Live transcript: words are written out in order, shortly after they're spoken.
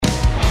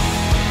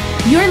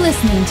You're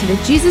listening to the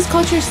Jesus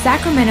Culture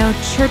Sacramento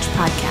Church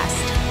Podcast.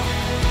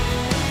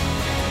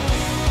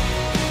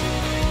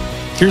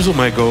 Here's what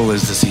my goal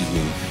is this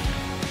evening.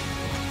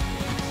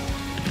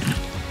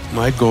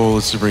 My goal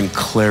is to bring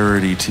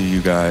clarity to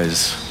you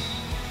guys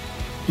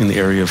in the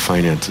area of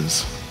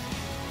finances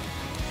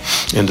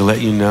and to let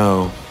you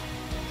know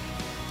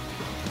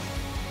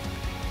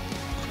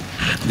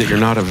that you're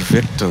not a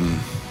victim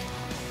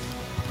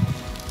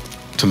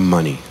to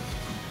money.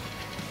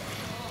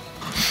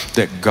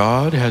 That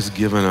God has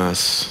given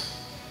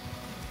us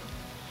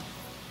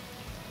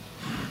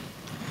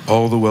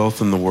all the wealth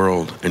in the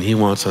world, and He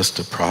wants us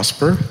to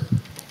prosper,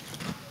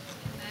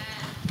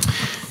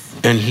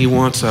 and He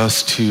wants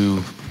us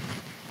to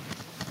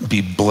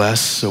be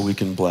blessed so we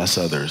can bless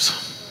others.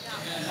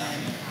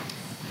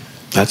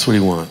 That's what He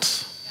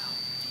wants.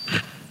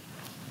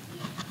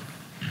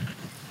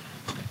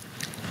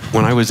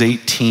 When I was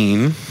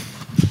 18,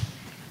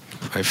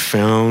 I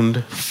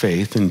found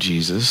faith in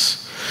Jesus.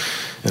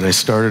 And I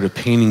started a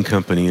painting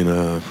company in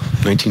a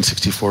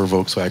 1964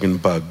 Volkswagen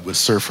Bug with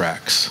surf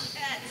racks.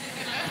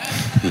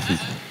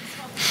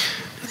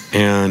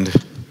 And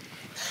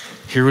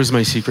here was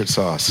my secret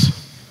sauce.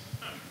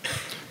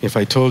 If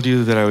I told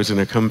you that I was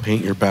gonna come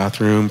paint your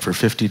bathroom for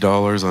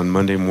 $50 on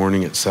Monday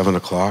morning at 7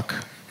 o'clock,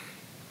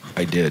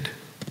 I did.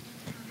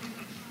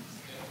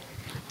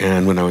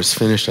 And when I was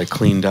finished, I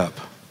cleaned up.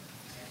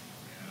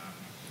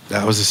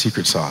 That was the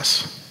secret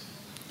sauce.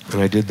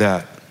 And I did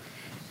that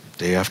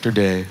day after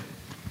day,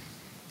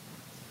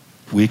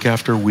 week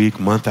after week,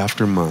 month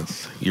after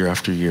month, year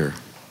after year.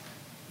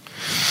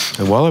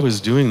 And while I was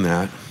doing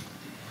that,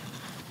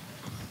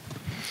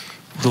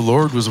 the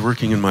Lord was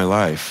working in my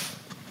life.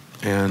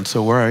 And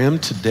so where I am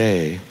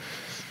today,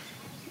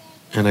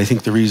 and I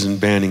think the reason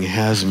Banning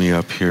has me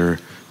up here,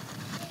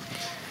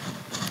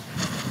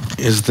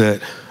 is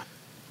that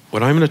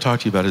what I'm going to talk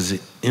to you about is the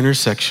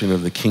intersection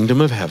of the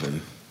kingdom of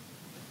heaven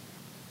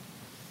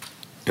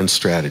and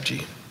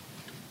strategy.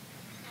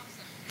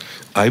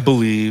 I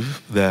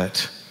believe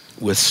that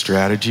with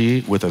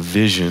strategy, with a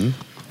vision,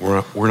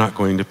 we're not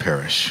going to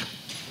perish.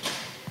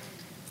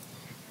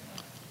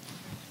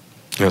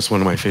 That's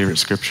one of my favorite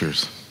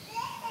scriptures.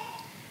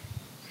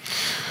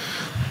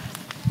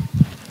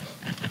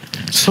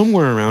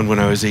 Somewhere around when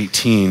I was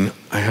 18,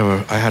 I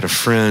had a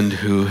friend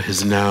who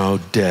is now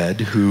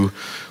dead, who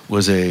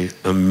was an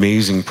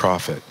amazing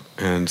prophet.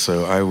 And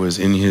so I was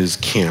in his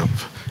camp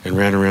and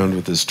ran around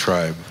with his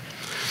tribe.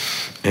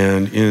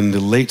 And in the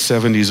late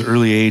 70s,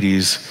 early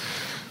 80s,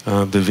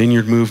 the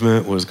Vineyard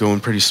movement was going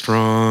pretty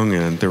strong,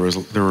 and there were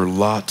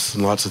lots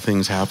and lots of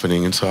things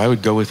happening. And so I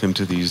would go with him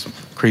to these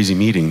crazy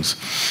meetings.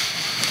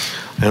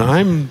 And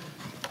I'm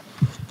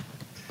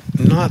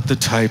not the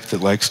type that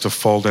likes to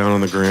fall down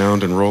on the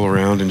ground and roll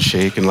around and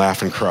shake and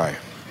laugh and cry.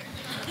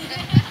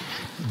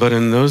 But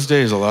in those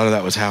days, a lot of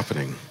that was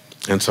happening.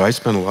 And so I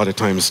spent a lot of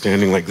time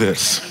standing like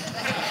this,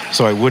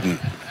 so I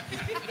wouldn't.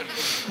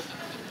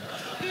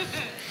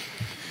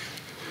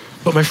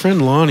 But my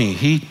friend Lonnie,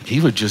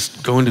 he would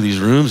just go into these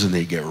rooms and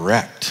they'd get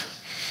wrecked.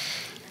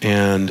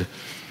 And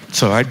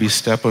so I'd be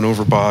stepping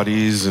over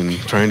bodies and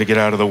trying to get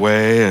out of the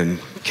way and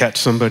catch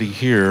somebody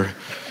here.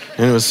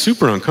 And it was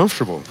super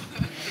uncomfortable.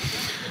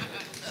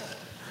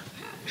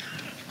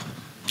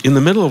 In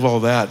the middle of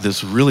all that,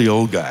 this really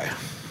old guy,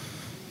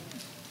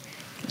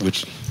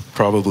 which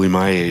probably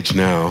my age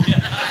now,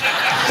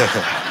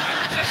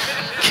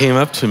 came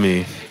up to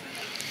me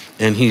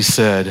and he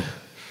said,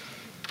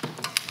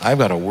 "I've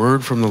got a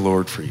word from the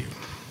Lord for you."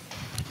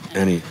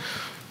 And he,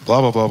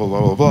 blah, blah, blah, blah,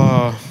 blah, blah,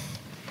 blah.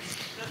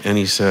 And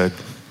he said,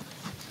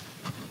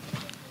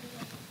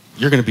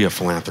 "You're going to be a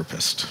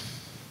philanthropist."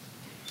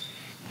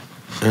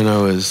 And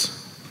I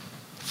was,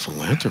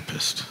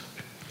 philanthropist?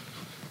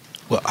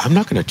 Well, I'm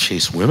not going to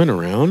chase women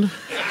around.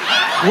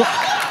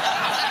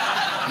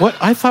 What?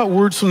 I thought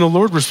words from the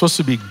Lord were supposed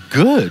to be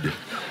good.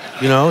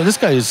 You know, this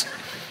guy is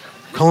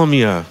calling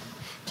me a...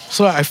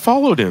 So I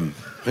followed him.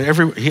 I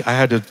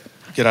had to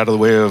get out of the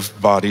way of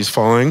bodies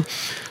falling.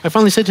 I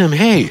finally said to him,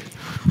 "Hey,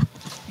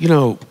 you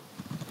know,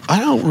 I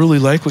don't really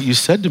like what you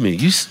said to me.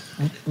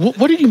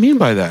 What did you mean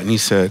by that?" And he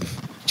said,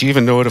 "Do you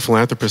even know what a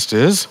philanthropist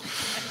is?"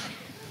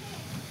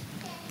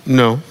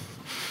 "No."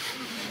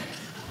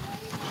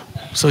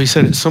 So he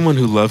said, "It's someone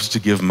who loves to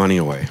give money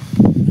away.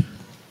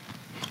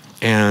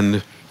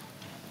 And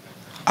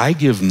I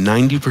give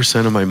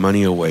 90% of my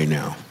money away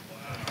now."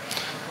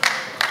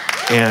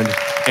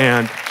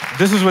 And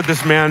this is what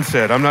this man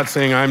said. I'm not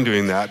saying I'm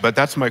doing that, but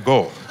that's my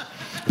goal.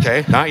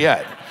 Okay? Not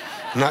yet.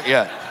 Not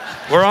yet.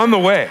 We're on the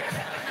way.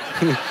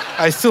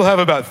 I still have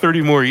about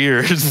 30 more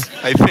years,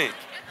 I think.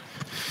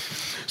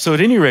 So at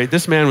any rate,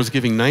 this man was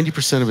giving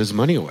 90% of his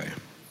money away.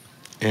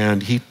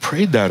 And he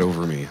prayed that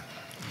over me.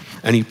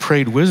 And he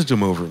prayed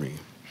wisdom over me.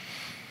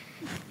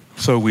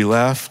 So we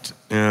left,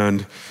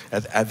 and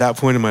at that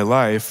point in my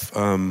life,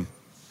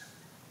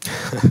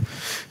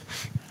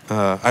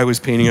 I was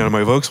painting out of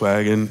my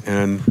Volkswagen,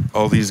 and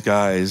all these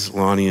guys,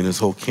 Lonnie and his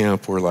whole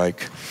camp, were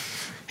like,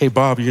 "Hey,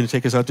 Bob, you gonna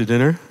take us out to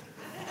dinner?"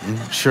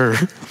 Sure.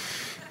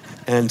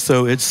 And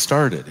so it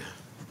started.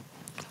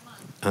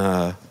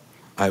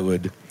 I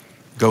would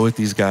go with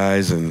these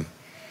guys and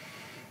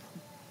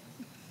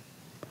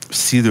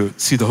see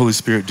the Holy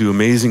Spirit do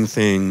amazing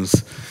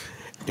things,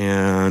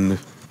 and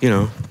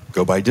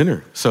go buy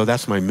dinner. So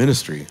that's my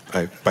ministry.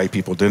 I buy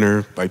people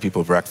dinner, buy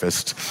people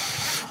breakfast.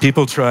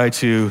 People try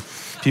to.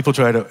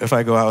 If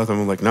I go out with them,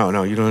 I'm like,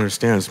 no, you don't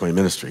understand. It's my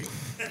ministry.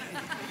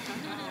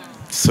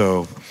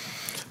 So,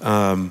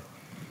 and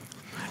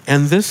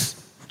this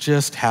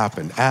just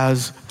happened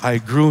as I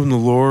grew in the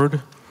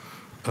Lord.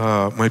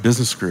 My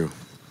business grew,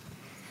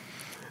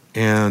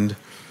 and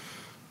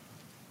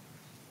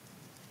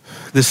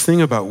this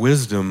thing about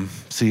wisdom,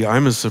 see,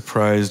 I'm as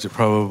surprised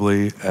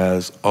probably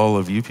as all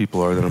of you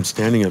people are that I'm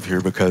standing up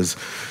here, because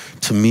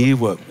to me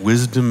what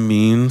wisdom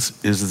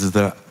means is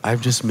that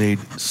I've just made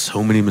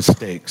so many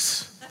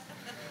mistakes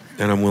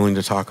and I'm willing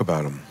to talk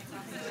about them.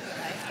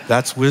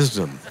 That's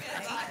wisdom.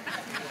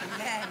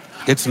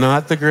 It's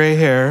not the gray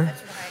hair.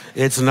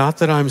 It's not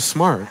that I'm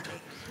smart.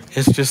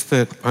 It's just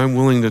that I'm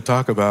willing to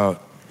talk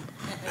about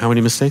how many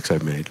mistakes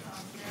I've made.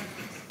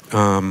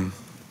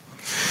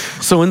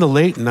 So in the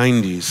late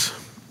 90s,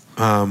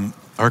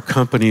 our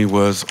company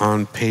was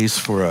on pace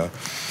for a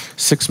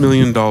 $6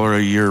 million a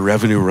year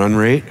revenue run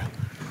rate.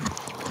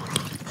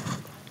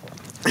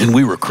 And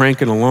we were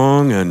cranking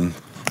along, and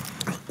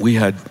we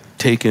had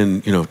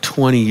taken,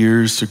 20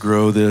 years to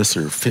grow this,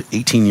 or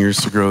 18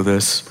 years to grow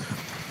this.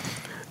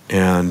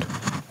 And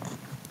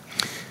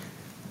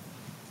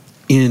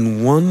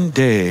in one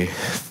day,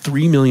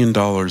 $3 million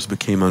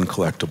became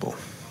uncollectible.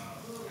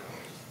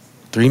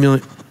 $3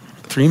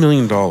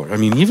 million. I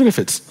mean, even if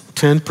it's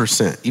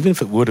 10%, even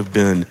if it would have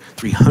been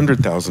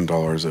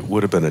 $300,000, it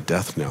would have been a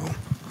death knell.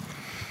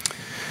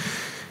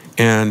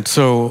 And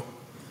so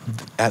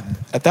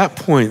at that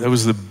point, that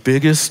was the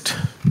biggest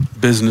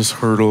business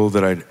hurdle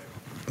that I'd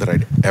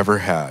ever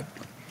had.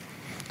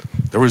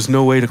 There was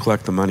no way to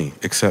collect the money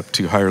except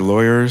to hire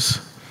lawyers,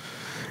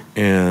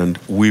 and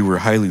we were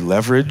highly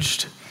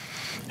leveraged,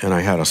 and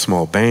I had a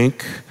small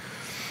bank,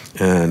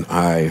 and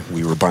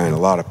we were buying a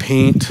lot of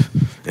paint,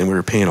 and we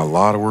were paying a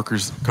lot of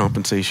workers'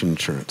 compensation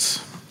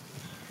insurance.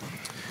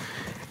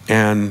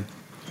 And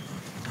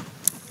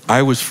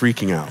I was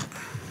freaking out.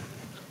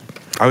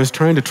 I was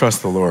trying to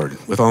trust the Lord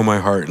with all my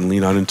heart and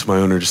lean out into my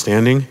own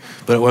understanding,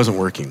 but it wasn't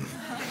working.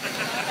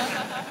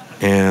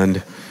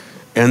 And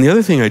the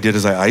other thing I did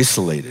is I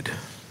isolated.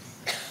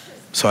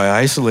 So I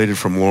isolated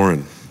from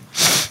Lauren.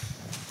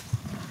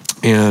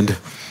 And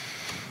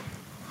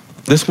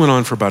this went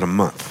on for about a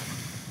month.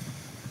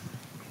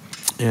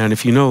 And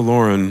if you know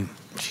Lauren,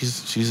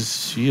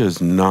 she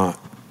is not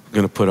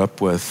going to put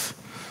up with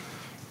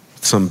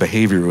some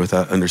behavior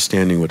without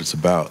understanding what it's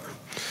about.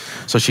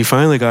 So she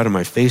finally got in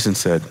my face and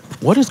said,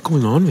 "What is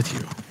going on with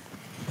you?"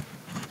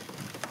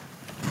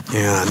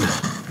 And,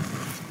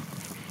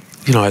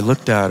 I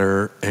looked at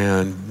her,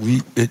 and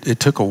it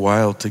took a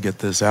while to get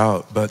this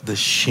out, but the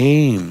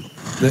shame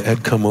that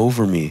had come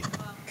over me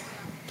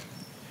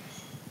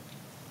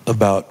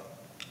about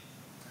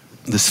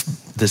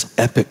this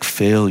epic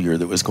failure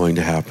that was going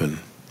to happen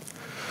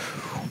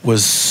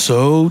was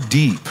so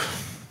deep.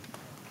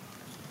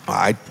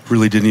 I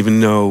really didn't even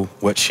know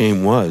what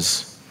shame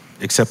was,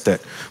 except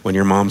that when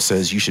your mom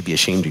says you should be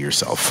ashamed of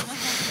yourself.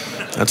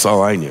 That's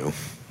all I knew.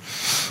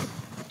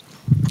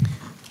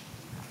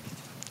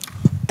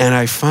 And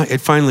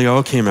it finally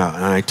all came out,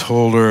 and I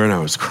told her, and I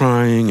was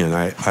crying, and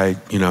I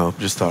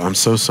just thought, "I'm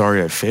so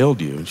sorry I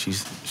failed you." And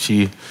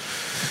she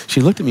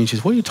looked at me and she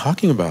said, "What are you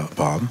talking about,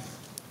 Bob?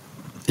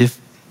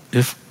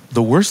 If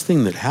the worst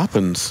thing that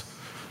happens,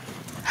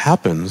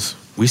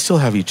 we still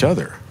have each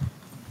other.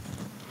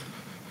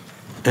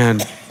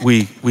 And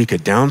we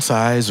could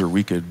downsize, or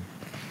we could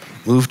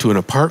move to an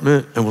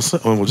apartment, and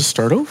we'll just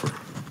start over."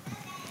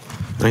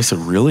 And I said,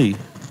 "Really?"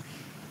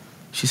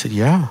 She said,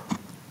 "Yeah.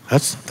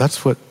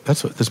 That's what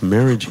this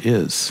marriage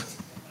is."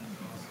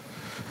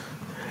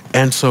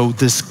 And so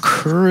this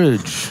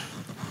courage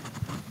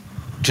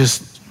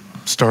just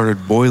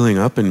started boiling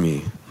up in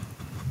me.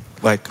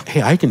 Like,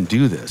 hey, I can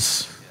do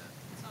this.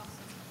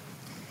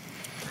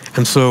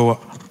 And so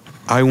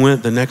I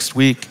went the next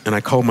week, and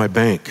I called my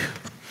bank,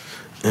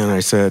 and I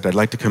said, "I'd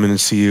like to come in and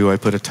see you." I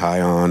put a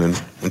tie on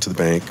and went to the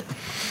bank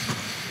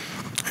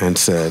and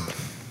said,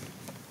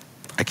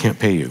 "I can't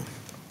pay you.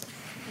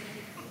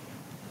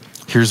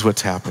 Here's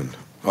what's happened.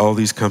 All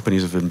these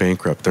companies have been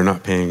bankrupt. They're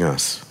not paying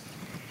us."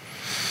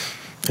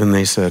 And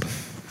they said,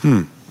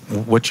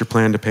 "What's your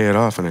plan to pay it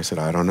off?" And I said,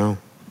 "I don't know,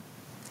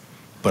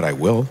 but I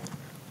will.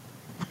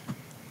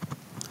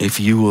 If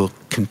you will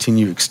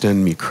continue to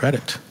extend me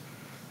credit,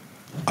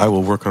 I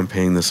will work on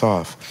paying this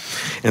off."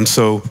 And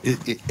so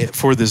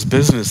for this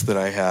business that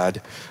I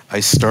had,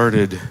 I still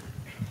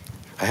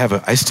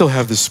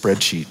have this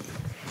spreadsheet.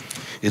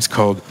 It's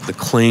called the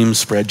claim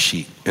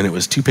spreadsheet, and it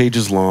was 2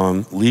 pages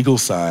long, legal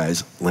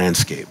size,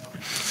 landscape.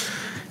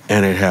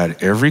 And it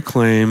had every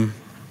claim,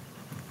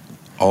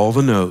 all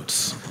the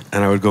notes,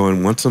 and I would go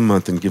in once a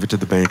month and give it to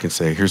the bank and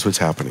say, "Here's what's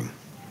happening."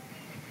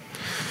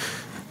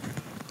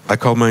 I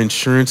called my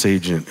insurance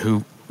agent,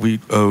 who we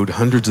owed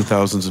hundreds of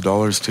thousands of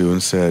dollars to,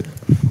 and said,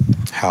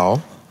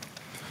 "Hal,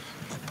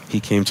 he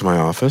came to my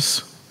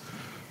office.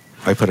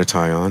 I put a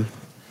tie on.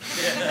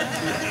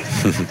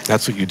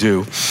 That's what you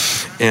do.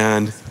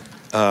 And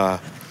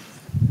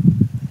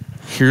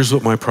here's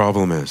what my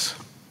problem is.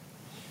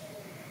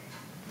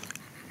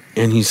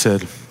 And he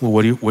said, well,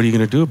 what are you going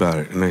to do about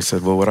it? And I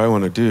said, well, what I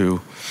want to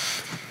do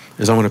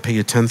is I want to pay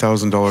you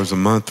 $10,000 a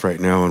month right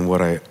now on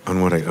what I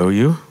owe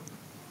you.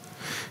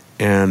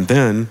 And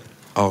then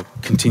I'll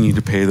continue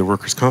to pay the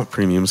workers' comp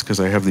premiums because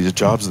I have these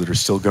jobs that are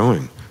still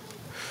going.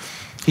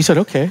 He said,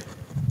 okay,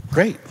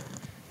 great.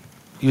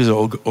 He was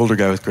an older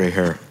guy with gray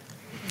hair.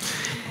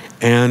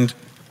 And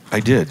I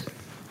did.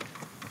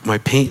 My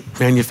paint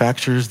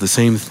manufacturers, the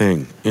same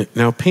thing.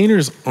 Now,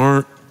 painters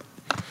aren't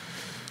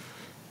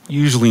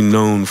usually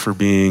known for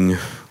being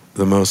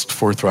the most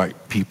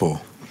forthright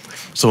people.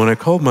 So when I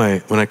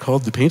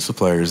called the paint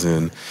suppliers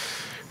in,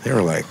 they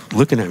were like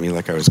looking at me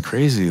like I was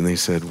crazy, and they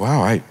said,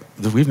 wow,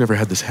 we've never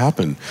had this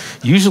happen.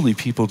 Usually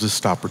people just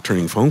stop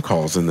returning phone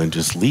calls and then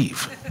just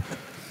leave.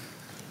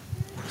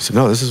 I said,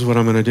 no, this is what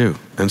I'm going to do.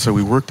 And so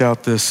we worked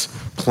out this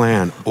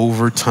plan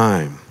over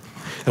time.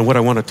 And what I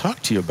want to talk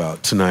to you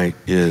about tonight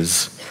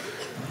is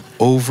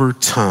over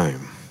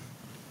time.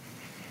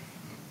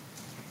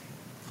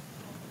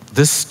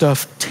 This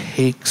stuff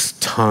takes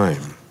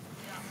time.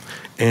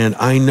 And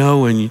I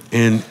know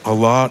in a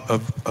lot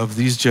of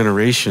these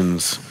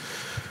generations,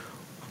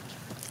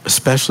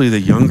 especially the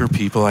younger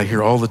people, I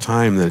hear all the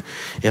time that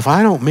if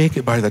I don't make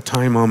it by the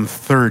time I'm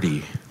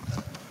 30,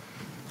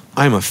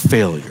 I'm a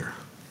failure.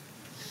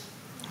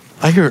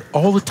 I hear it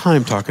all the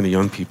time talking to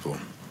young people.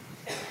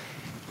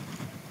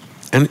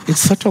 And it's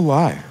such a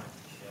lie.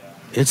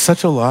 It's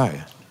such a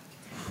lie.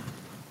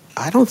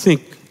 I don't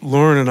think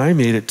Lauren and I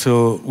made it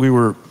till we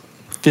were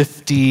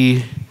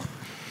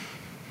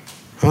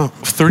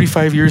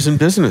 35 years in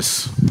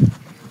business.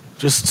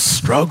 Just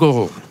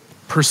struggle,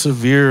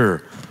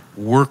 persevere,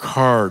 work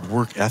hard,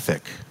 work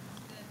ethic.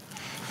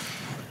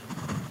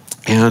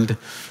 And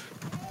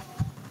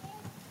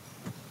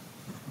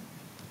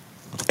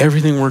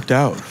everything worked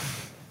out.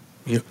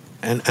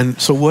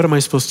 And so what am I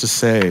supposed to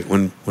say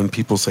when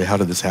people say, how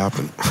did this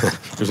happen?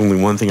 There's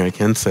only one thing I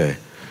can say.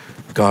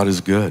 God is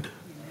good.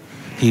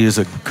 He is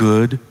a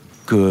good,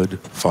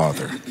 good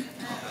Father.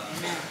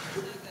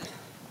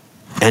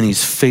 And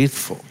he's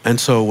faithful. And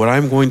so what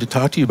I'm going to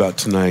talk to you about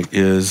tonight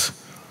is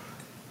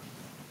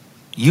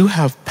you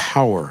have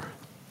power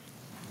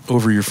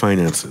over your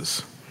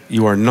finances.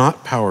 You are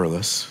not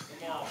powerless.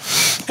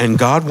 And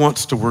God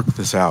wants to work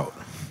this out.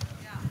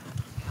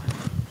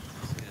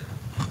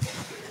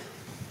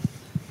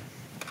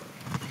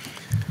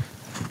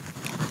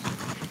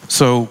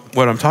 So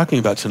what I'm talking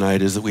about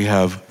tonight is that we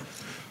have,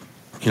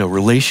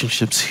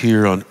 relationships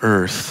here on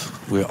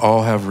earth. We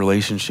all have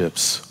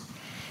relationships.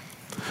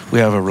 We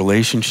have a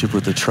relationship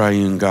with the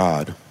triune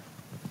God.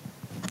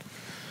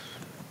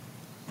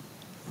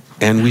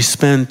 And we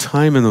spend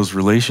time in those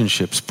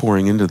relationships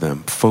pouring into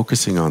them,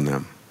 focusing on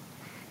them.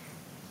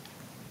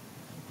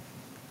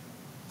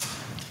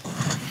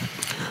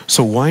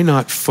 So why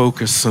not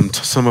focus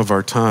some of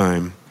our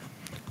time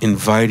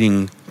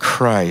inviting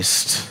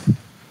Christ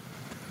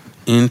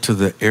into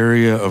the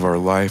area of our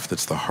life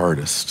that's the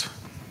hardest?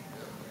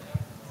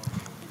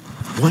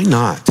 Why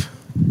not?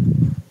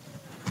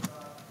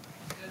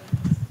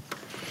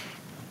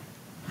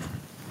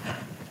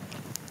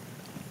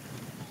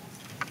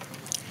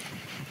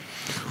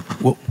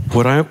 Well,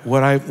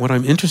 what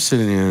I'm interested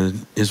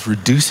in is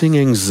reducing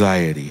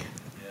anxiety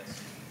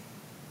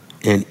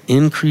and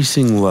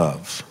increasing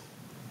love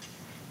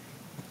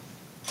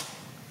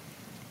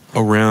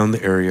around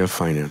the area of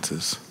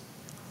finances.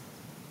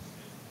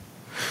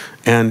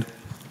 And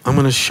I'm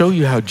going to show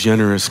you how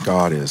generous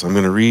God is. I'm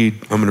going to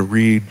read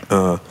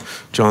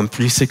John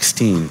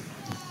 3:16.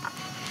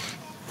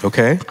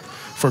 Okay?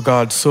 For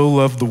God so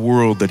loved the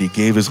world that he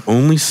gave his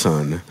only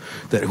son,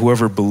 that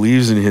whoever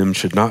believes in him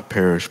should not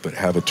perish but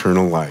have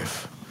eternal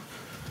life.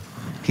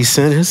 He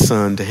sent his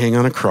son to hang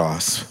on a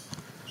cross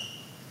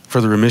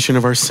for the remission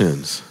of our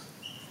sins.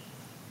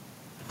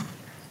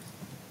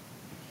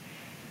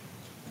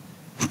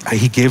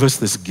 He gave us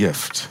this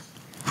gift.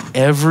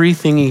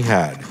 Everything he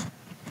had,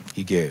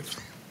 he gave.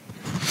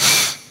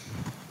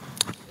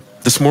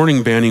 This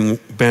morning,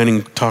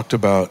 Banning talked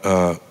about,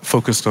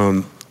 focused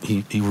on,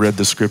 he read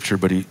the scripture,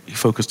 but he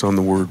focused on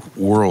the word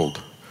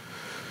world.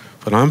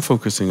 But I'm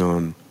focusing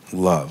on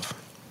love.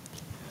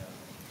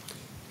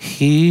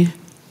 He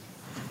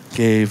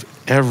gave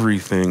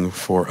everything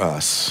for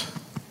us.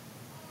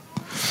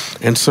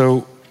 And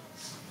so,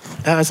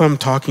 as I'm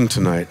talking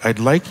tonight, I'd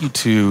like you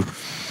to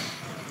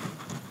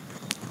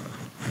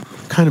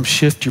kind of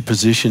shift your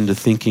position to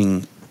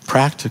thinking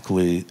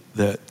practically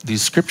that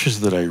these scriptures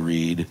that I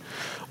read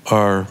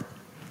are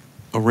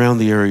around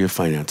the area of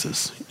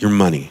finances, your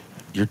money,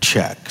 your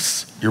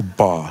checks, your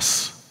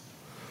boss.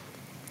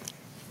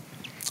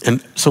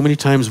 And so many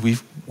times we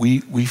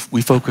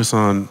focus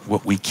on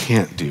what we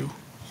can't do.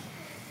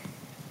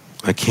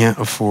 I can't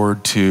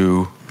afford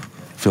to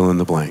fill in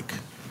the blank.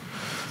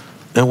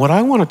 And what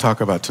I want to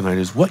talk about tonight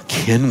is what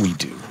can we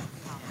do?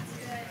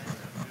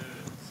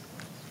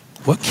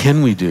 What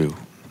can we do?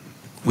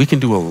 We can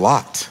do a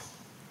lot.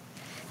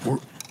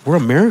 We're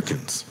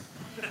Americans.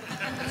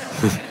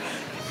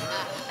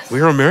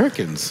 We're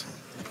Americans.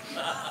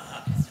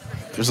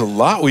 There's a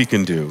lot we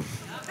can do.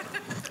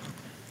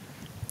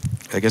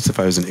 I guess if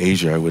I was in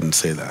Asia, I wouldn't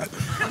say that.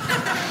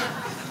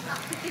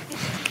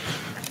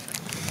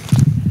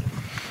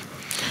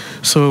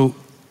 So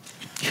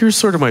here's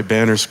sort of my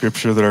banner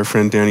scripture that our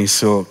friend Danny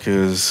Silk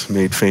has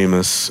made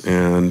famous,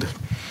 and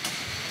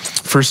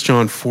 1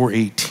 John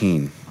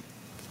 4:18.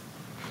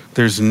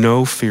 There's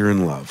no fear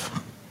in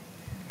love,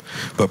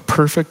 but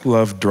perfect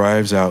love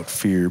drives out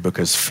fear,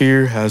 because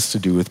fear has to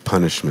do with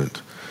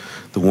punishment.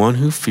 The one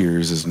who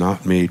fears is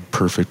not made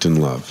perfect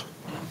in love.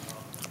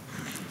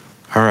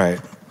 All right,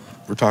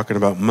 we're talking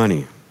about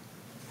money.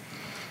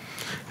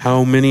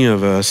 How many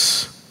of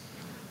us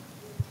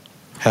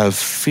have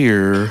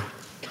fear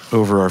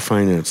over our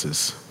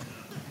finances?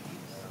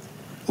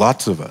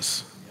 Lots of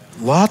us.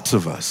 Lots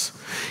of us.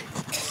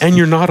 And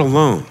you're not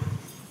alone.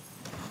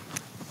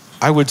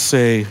 I would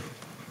say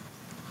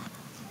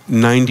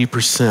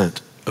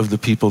 90% of the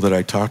people that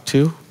I talk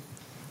to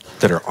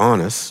that are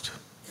honest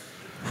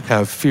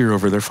have fear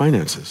over their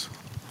finances.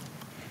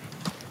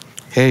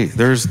 Hey,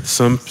 there's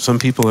some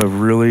people have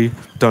really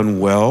done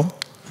well,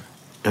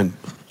 and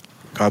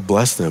God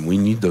bless them. We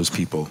need those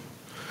people.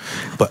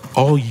 But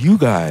all you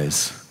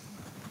guys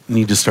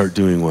need to start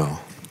doing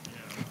well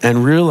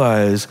and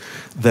realize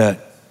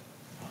that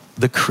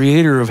the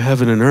creator of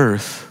heaven and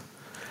earth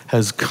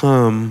has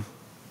come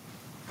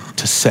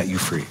to set you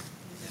free.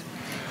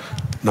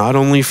 Not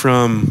only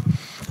from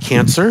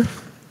cancer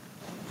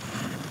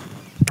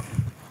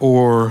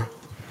or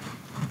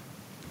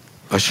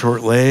a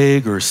short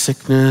leg or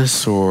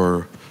sickness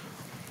or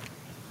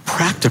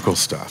practical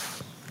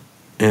stuff.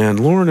 And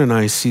Lauren and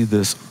I see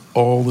this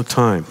all the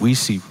time. We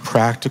see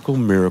practical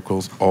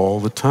miracles all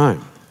the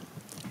time.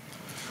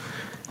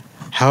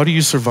 How do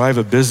you survive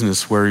a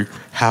business where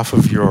half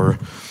of your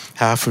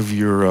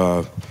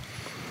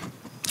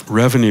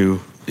revenue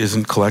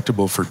isn't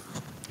collectible for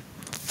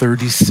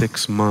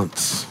 36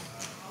 months?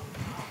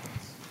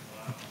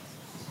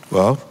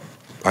 Well,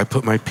 I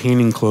put my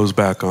painting clothes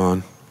back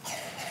on.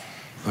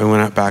 I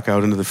went back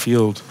out into the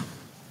field.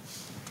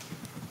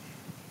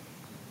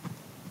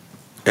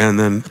 And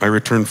then I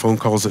returned phone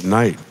calls at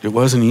night. It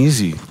wasn't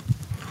easy,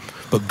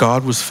 but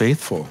God was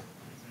faithful.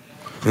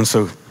 And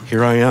so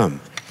here I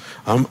am.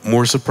 I'm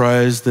more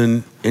surprised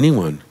than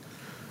anyone.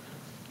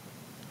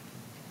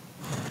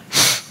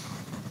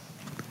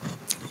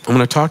 I'm going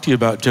to talk to you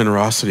about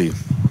generosity.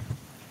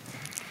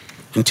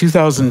 In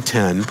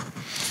 2010,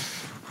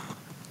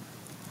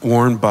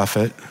 Warren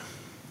Buffett,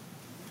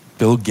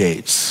 Bill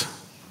Gates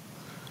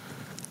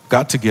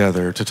got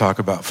together to talk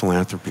about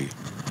philanthropy.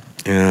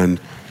 And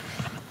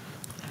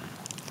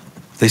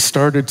they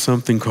started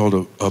something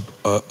called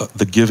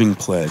the Giving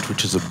Pledge,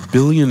 which is a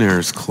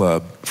billionaires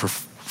club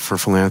for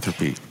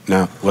philanthropy.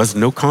 Now, it was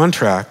no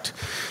contract.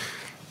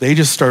 They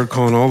just started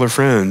calling all their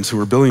friends who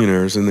were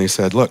billionaires, and they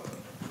said, look,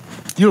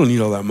 you don't need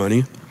all that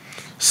money.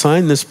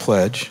 Sign this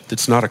pledge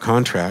that's not a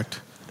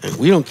contract, and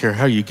we don't care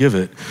how you give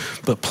it,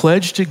 but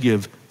pledge to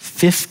give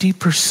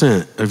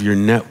 50% of your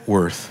net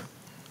worth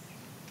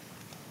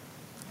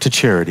to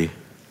charity.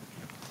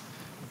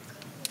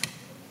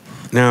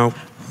 Now,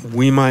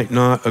 we might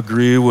not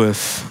agree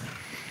with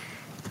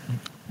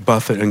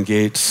Buffett and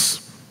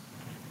Gates'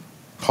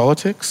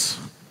 politics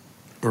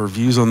or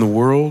views on the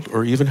world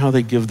or even how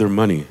they give their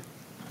money,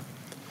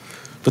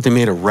 but they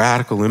made a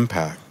radical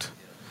impact.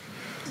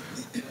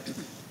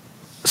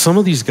 Some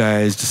of these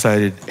guys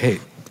decided, hey,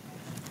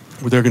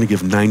 they're going to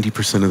give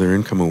 90% of their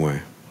income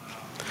away.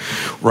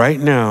 Right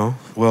now,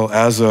 well,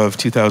 as of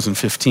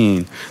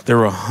 2015, there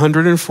were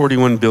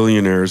 141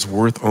 billionaires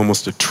worth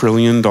almost $1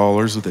 trillion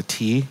with a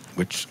T,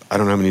 which I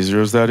don't know how many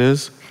zeros that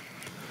is.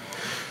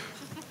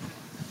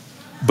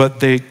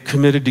 But they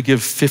committed to give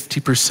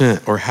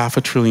 50% or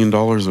 $500 billion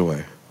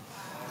away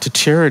to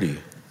charity.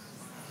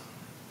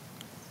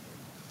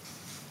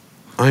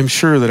 I'm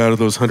sure that out of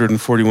those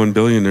 141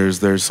 billionaires,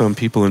 there's some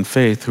people in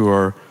faith who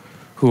are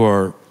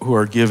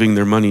giving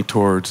their money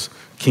towards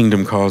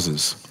kingdom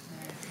causes.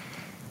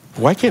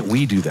 Why can't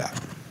we do that?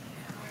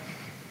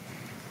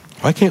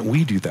 Why can't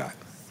we do that?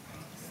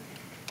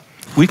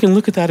 We can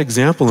look at that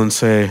example and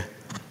say,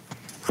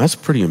 that's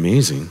pretty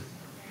amazing.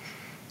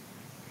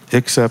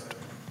 Except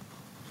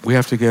we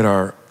have to get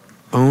our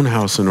own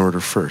house in order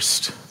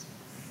first.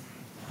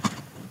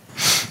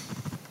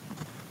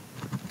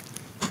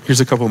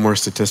 Here's a couple more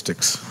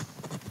statistics.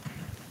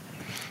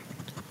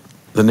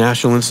 The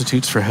National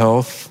Institutes for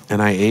Health,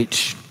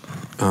 NIH,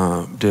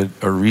 did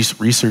a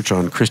research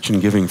on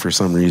Christian giving for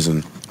some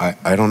reason.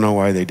 I don't know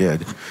why they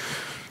did.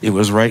 It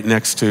was right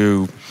next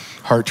to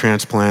heart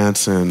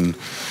transplants and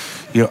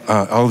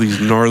all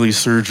these gnarly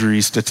surgery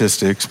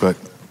statistics, but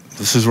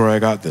this is where I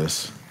got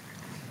this.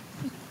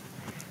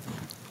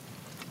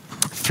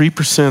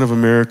 3% of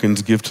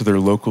Americans give to their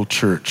local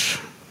church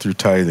through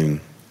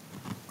tithing.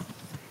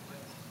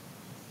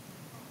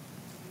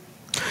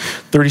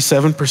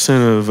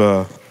 37% of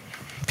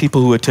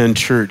People who attend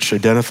church,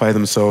 identify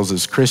themselves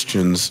as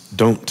Christians,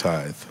 don't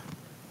tithe.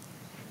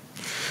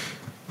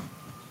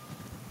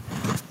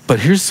 But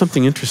here's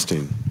something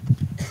interesting.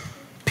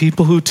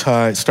 People who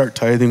start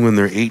tithing when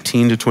they're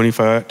 18 to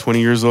 20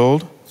 years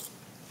old,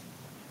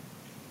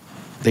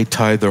 they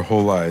tithe their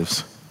whole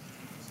lives.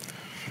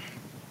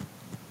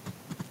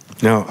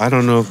 Now, I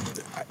don't know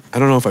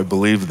if I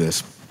believe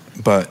this,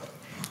 but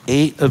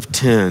 8 of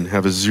 10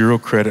 have zero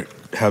credit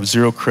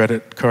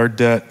card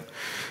debt,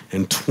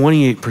 and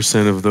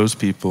 28% of those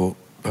people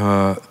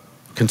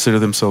consider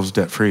themselves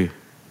debt-free.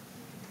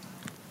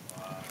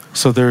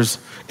 So there's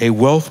a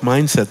wealth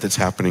mindset that's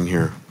happening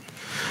here.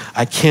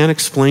 I can't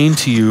explain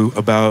to you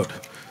about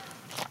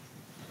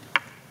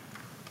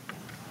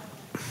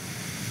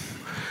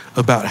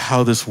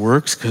how this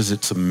works because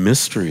it's a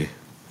mystery.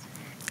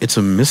 It's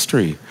a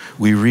mystery.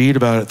 We read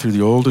about it through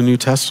the Old and New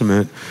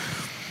Testament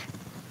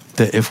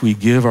that if we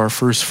give our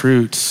first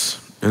fruits,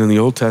 and in the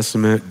Old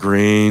Testament,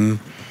 grain,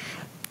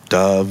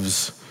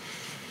 doves,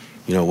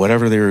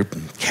 whatever they were,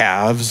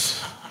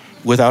 calves,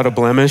 without a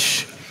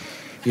blemish,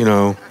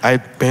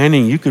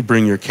 Banning, you could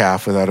bring your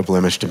calf without a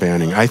blemish to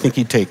Banning. I think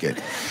he'd take it.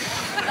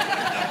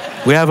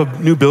 We have a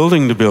new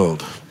building to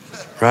build,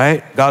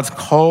 right? God's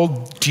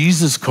called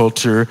Jesus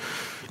culture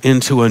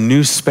into a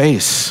new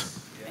space.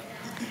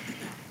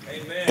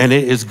 Amen. And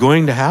it is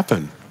going to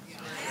happen.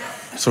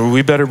 So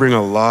we better bring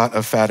a lot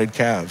of fatted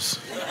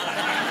calves.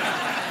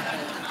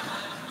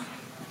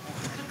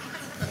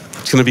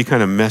 It's going to be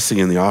kind of messy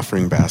in the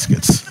offering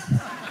baskets.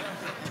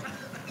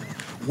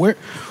 Where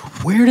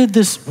did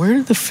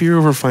the fear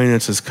over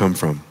finances come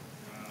from?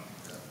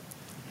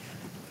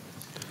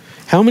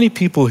 How many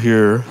people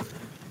here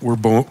were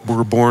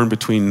born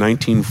between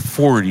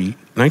 1900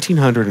 and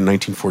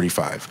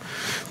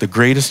 1945? The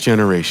greatest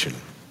generation.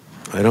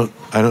 I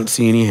don't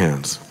see any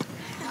hands.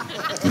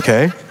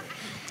 Okay?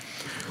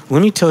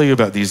 Let me tell you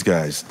about these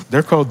guys.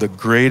 They're called the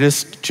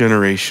greatest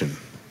generation.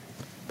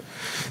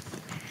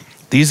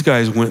 These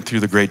guys went through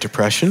the Great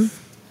Depression.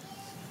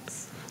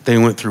 They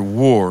went through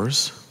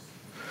wars.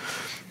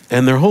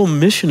 And their whole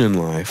mission in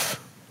life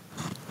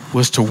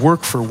was to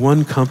work for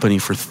one company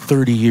for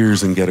 30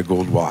 years and get a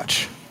gold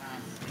watch.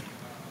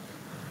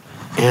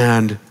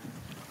 And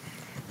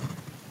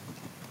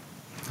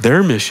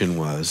their mission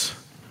was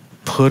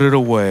put it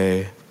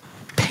away,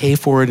 pay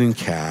for it in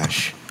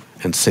cash,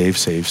 and save.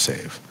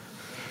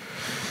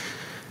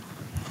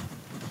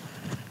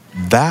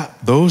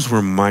 Those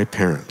were my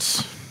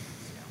parents.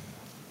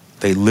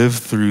 They lived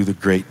through the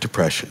Great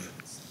Depression.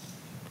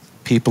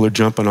 People are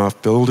jumping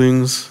off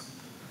buildings.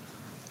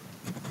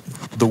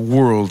 The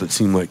world, it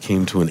seemed like,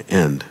 came to an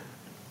end.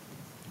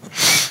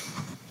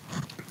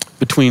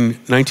 Between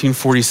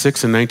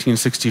 1946 and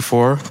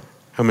 1964,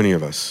 how many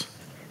of us?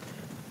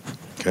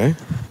 Okay.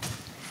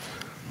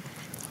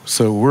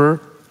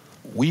 So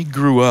we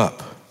grew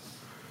up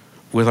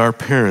with our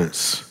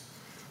parents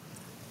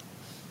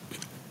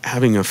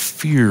having a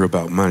fear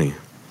about money.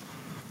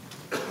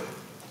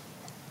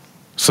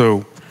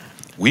 So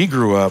we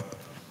grew up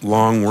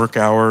long work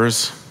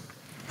hours.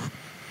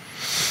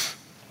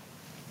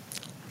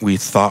 We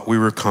thought we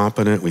were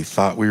competent. We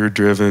thought we were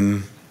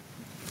driven.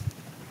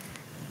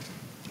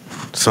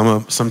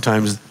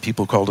 Sometimes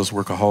people called us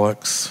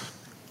workaholics.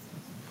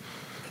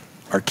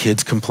 Our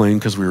kids complained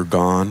because we were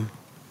gone.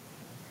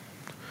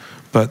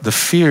 But the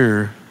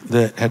fear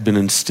that had been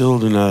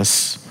instilled in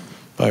us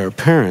by our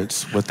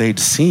parents, what they'd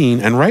seen,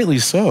 and rightly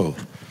so,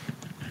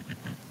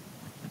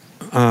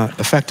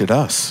 affected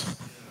us.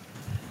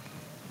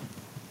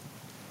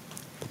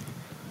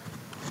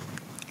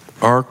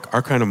 Our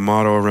kind of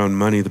motto around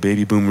money, the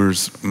baby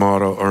boomers'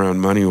 motto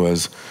around money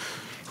was,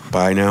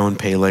 buy now and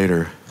pay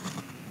later.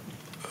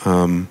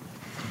 A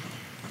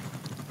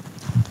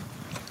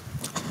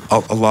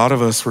lot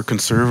of us were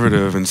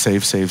conservative and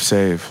save.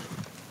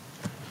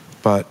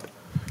 But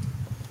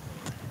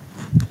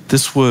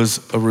this was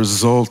a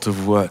result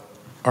of what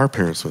our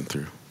parents went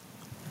through.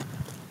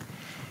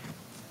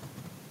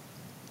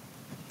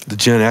 The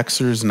Gen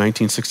Xers,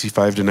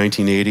 1965 to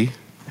 1980.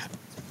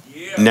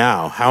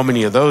 Now, how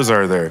many of those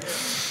are there?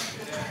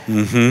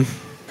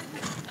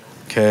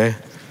 Okay.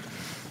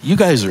 You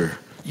guys are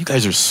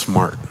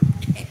smart.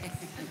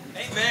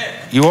 Amen.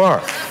 You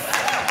are.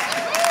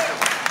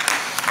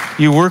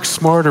 You work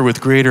smarter with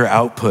greater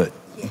output,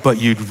 but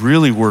you'd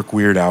really work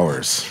weird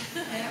hours.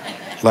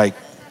 Like,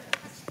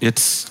 I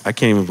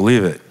can't even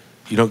believe it.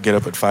 You don't get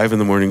up at 5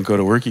 a.m, go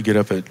to work. You get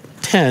up at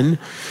 10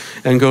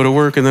 and go to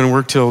work and then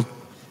work till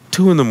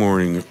 2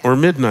 a.m. or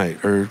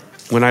midnight or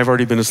when I've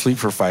already been asleep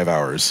for 5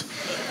 hours.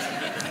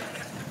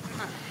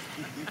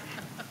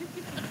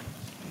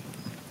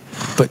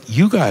 But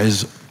you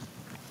guys,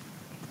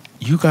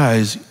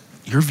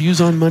 your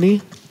views on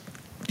money,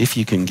 if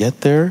you can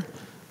get there,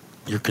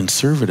 you're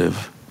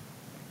conservative.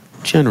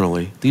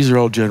 Generally, these are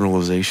all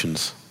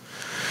generalizations.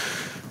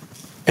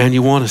 And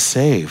you want to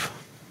save.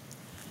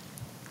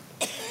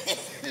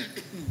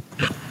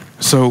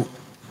 So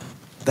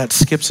that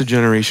skips a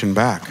generation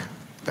back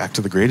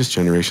to the greatest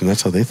generation.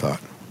 That's how they thought.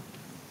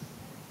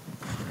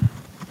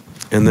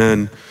 And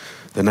then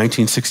The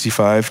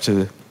 1965 to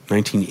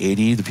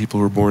 1980, the people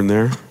who were born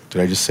there.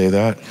 Did I just say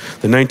that?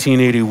 The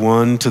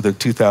 1981 to the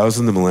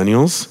 2000, the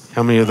millennials.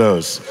 How many of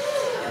those?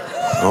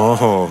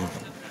 Oh,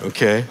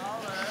 okay.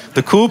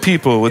 The cool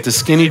people with the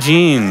skinny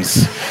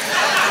jeans.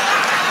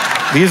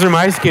 These are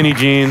my skinny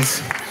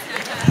jeans.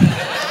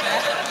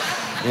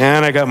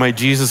 And I got my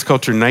Jesus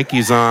Culture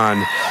Nikes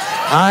on.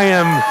 I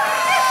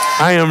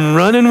am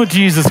running with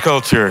Jesus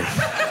Culture.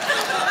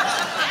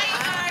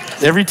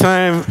 Every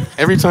time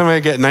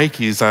I get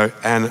Nikes,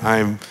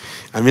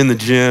 I'm in the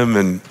gym,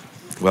 and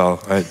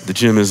the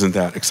gym isn't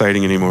that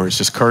exciting anymore. It's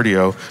just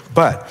cardio.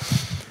 But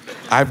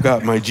I've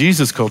got my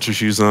Jesus Culture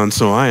shoes on,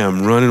 so I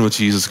am running with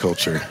Jesus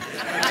Culture.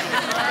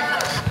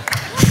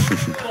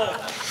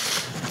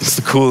 It's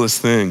the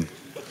coolest thing.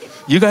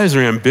 You guys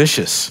are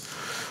ambitious.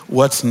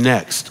 What's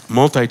next?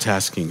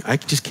 Multitasking. I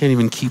just can't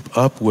even keep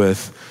up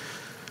with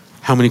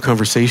how many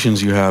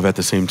conversations you have at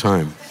the same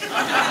time.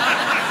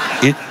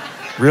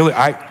 Really,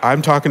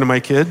 I'm talking to my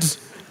kids,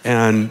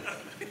 and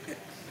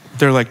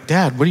they're like,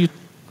 Dad, what are you...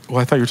 Well,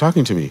 I thought you were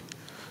talking to me.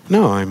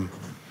 No, I'm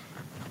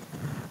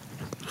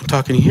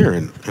talking here,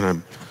 and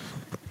I'm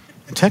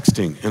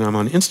texting, and I'm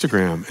on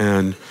Instagram,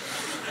 and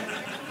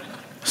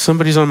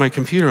somebody's on my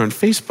computer on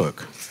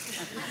Facebook.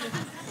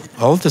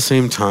 All at the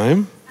same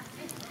time?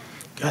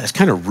 God, it's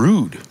kind of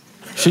rude.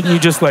 Shouldn't you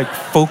just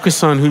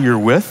focus on who you're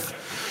with?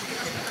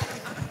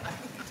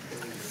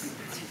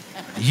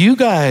 You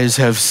guys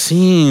have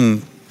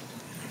seen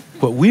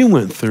what we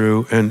went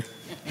through, and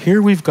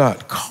here we've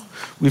got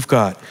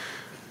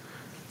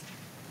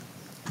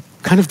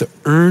kind of the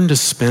earn to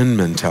spend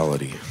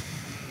mentality.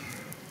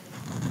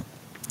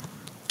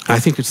 I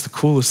think it's the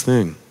coolest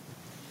thing.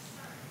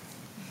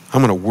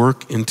 I'm gonna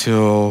work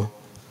until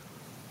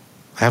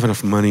I have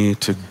enough money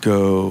to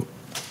go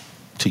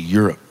to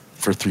Europe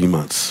for 3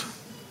 months.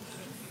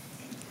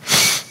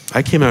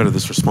 I came out of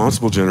this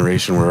responsible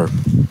generation where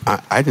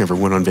I never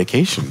went on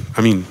vacation.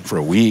 I mean, for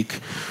a week,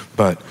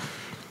 but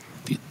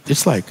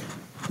it's like,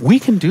 we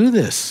can do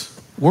this.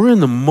 We're in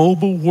the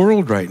mobile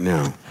world right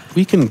now.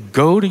 We can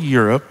go to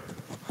Europe,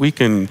 we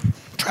can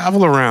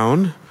travel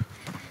around,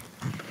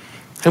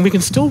 and we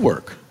can still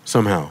work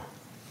somehow.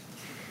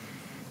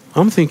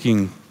 I'm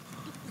thinking,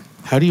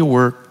 how do you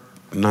work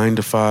 9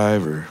 to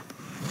 5 or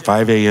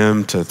 5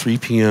 a.m. to 3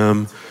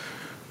 p.m.?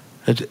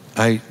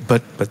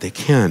 But they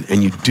can,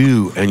 and you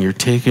do, and you're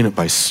taking it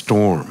by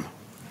storm.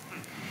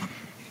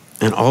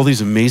 And all these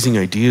amazing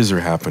ideas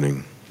are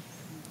happening.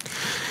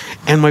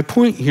 And my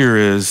point here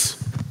is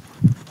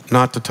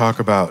not to talk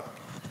about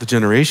the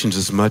generations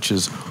as much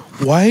as,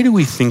 why do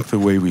we think the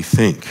way we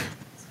think?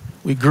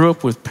 We grew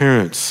up with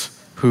parents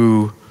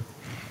who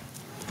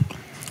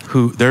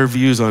their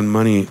views on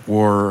money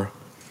were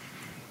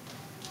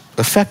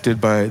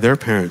affected by their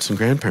parents and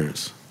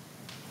grandparents.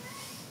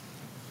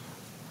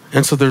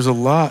 And so there's a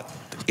lot,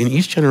 in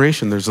each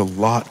generation, there's a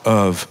lot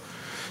of,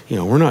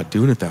 we're not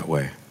doing it that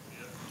way.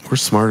 We're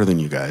smarter than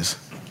you guys.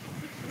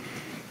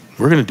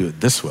 We're gonna do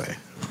it this way.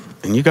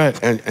 And you guys,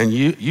 and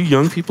you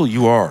young people,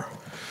 you are.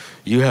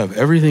 You have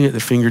everything at the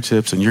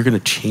fingertips, and you're gonna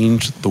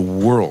change the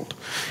world.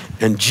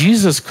 And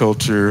Jesus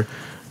Culture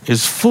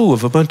is full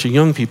of a bunch of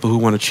young people who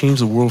wanna change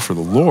the world for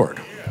the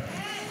Lord.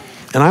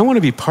 And I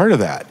wanna be part of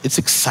that. It's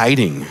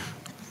exciting.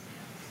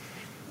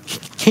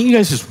 Can't you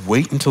guys just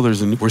wait until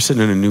we're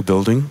sitting in a new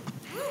building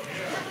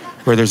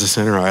where there's a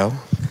center aisle?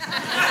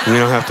 And we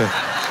don't have to,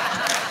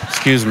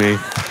 excuse me.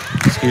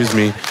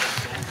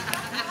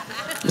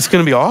 It's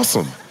gonna be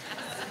awesome.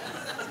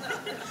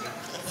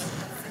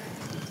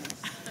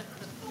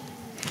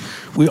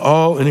 We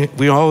all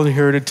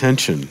inherited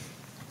tension.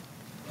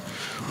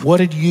 What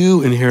did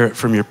you inherit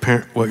from your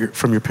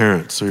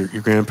parents or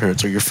your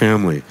grandparents or your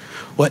family?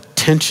 What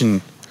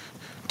tension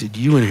did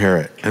you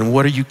inherit, and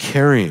what are you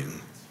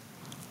carrying?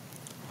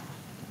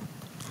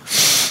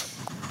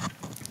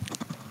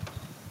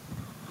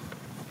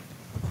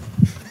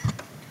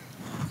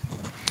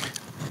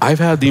 I've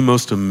had the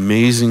most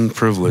amazing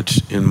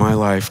privilege in my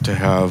life to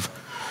have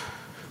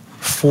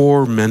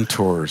 4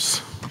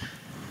 mentors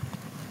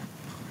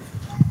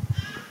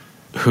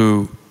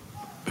who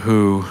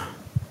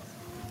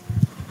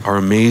are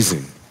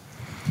amazing.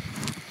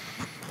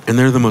 And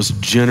they're the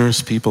most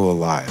generous people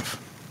alive.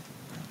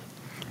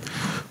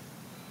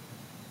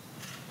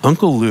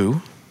 Uncle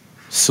Lou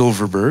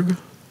Silverberg,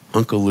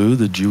 Uncle Lou,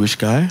 the Jewish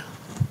guy,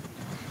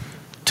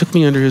 took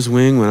me under his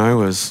wing when I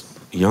was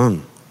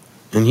young.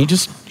 And he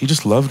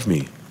just loved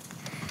me.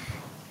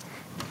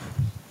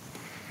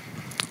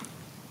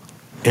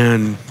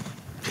 And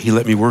he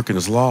let me work in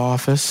his law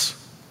office.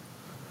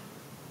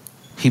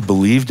 He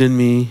believed in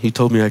me. He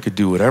told me I could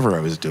do whatever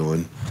I was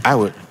doing.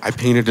 I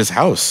painted his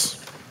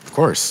house, of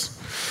course.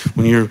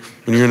 When you're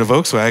in a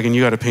Volkswagen,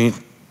 you got to paint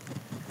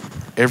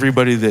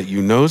everybody that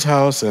you know's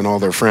house and all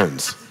their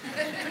friends.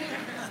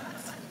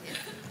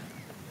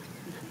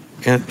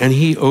 And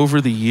he,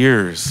 over the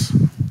years,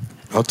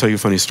 I'll tell you a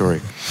funny story.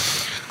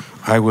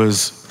 I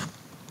was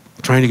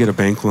trying to get a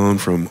bank loan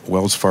from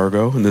Wells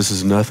Fargo, and this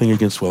is nothing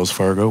against Wells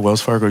Fargo.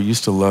 Wells Fargo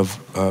used to love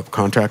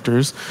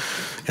contractors,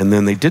 and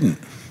then they didn't.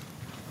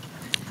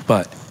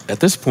 But at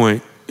this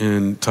point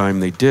in time,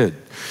 they did.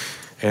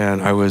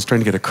 And I was trying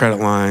to get a credit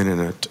line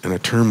and a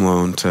term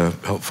loan to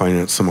help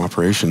finance some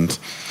operations.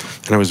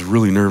 And I was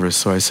really nervous.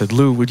 So I said,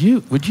 Lou, would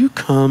you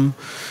come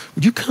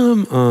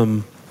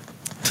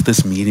to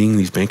this meeting?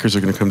 These bankers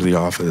are going to come to the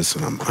office.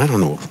 And I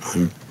don't know.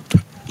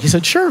 He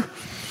said, sure.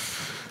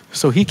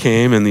 So he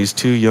came, and these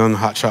two young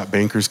hotshot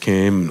bankers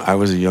came. I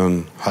was a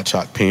young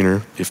hotshot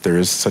painter, if there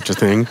is such a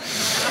thing.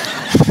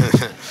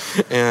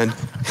 and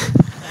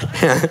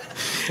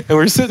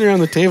we're sitting around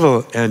the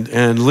table,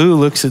 and Lou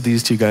looks at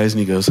these two guys, and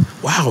he goes,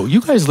 wow, you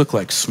guys look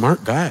like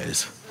smart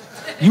guys.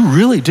 You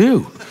really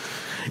do.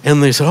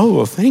 And they said, oh,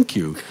 well, thank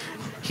you.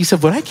 He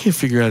said, what I can't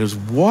figure out is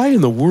why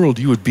in the world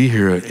you would be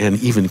here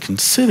and even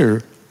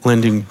consider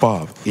lending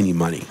Bob any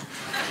money.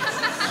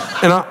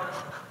 And I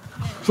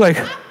was like,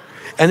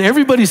 and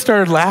everybody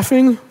started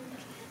laughing,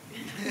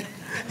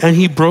 and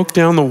he broke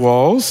down the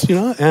walls,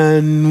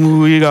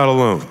 and we got a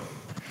loan.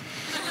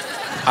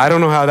 I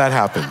don't know how that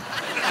happened.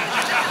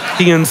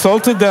 He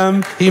insulted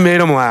them, he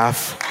made them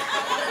laugh,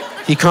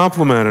 he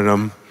complimented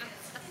them,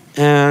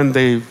 and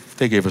they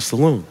gave us the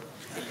loan.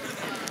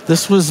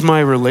 This was my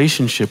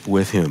relationship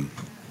with him.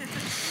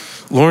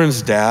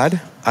 Lauren's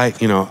dad,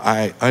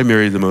 I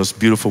married the most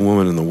beautiful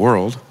woman in the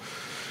world,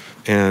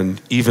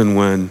 and even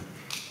when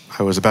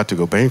I was about to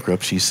go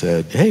bankrupt, she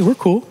said, hey, we're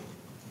cool.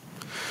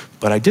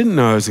 But I didn't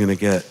know I was going to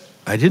get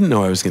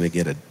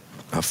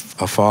a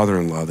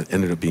father-in-law that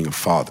ended up being a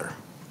father.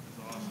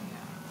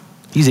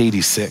 He's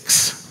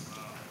 86.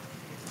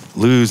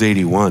 Lou's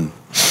 81.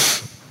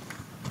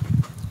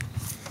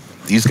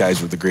 These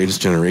guys were the greatest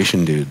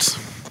generation dudes.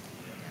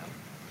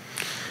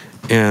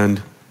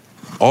 And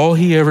all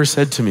he ever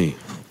said to me,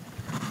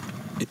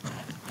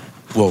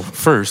 well,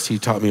 first, he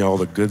taught me all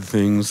the good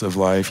things of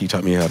life. He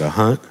taught me how to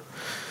hunt.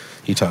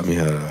 He taught me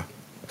how to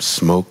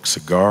smoke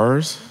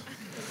cigars.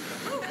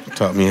 He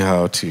taught me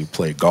how to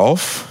play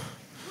golf.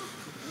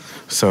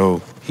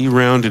 So he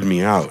rounded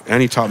me out. And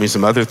he taught me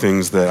some other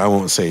things that I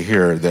won't say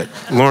here that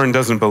Lauren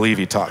doesn't believe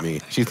he taught me.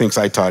 She thinks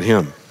I taught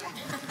him.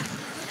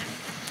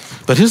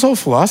 But his whole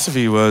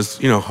philosophy was,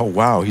 oh,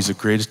 wow, he's the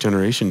greatest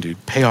generation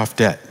dude. Pay off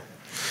debt.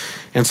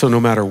 And so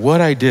no matter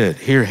what I did,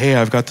 hey,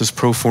 I've got this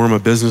pro forma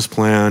business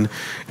plan,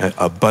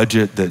 a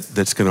budget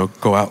that's going to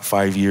go out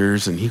 5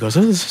 years. And he goes,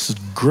 oh, this is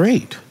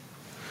great.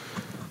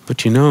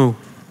 But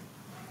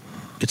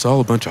it's all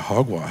a bunch of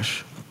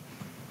hogwash.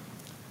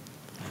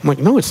 I'm like,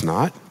 no, it's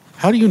not.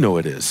 How do you know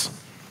it is?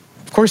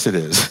 Of course it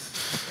is.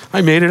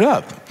 I made it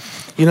up.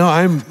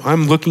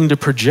 I'm looking to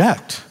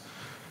project.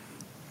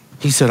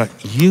 He said,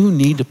 you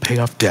need to pay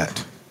off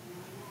debt.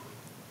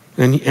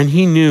 And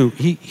he knew,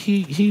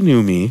 he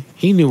knew me.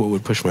 He knew what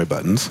would push my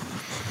buttons.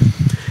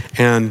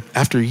 And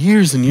after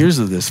years and years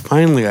of this,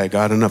 finally I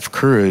got enough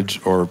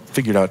courage or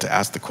figured out to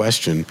ask the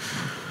question,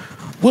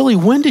 Willie,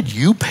 when did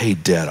you pay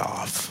debt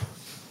off?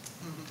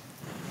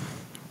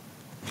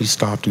 He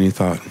stopped and he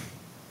thought,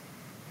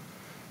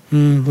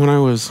 when I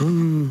was,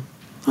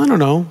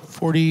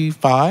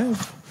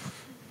 45.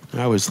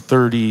 I was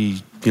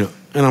 30,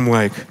 and I'm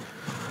like,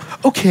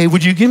 okay,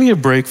 would you give me a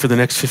break for the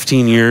next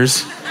 15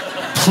 years?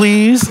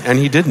 Please? And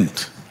he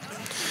didn't.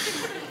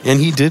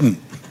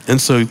 And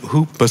so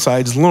who,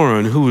 besides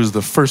Lauren, who was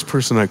the first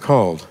person I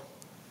called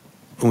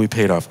when we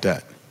paid off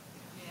debt?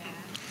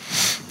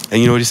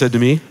 And you know what he said to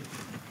me?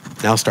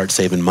 Now start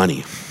saving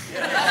money.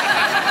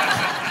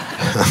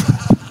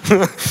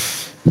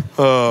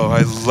 Oh,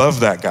 I love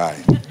that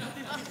guy.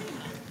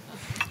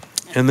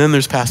 And then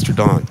there's Pastor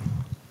Don.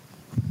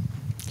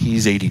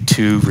 He's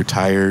 82,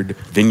 retired,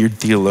 vineyard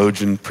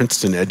theologian,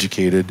 Princeton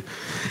educated,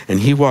 and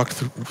he walked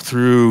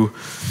through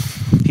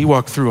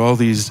all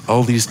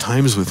these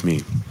times with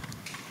me.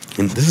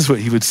 And this is what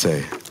he would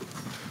say.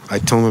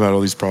 I'd tell him about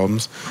all these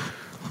problems.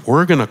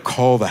 We're going to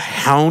call the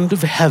hound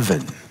of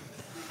heaven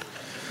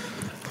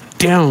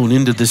down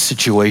into this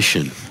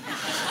situation,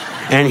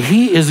 and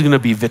he is going to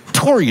be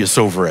victorious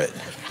over it.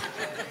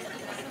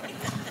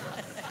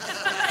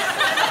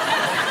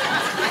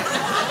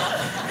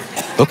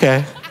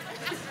 Okay.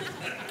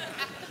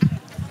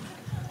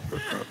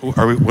 When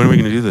are we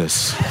going to do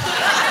this?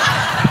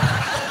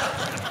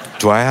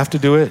 Do I have to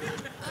do it?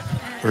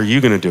 Or are you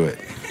going to do it?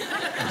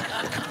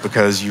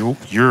 Because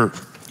you're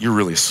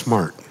really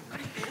smart.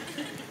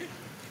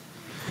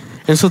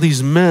 And so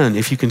these men,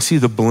 if you can see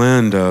the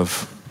blend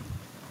of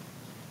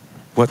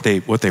what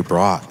they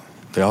brought,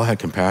 they all had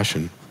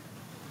compassion.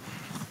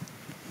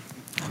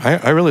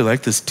 I really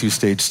like this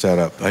 2-stage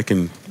setup. I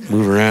can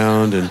move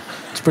around, and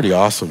it's pretty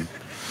awesome.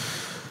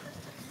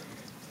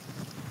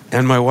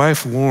 And my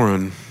wife,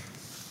 Lauren,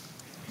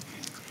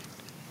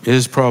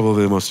 is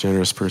probably the most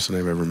generous person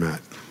I've ever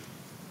met.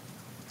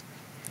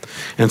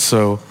 And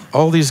so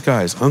all these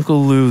guys,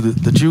 Uncle Lou,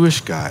 the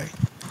Jewish guy,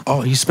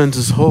 he spends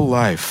his whole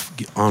life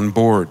on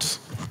boards,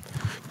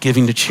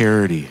 giving to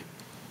charity,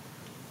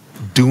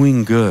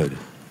 doing good,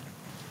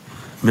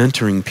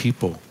 mentoring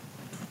people.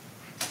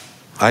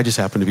 I just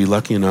happened to be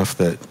lucky enough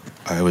that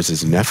I was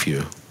his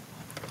nephew.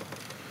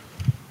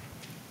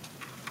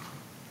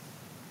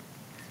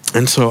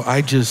 And so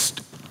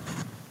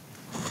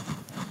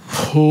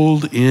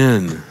pulled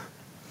in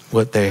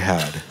what they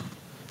had.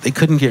 They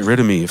couldn't get rid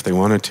of me if they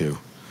wanted to.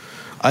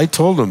 I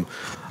told them,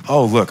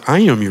 oh, look,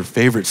 I am your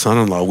favorite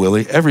son-in-law,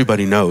 Willie.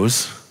 Everybody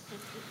knows.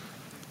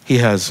 He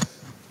has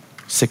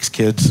 6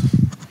 kids,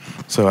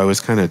 so I was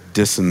kind of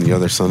dissing the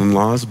other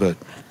son-in-laws, but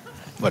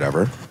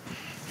whatever.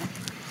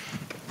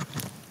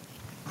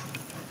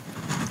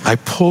 I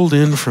pulled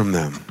in from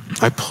them.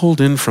 I pulled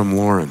in from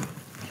Lauren.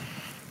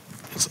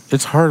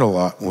 It's hard a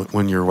lot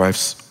when your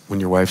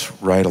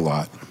wife's right a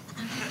lot.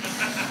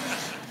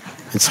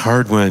 It's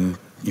hard when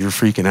you're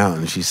freaking out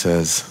and she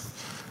says,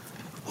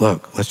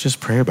 look, let's just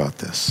pray about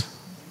this.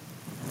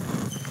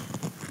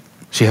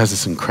 She has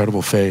this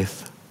incredible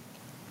faith.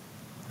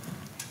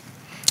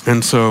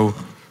 And so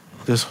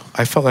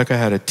I felt like I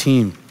had a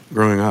team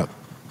growing up.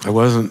 I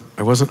wasn't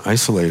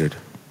isolated.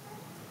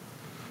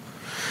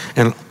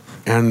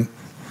 And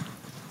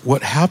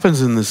what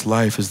happens in this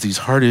life is these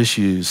hard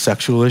issues,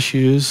 sexual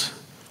issues,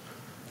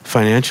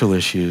 financial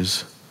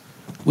issues,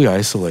 we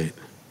isolate.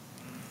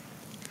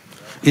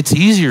 It's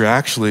easier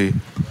actually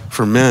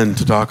for men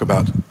to talk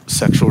about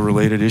sexual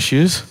related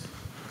issues.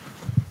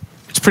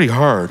 It's pretty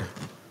hard,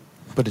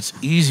 but it's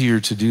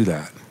easier to do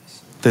that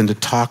than to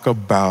talk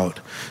about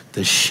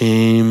the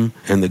shame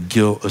and the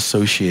guilt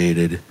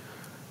associated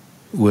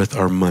with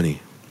our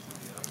money.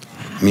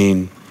 I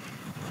mean,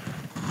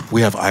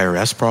 we have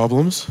IRS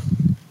problems.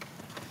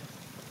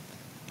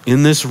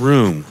 In this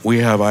room, we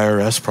have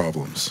IRS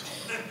problems,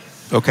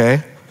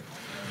 okay?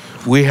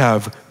 We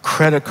have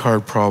credit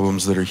card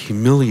problems that are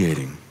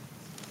humiliating.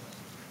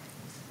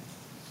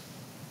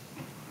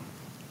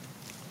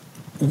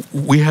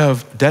 We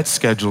have debt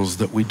schedules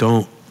that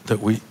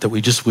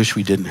we just wish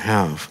we didn't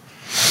have.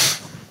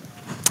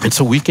 And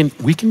so we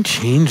can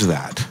change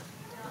that.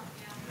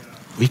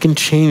 We can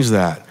change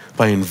that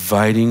by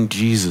inviting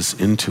Jesus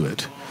into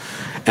it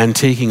and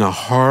taking a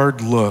hard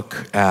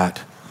look at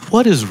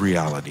what is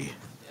reality.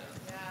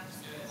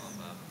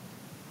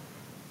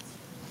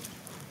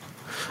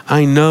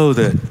 I know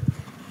that,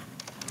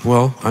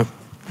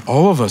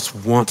 all of us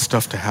want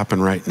stuff to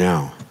happen right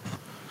now.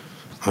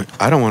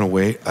 I don't want to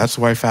wait. That's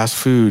why fast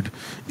food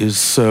is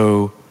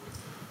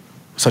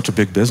such a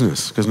big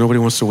business, because nobody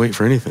wants to wait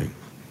for anything.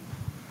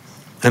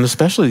 And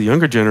especially the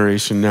younger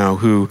generation now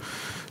who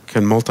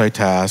can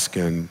multitask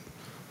and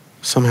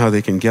somehow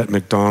they can get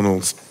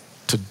McDonald's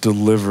to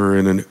deliver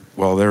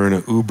while they're in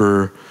an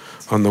Uber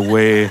on the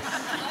way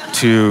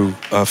to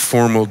a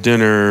formal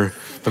dinner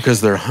because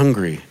they're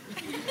hungry.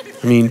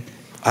 I mean,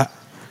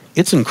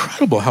 it's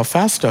incredible how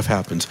fast stuff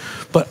happens.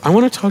 But I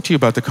want to talk to you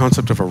about the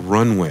concept of a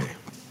runway.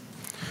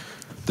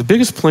 The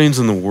biggest planes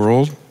in the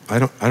world, I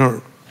don't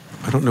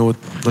know what,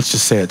 let's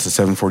just say it's a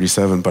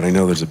 747, but I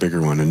know there's a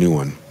bigger one, a new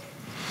one.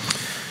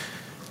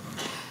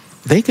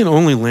 They can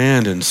only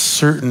land in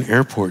certain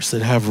airports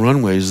that have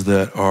runways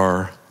that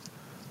are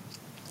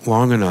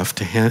long enough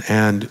to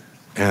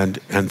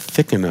and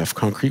thick enough,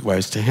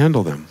 concrete-wise, to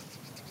handle them.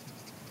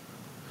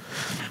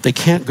 They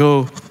can't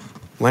go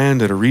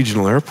land at a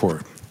regional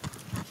airport.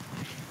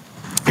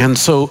 And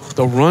so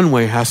the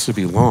runway has to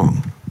be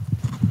long.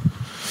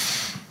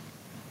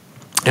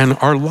 And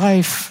our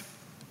life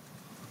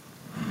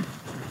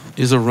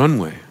is a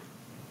runway.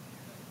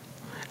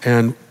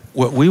 And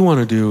what we want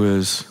to do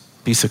is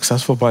be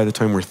successful by the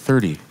time we're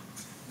 30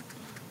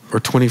 or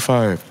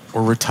 25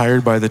 or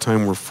retired by the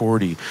time we're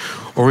 40,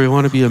 or we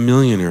want to be a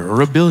millionaire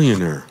or a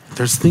billionaire.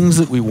 There's things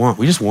that we want.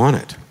 We just want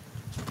it.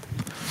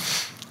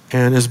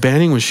 And as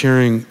Banning was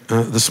sharing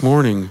this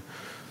morning,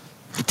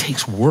 it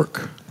takes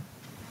work.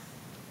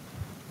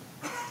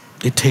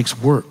 It takes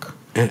work.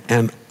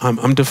 And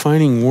I'm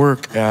defining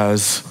work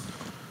as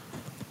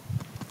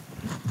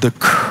the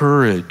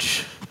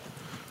courage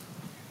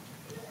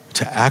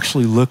to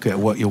actually look at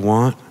what you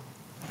want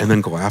and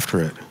then go after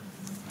it.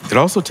 It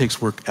also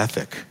takes work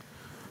ethic,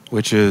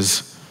 which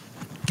is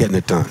getting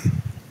it done.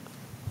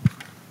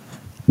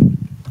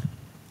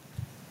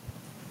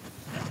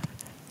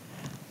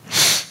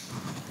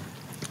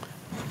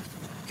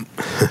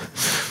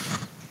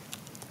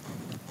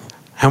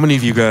 How many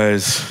of you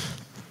guys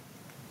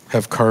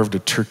have carved a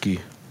turkey?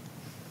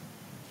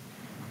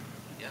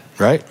 Yeah.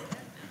 Right?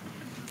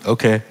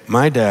 Okay,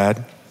 my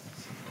dad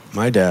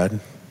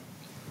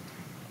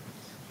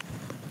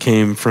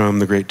came from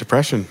the Great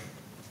Depression.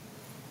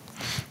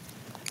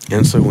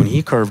 And so when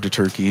he carved a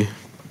turkey,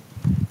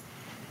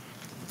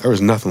 there was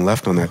nothing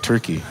left on that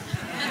turkey.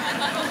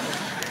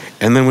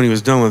 And then when he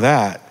was done with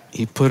that,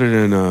 he put it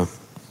in a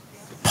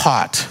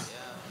pot.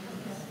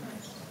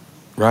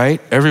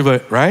 Right?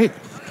 Everybody, right?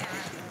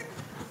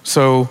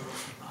 So,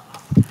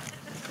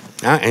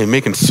 and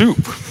making soup.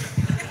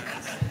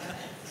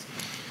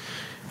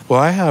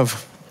 Well,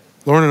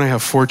 Lauren and I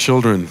have 4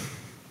 children.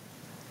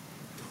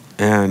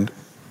 And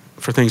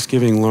for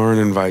Thanksgiving, Lauren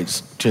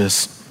invites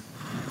just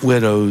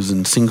widows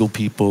and single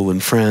people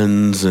and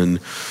friends.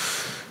 And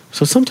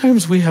so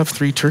sometimes we have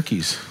 3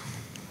 turkeys.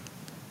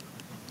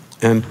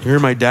 And here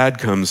my dad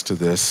comes to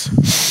this,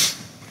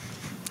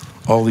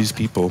 all these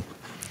people.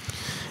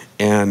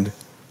 And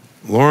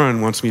Lauren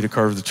wants me to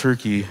carve the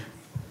turkey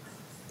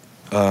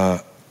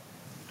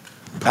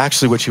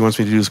Actually, what she wants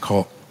me to do is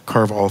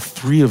carve all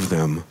 3 of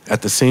them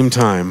at the same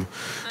time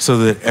so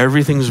that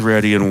everything's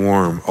ready and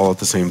warm all at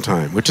the same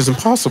time, which is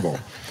impossible.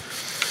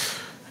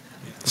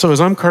 So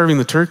as I'm carving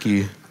the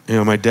turkey,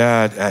 my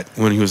dad,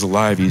 when he was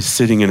alive, he's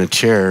sitting in a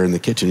chair in the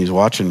kitchen, he's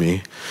watching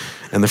me,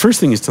 and the first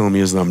thing he's telling me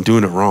is that I'm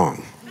doing it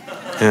wrong.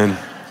 And,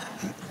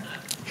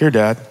 here,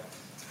 Dad,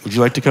 would you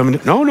like to come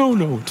in?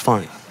 No, it's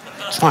fine.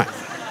 It's fine.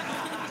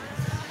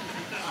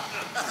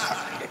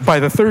 By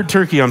the 3rd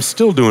turkey, I'm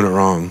still doing it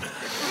wrong.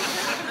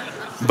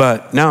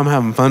 But now I'm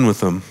having fun with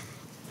them.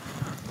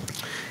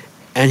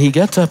 And he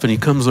gets up and he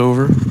comes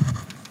over,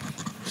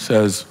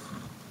 says,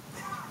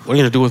 what are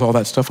you going to do with all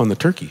that stuff on the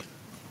turkey?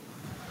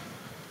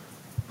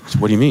 I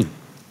said, what do you mean?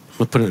 I'm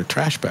going to put it in a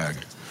trash bag.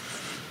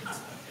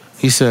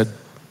 He said,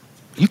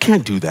 you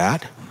can't do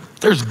that.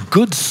 There's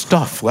good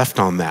stuff left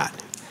on that.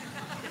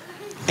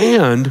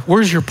 And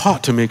where's your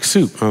pot to make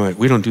soup? I'm like,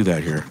 we don't do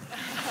that here.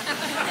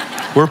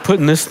 We're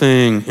putting this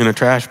thing in a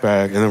trash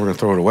bag and then we're going to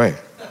throw it away.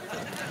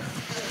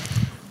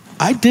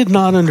 I did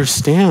not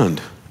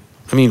understand.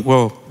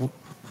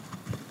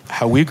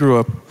 How we grew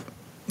up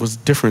was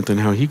different than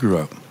how he grew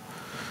up.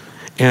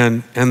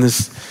 And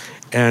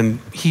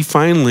he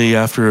finally,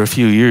 after a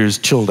few years,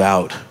 chilled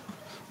out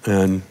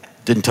and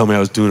didn't tell me I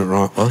was doing it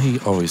wrong. Well, he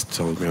always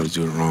told me I was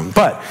doing it wrong,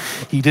 but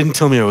he didn't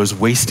tell me I was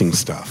wasting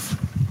stuff.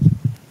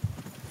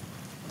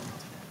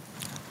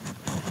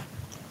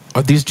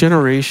 Are these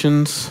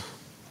generations,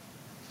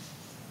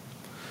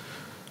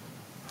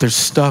 there's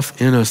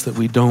stuff in us that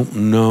we don't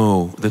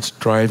know that's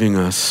driving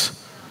us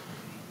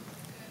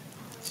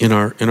in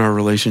our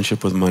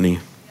relationship with money.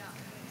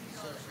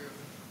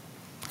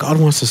 God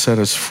wants to set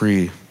us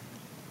free.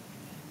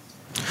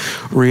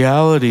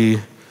 Reality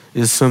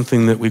is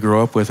something that we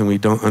grow up with and we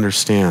don't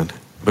understand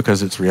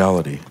because it's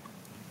reality.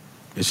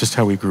 It's just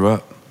how we grew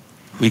up.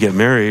 We get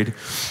married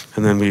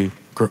and then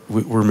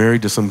we're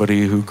married to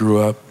somebody who grew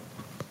up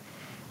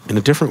in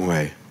a different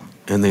way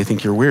and they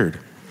think you're weird.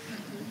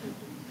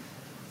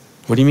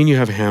 What do you mean you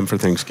have ham for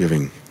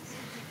Thanksgiving?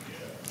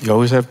 You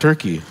always have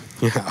turkey.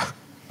 Yeah.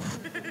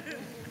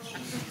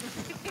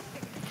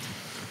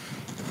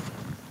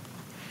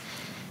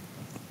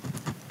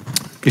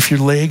 If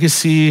your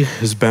legacy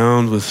is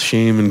bound with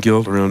shame and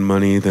guilt around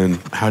money, then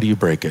how do you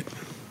break it?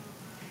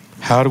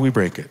 How do we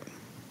break it?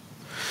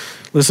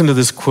 Listen to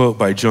this quote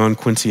by John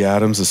Quincy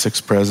Adams, the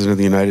 6th president of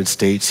the United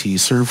States. He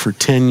served for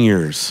 10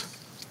 years.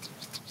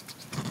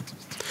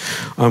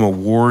 I'm a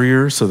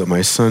warrior so that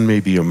my son may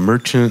be a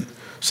merchant,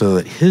 so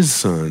that his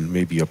son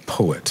may be a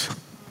poet.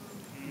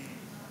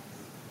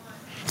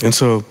 And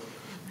so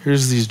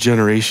here's these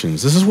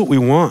generations. This is what we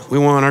want. We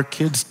want our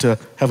kids to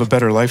have a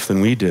better life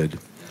than we did.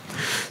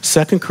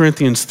 2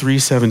 Corinthians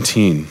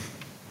 3:17.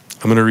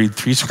 I'm going to read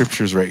 3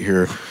 scriptures right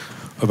here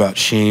about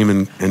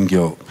shame and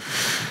guilt.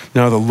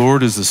 Now the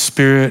Lord is the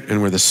Spirit,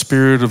 and where the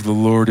Spirit of the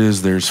Lord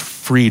is, there's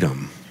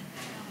freedom.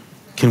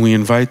 Can we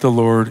invite the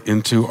Lord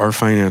into our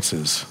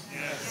finances?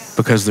 Yes.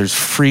 Because there's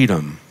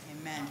freedom.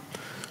 Amen.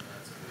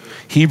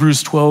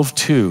 Hebrews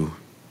 12:2.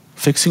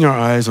 Fixing our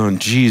eyes on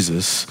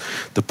Jesus,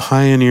 the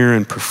pioneer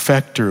and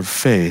perfecter of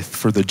faith,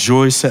 for the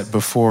joy set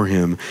before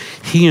him,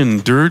 he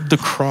endured the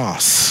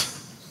cross,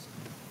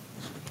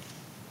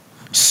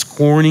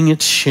 scorning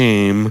its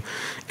shame,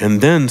 and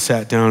then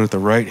sat down at the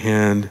right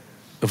hand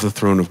of the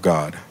throne of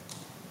God.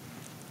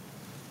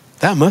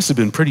 That must have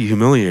been pretty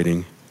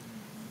humiliating,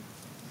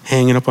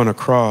 hanging up on a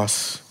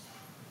cross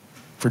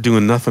for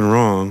doing nothing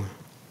wrong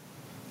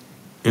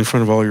in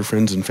front of all your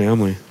friends and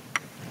family.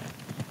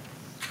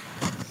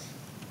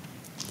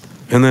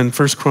 And then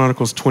 1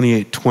 Chronicles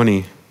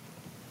 28:20.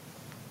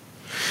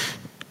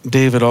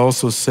 David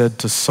also said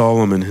to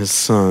Solomon, his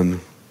son,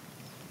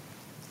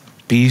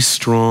 be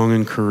strong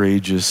and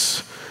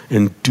courageous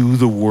and do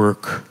the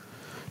work.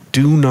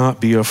 Do not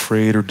be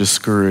afraid or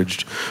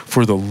discouraged,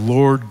 for the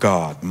Lord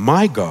God,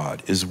 my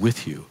God, is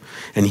with you,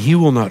 and he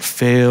will not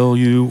fail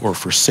you or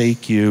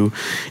forsake you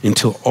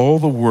until all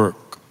the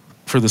work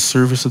for the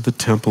service of the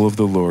temple of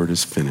the Lord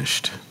is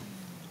finished.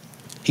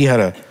 He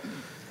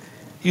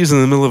was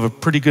in the middle of a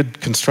pretty good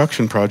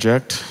construction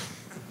project,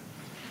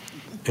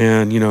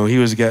 and he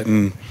was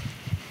getting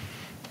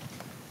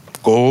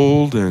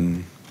gold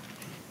and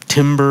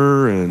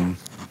timber and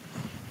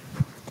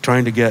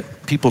trying to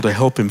get people to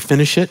help him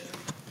finish it.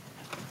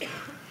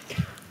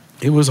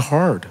 It was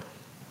hard.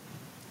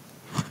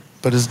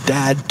 But his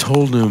dad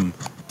told him,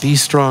 be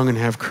strong and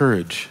have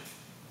courage.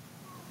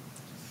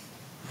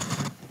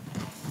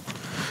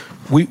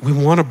 We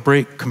want to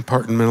break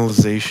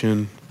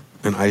compartmentalization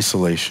and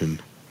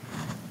isolation.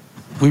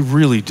 We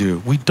really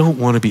do. We don't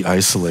want to be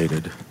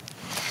isolated.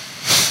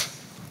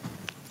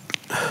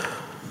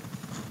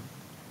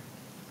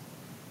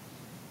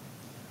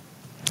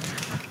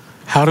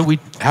 How do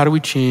we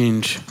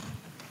change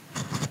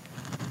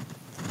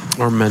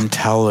our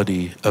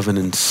mentality of an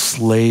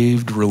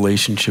enslaved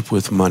relationship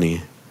with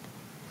money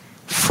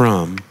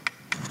from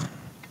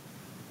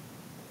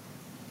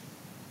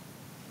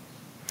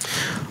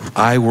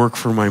I work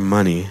for my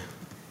money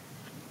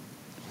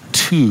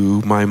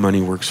to my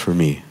money works for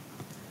me?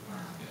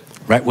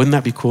 Right? Wouldn't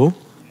that be cool?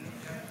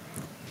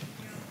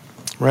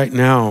 Right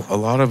now, a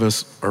lot of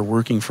us are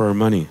working for our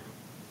money.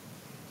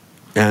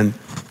 And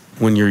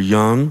when you're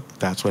young,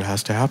 that's what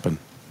has to happen.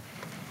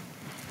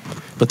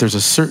 But there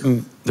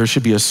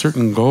should be a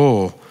certain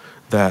goal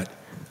that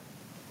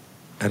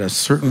at a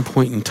certain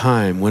point in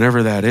time,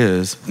 whenever that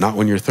is, not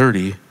when you're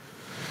 30,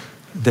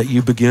 that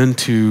you begin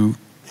to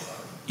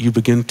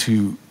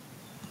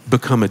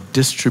become a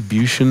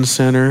distribution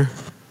center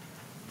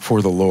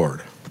for the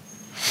Lord.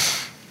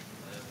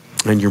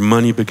 And your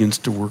money begins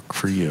to work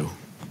for you.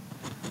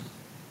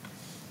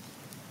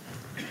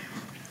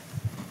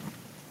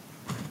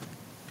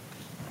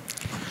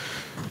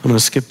 I'm going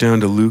to skip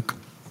down to Luke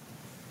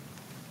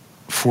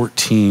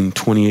 14,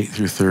 28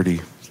 through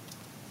 30.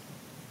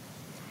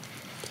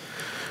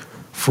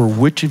 For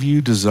which of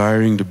you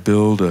desiring to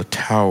build a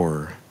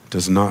tower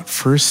does not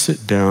first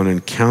sit down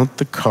and count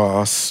the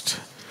cost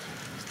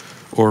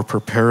or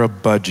prepare a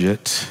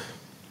budget?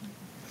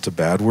 It's a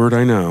bad word,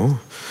 I know.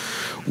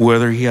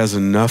 Whether he has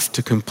enough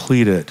to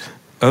complete it.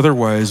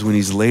 Otherwise, when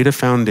he's laid a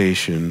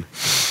foundation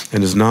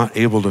and is not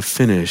able to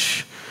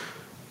finish,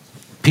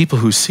 people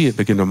who see it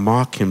begin to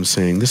mock him,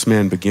 saying, this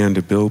man began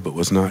to build but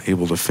was not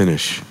able to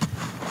finish.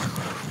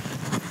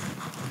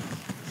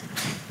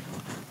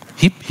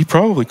 He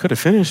probably could have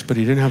finished, but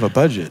he didn't have a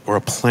budget or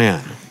a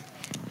plan.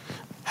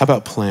 How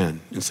about plan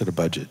instead of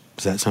budget?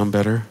 Does that sound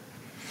better?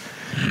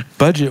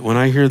 Budget, when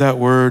I hear that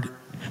word,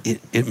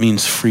 it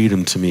means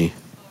freedom to me.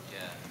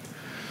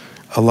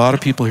 A lot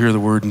of people hear the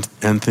word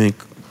and think,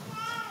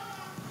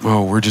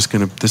 oh, we're just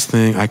gonna, this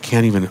thing, I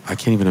can't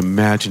even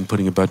imagine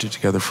putting a budget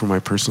together for my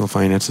personal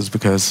finances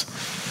because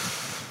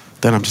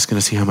then I'm just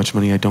gonna see how much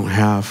money I don't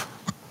have.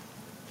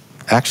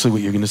 Actually,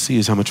 what you're gonna see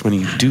is how much money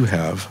you do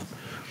have,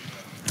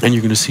 and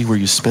you're gonna see where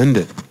you spend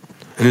it.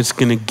 And it's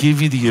gonna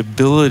give you the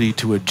ability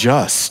to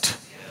adjust.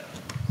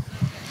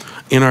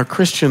 In our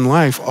Christian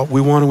life,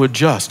 we want to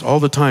adjust all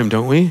the time,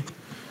 don't we?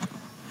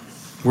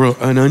 We're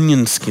an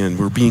onion skin,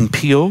 we're being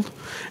peeled,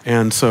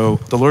 and so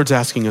the Lord's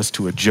asking us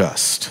to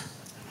adjust.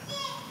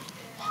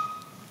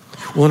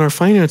 Well, in our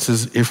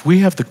finances, if we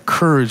have the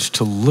courage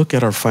to look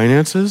at our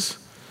finances,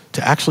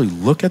 to actually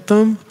look at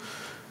them,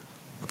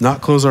 not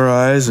close our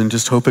eyes and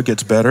just hope it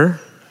gets better,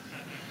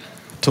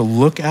 to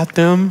look at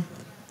them,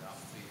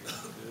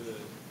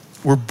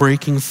 we're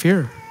breaking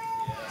fear.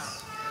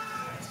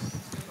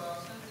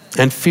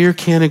 And fear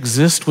can't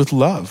exist with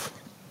love.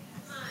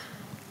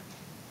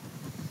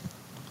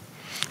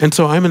 And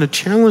so I'm going to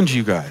challenge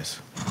you guys.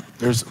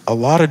 There's a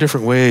lot of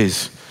different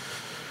ways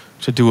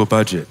to do a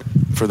budget.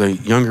 For the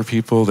younger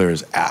people,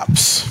 there's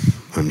apps,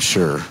 I'm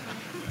sure.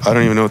 I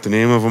don't even know what the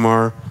name of them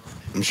are.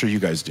 I'm sure you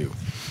guys do.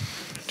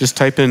 Just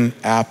type in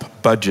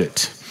app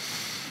budget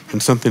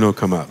and something will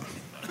come up.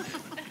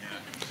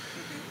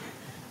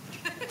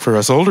 For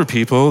us older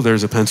people,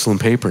 there's a pencil and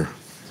paper.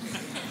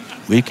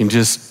 We can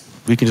just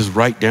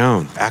write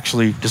down,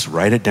 actually just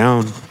write it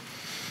down,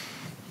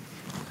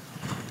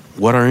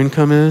 what our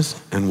income is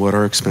and what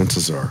our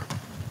expenses are.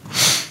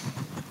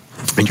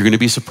 And you're going to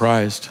be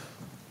surprised.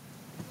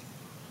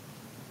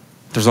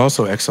 There's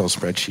also Excel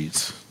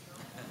spreadsheets.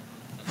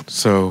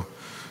 So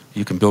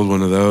you can build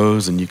one of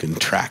those and you can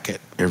track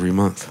it every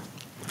month.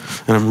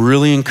 And I'm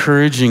really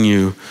encouraging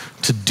you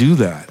to do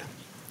that.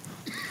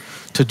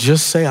 To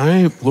just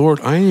say, Lord,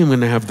 I am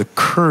going to have the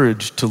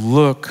courage to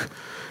look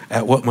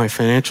at what my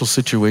financial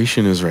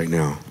situation is right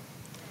now.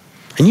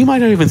 And you might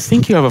not even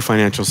think you have a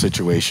financial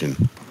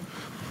situation,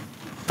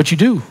 but you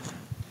do.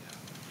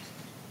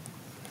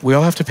 We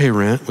all have to pay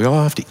rent. We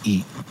all have to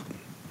eat.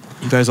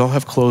 You guys all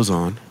have clothes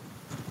on.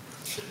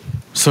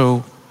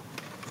 So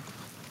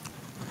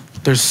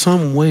there's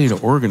some way to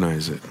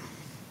organize it.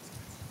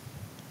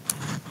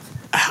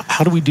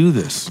 How do we do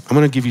this? I'm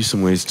going to give you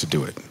some ways to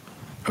do it,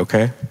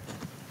 okay?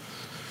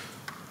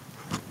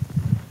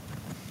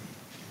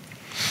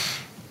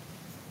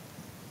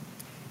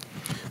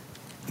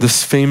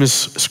 This famous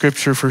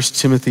scripture, 1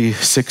 Timothy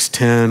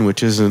 6:10,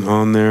 which isn't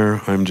on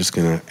there, I'm just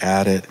going to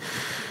add it.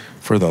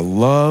 For the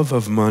love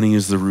of money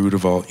is the root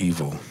of all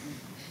evil.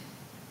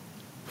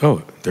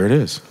 Oh, there it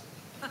is.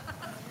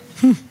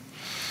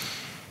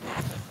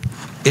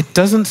 It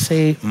doesn't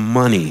say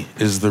money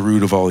is the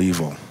root of all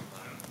evil.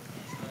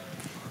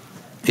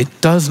 It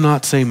does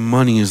not say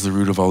money is the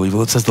root of all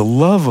evil. It says the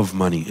love of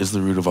money is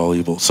the root of all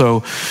evil.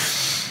 So,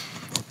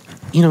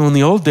 in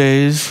the old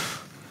days,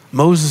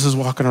 Moses is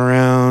walking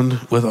around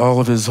with all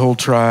of his whole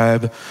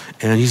tribe,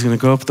 and he's going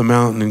to go up the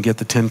mountain and get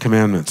the 10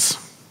 Commandments.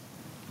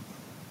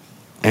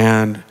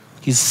 And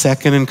he's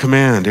second in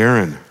command,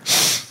 Aaron.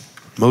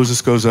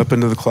 Moses goes up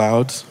into the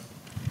clouds.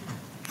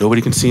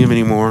 Nobody can see him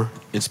anymore.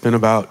 It's been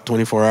about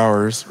 24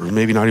 hours, or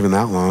maybe not even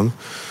that long.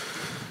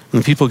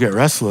 And the people get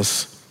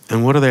restless,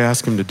 and what do they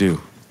ask him to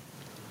do?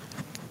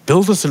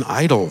 Build us an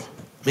idol.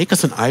 Make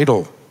us an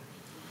idol.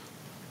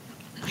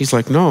 He's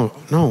like, no.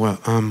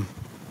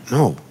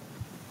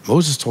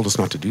 Moses told us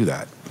not to do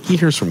that. He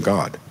hears from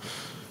God.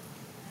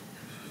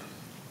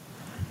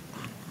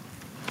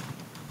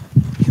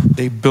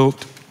 They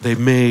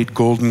made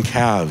golden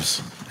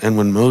calves. And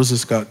when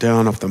Moses got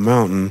down off the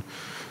mountain,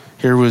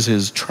 here was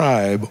his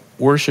tribe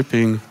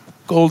worshiping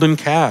golden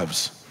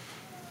calves.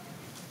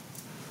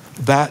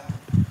 That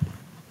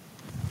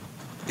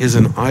is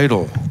an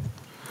idol.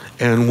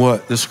 And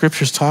what the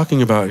scripture's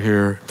talking about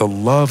here, the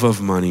love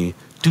of money,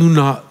 do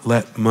not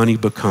let money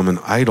become an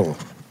idol.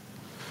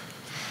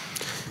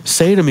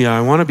 Say to me, I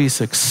want to be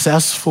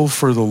successful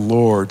for the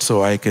Lord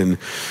so I can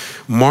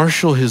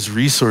marshal his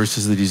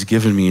resources that he's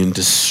given me and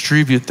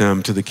distribute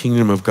them to the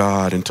kingdom of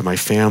God and to my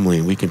family,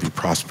 and we can be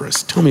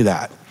prosperous. Tell me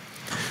that.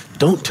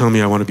 Don't tell me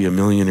I want to be a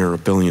millionaire or a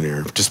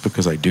billionaire just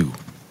because I do.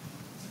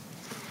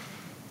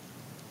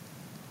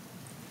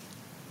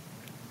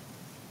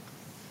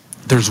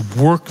 There's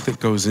work that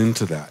goes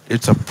into that.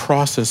 It's a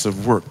process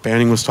of work.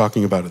 Banning was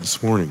talking about it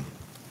this morning.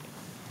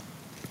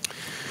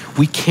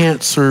 We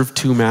can't serve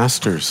two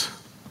masters.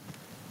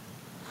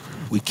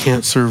 We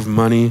can't serve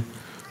money.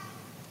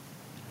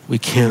 We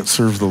can't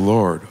serve the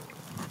Lord.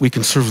 We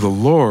can serve the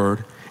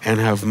Lord and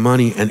have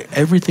money and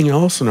everything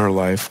else in our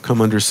life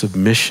come under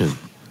submission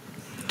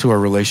to our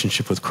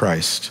relationship with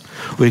Christ.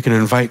 We can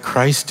invite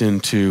Christ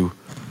into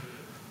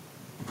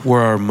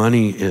where our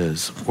money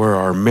is, where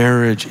our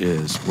marriage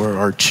is, where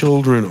our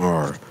children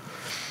are,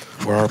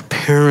 where our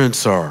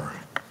parents are.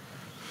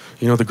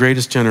 You know, the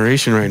greatest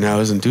generation right now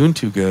isn't doing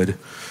too good.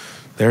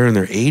 They're in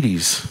their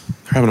 80s.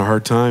 They're having a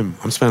hard time.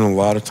 I'm spending a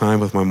lot of time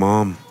with my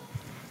mom.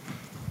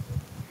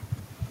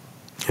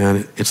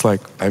 And it's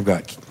like I've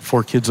got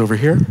 4 kids over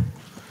here,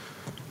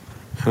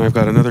 and I've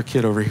got another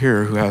kid over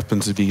here who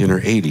happens to be in her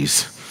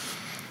 80s.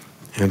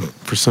 And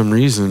for some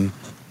reason,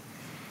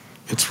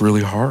 it's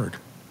really hard.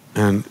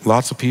 And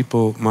lots of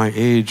people my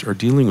age are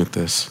dealing with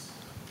this,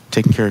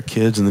 taking care of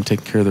kids and then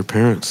taking care of their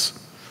parents.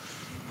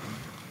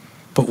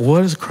 But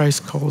what does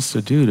Christ call us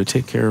to do to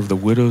take care of the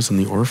widows and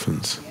the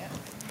orphans?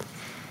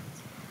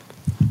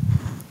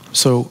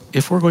 So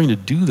if we're going to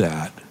do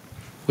that,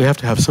 we have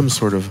to have some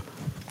sort of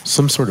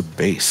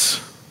base.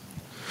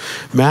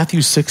 Matthew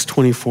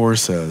 6:24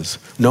 says,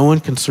 no one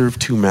can serve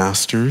two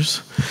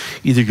masters.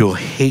 Either you'll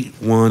hate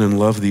one and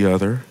love the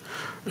other,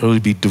 or you'll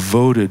be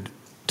devoted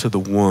to the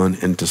one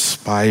and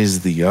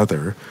despise the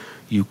other.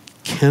 You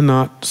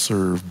cannot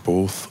serve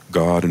both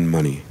God and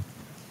money.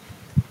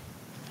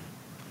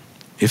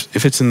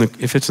 If it's in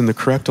the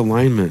correct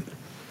alignment,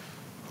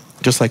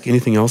 just like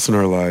anything else in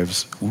our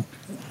lives,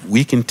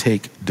 we can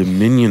take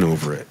dominion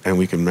over it and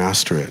we can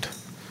master it.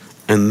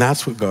 And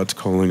that's what God's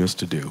calling us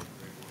to do.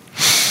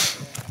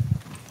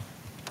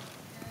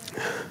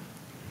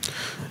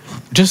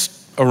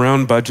 Just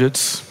around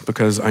budgets,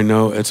 because I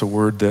know it's a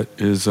word that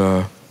is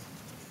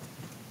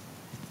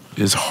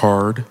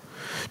hard.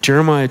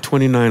 Jeremiah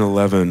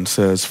 29:11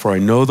 says, for I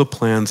know the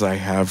plans I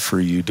have for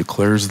you,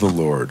 declares the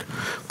Lord.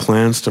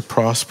 Plans to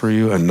prosper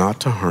you and not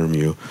to harm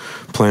you.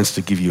 Plans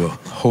to give you a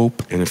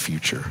hope and a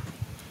future.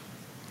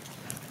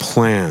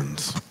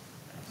 Plans.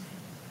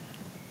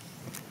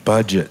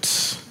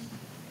 Budgets.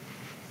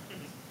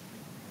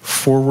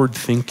 Forward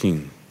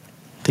thinking.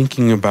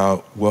 Thinking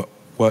about what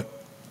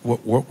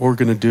we're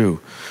going to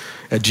do.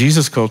 At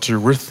Jesus Culture,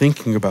 we're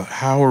thinking about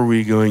how are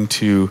we going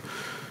to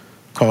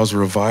cause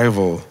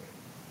revival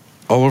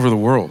all over the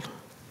world.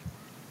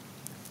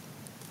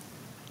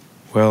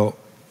 Well,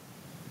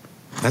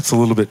 that's a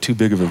little bit too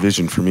big of a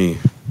vision for me.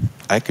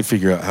 I could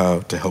figure out how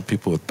to help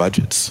people with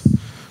budgets.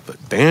 But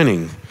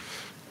Banning,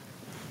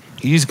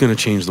 he's going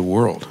to change the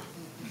world.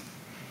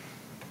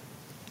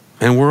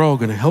 And we're all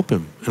going to help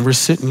him. And we're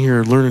sitting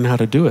here learning how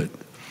to do it.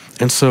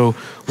 And so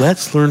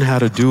let's learn how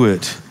to do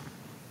it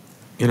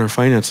in our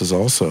finances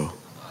also.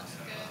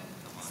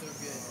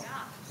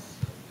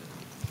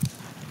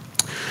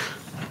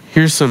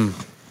 Here's some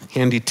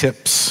handy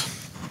tips.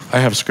 I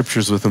have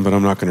scriptures with them, but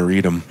I'm not going to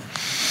read them.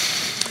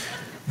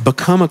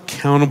 Become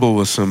accountable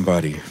with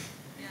somebody.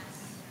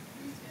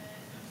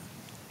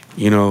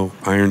 You know,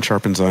 iron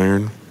sharpens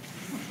iron.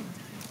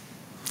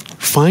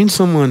 Find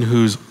someone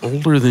who's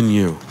older than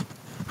you,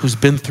 who's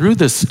been through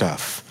this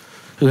stuff,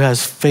 who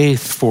has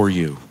faith for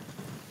you.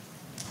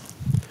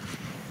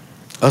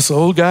 Us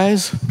old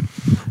guys,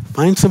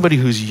 find somebody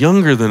who's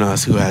younger than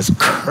us, who has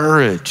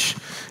courage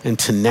and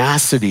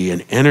tenacity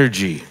and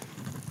energy,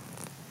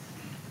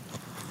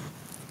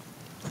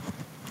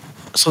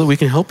 so that we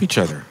can help each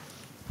other.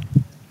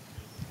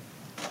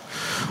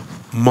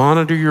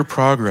 Monitor your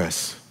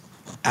progress.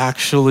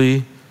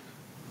 Actually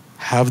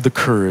have the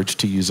courage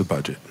to use a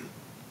budget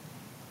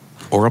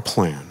or a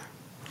plan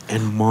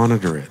and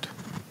monitor it.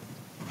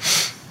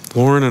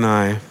 Lauren and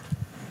I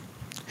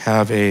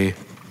have a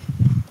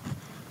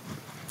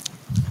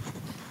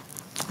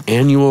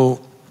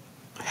annual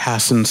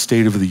Hassan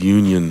State of the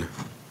Union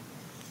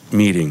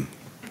meeting.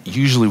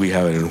 Usually we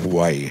have it in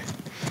Hawaii.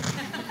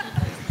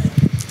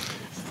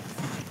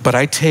 But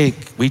I take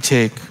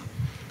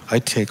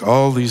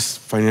all these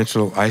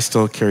financial, I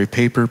still carry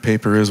paper.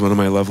 Paper is one of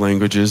my love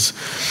languages.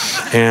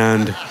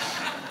 And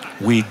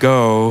we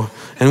go,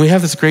 and we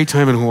have this great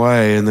time in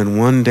Hawaii, and then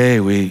one day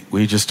we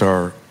just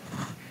are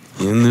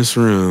in this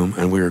room,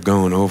 and we are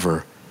going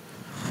over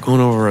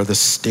the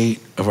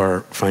state of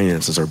our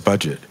finances, our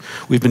budget.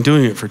 We've been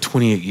doing it for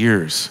 28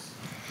 years.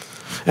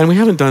 And we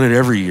haven't done it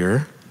every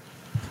year,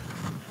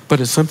 but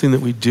it's something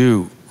that we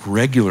do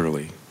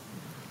regularly.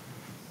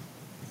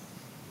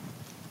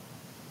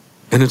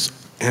 And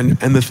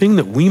the thing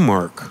that we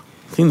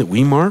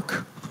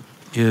mark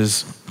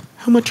is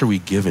how much are we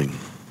giving?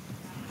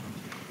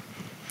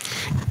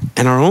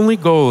 And our only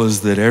goal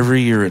is that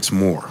every year it's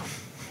more,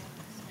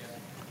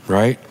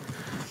 right?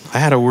 I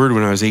had a word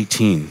when I was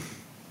 18.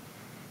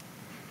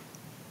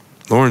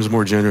 Lauren's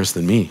more generous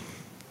than me.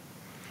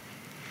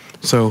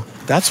 So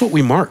that's what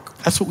we mark.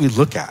 That's what we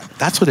look at.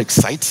 That's what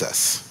excites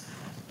us.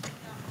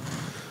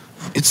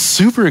 It's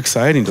super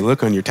exciting to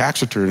look on your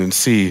tax return and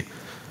see,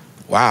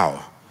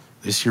 wow,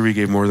 this year we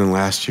gave more than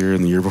last year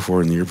and the year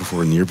before and the year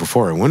before and the year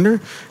before. I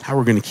wonder how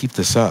we're going to keep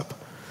this up.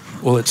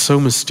 Well, it's so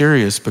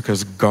mysterious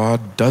because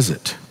God does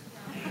it.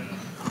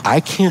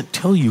 I can't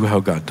tell you how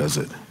God does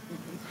it.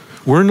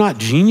 We're not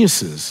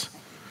geniuses.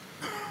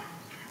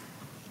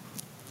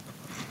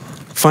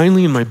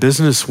 Finally, in my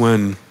business,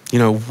 when,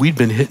 we'd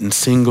been hitting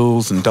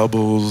singles and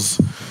doubles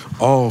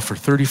all for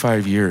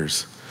 35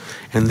 years.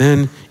 And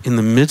then in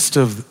the midst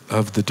of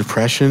the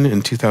depression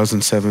in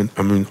 2007,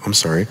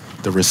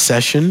 the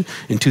recession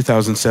in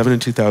 2007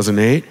 and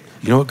 2008,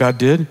 you know what God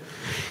did?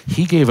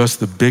 He gave us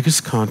the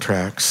biggest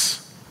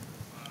contracts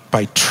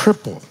by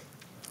triple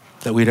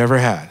that we'd ever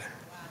had.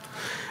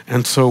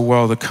 And so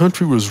while the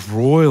country was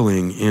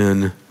roiling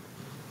in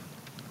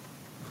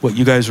what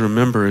you guys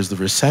remember as the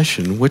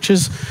recession, which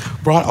has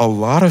brought a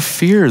lot of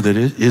fear that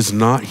it is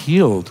not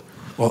healed,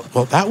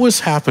 while that was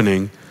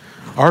happening,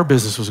 our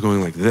business was going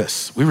like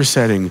this. We were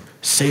setting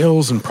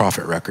sales and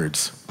profit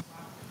records.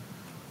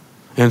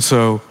 And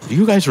so,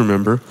 you guys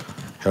remember,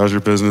 how's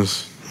your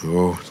business?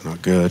 Oh, it's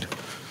not good.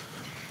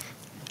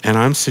 And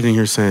I'm sitting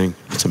here saying,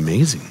 it's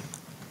amazing.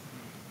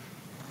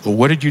 Well,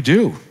 what did you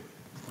do?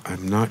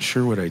 I'm not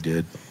sure what I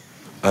did.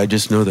 I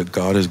just know that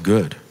God is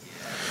good.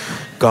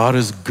 God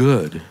is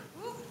good.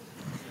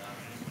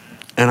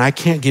 And I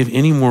can't give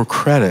any more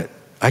credit.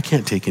 I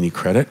can't take any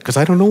credit because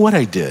I don't know what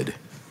I did.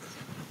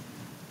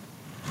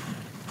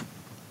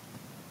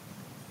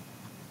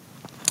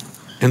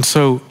 And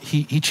so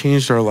he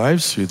changed our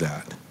lives through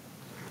that.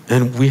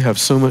 And we have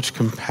so much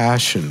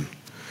compassion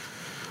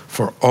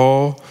for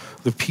all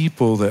the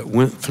people that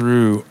went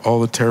through all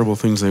the terrible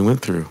things they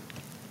went through.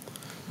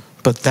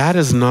 But that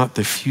is not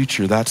the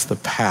future, that's the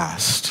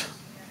past.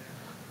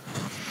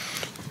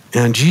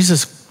 And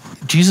Jesus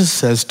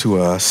says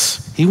to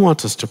us, he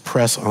wants us to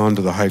press on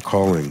to the high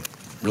calling.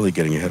 Really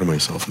getting ahead of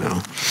myself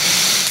now.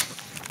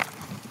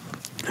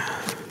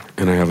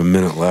 And I have a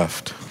minute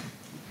left.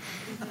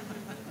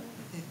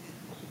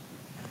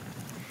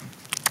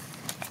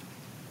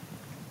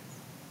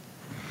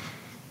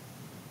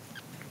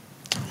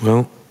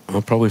 Well,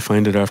 I'll probably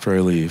find it after I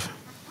leave.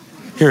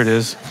 Here it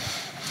is.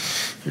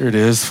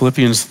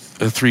 Philippians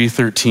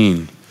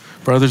 3:13.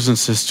 Brothers and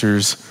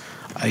sisters,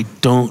 I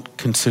don't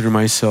consider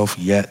myself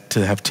yet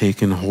to have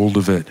taken hold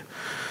of it.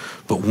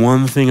 But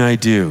one thing I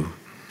do,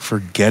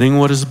 forgetting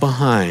what is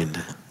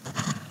behind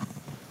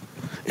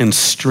and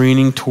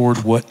straining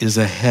toward what is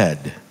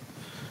ahead.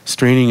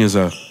 Straining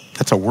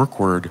that's a work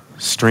word,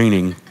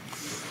 straining.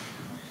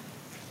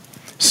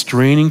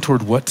 Straining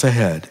toward what's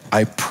ahead,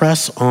 I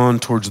press on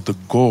towards the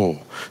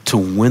goal to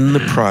win the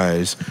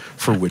prize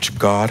for which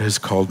God has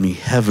called me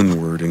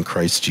heavenward in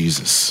Christ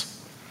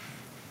Jesus.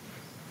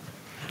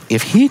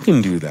 If he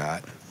can do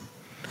that,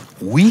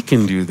 we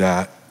can do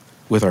that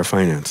with our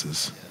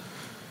finances.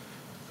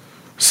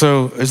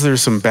 So is there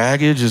some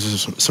baggage?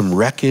 Is there some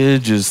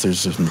wreckage? Is there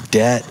some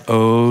debt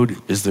owed?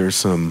 Is there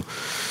some,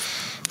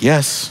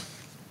 yes.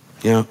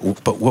 Yeah,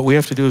 but what we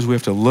have to do is we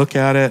have to look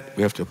at it,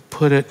 we have to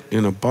put it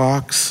in a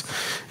box,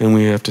 and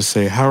we have to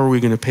say, how are we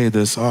going to pay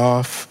this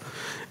off?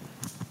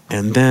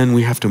 And then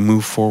we have to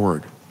move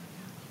forward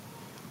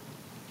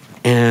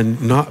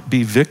and not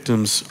be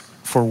victims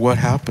for what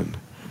happened.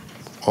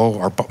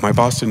 Oh, my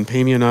boss didn't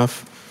pay me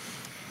enough.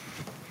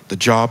 The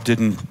job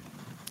didn't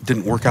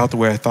work out the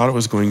way I thought it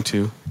was going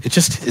to.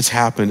 It's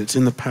happened. It's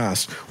in the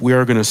past. We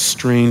are going to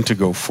strain to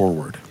go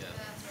forward.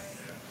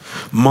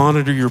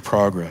 Monitor your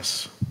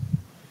progress.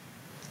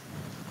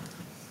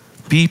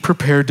 Be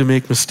prepared to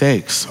make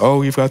mistakes.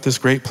 Oh, you've got this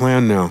great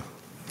plan now.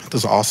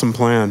 This awesome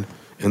plan.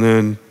 And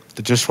then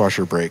the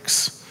dishwasher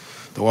breaks.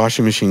 The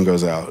washing machine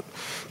goes out.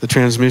 The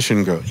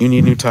transmission goes. You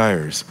need new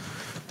tires.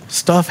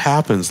 Stuff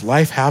happens.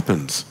 Life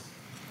happens.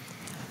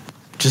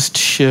 Just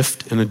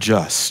shift and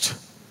adjust.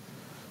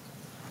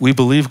 We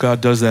believe God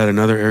does that in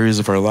other areas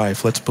of our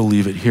life. Let's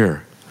believe it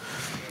here.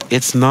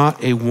 It's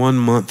not a 1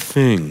 month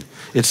thing.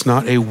 It's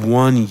not a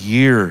 1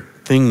 year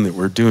thing that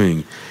we're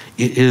doing.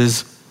 It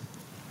is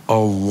a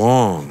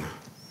long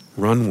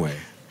runway.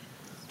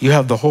 You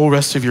have the whole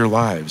rest of your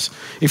lives.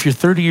 If you're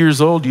 30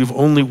 years old, you've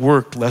only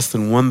worked less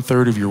than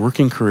 1/3 of your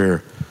working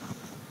career.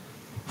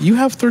 You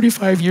have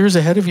 35 years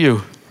ahead of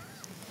you.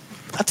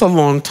 That's a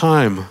long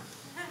time.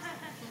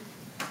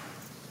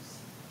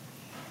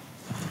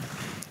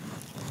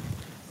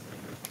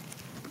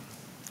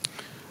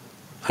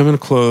 I'm going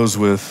to close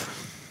with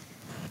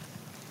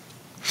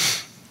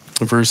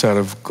a verse out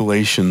of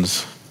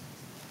Galatians.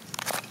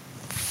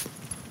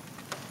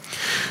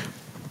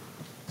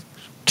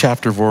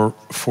 chapter 4,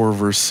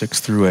 verse 6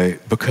 through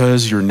 8.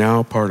 Because you're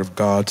now part of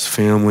God's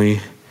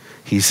family,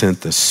 he sent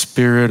the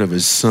Spirit of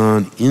his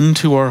Son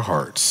into our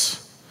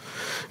hearts.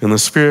 And the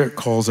Spirit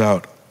calls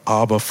out,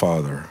 Abba,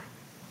 Father.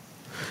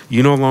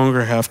 You no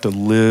longer have to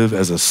live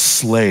as a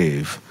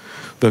slave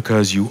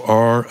because you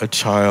are a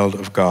child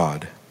of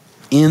God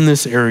in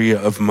this area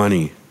of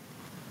money.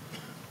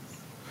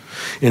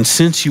 And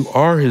since you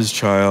are his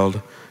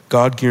child,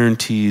 God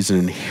guarantees an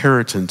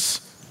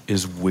inheritance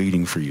is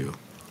waiting for you.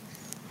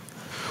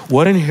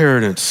 What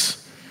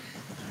inheritance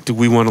do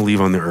we want to leave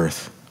on the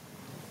earth?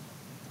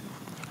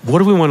 What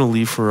do we want to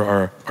leave for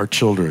our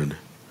children?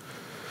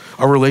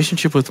 Our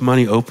relationship with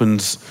money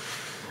opens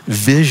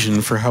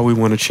vision for how we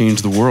want to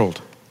change the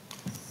world.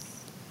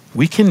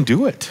 We can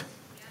do it,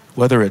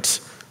 whether it's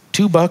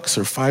 $2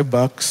 or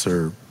 $5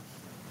 or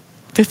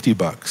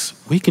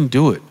 $50. We can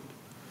do it.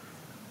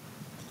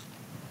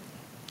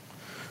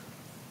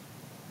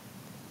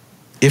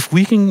 If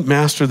we can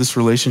master this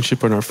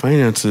relationship in our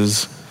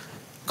finances,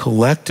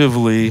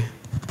 collectively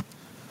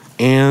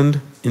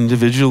and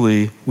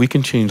individually, we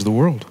can change the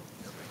world.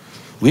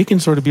 We can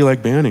sort of be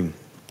like Banning.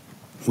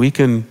 We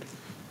can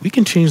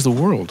change the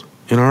world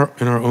in our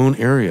own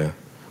area.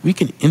 We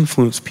can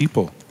influence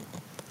people.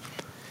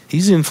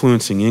 He's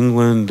influencing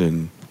England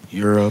and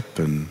Europe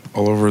and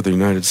all over the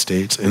United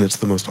States, and it's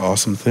the most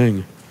awesome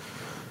thing.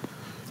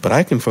 But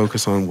I can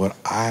focus on what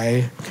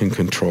I can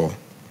control.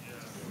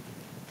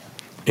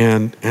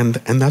 And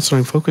that's what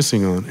I'm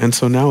focusing on. And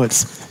so now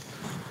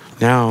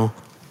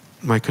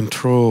my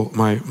control,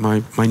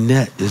 my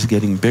net is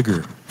getting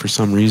bigger for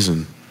some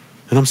reason.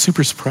 And I'm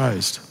super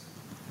surprised.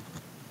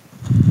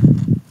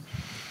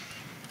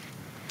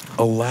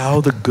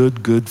 Allow the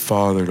good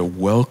Father to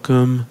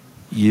welcome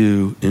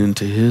you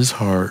into his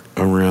heart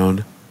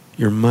around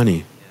your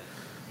money.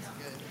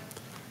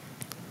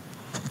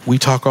 We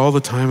talk all the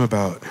time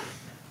about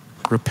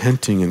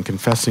repenting and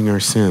confessing our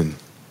sin.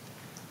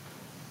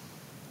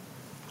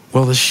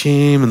 Well, the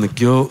shame and the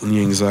guilt and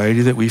the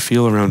anxiety that we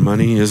feel around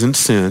money isn't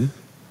sin.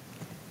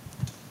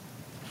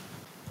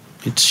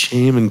 It's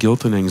shame and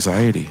guilt and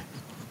anxiety.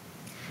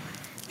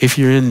 If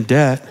you're in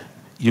debt,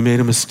 you made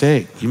a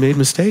mistake. You made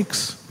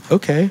mistakes.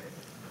 Okay.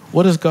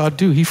 What does God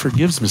do? He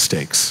forgives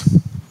mistakes.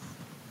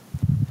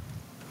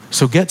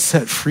 So get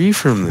set free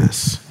from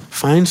this.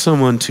 Find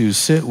someone to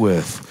sit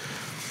with.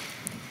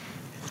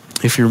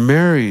 If you're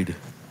married,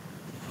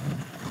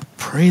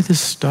 pray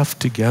this stuff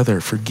together.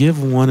 Forgive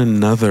one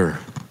another.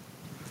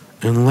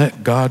 And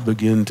let God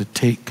begin to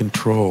take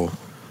control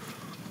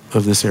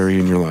of this area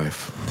in your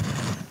life.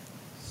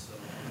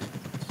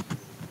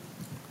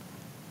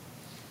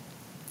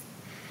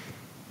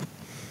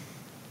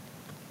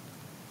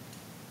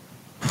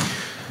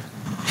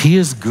 He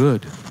is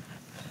good.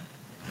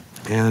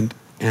 And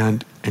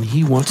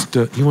he wants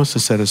to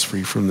set us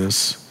free from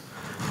this.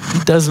 He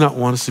does not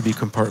want us to be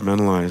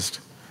compartmentalized.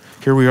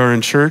 Here we are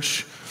in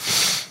church,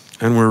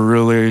 and we're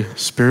really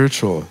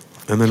spiritual.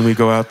 And then we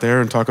go out there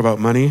and talk about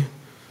money,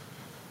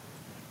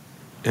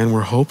 and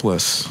we're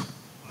hopeless.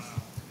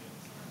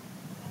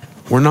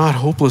 We're not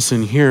hopeless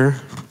in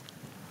here.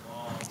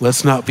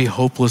 Let's not be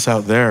hopeless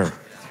out there.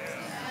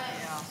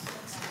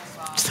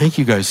 Thank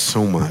you guys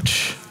so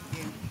much.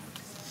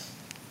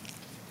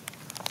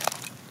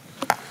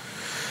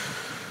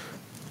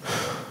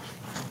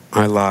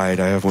 I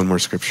lied. I have one more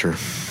scripture.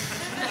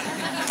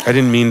 I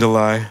didn't mean to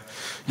lie.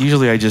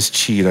 Usually I just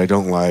cheat. I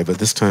don't lie, but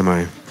this time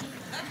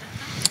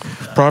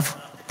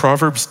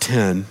Proverbs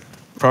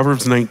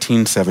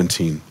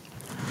 19:17.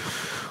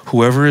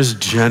 Whoever is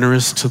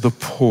generous to the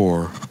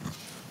poor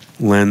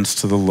lends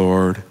to the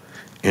Lord,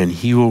 and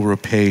he will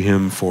repay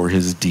him for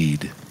his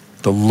deed.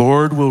 The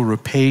Lord will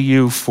repay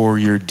you for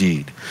your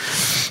deed.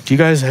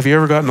 Have you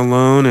ever gotten a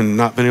loan and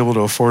not been able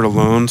to afford a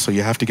loan, so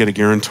you have to get a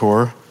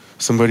guarantor?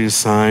 Somebody to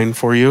sign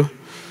for you,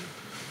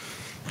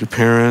 your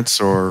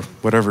parents or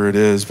whatever it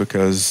is,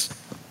 because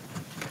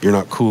you're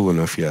not cool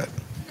enough yet.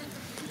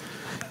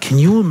 Can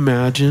you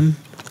imagine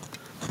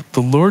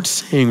the Lord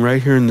saying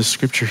right here in the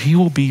scripture, he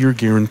will be your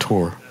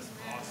guarantor?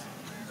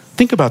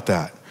 Think about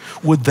that.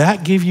 Would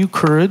that give you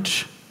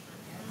courage?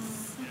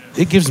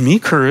 It gives me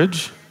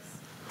courage.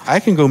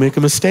 I can go make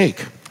a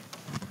mistake.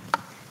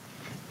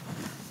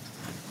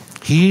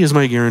 He is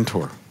my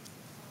guarantor.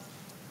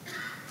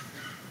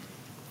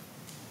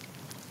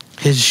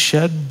 His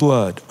shed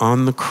blood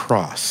on the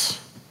cross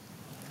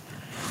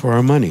for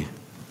our money.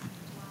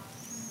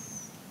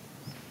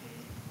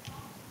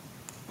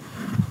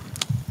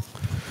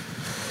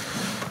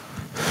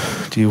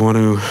 Do you want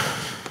to?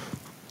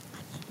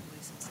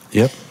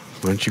 Yep.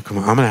 Why don't you come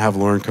on? I'm going to have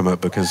Lauren come up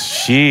because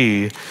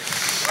she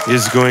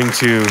is going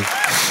to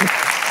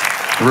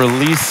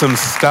release some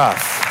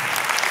stuff.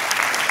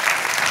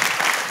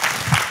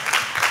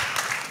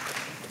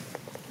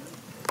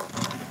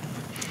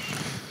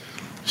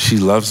 She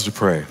loves to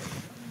pray.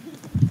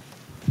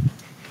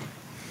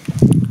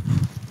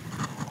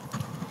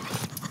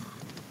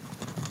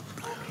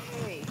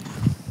 Okay. I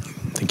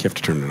think you have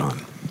to turn it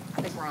on.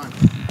 I think we're on.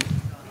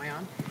 Am I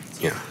on?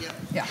 Yeah.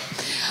 Yeah.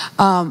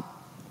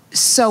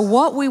 So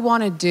what we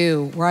want to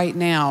do right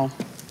now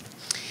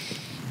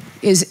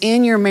is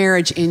in your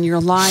marriage, in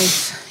your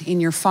life, in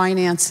your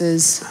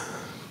finances,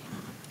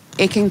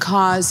 it can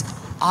cause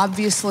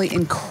obviously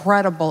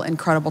incredible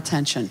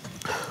tension.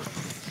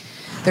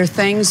 There are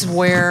things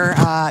where,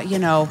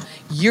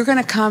 you're going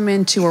to come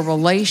into a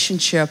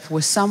relationship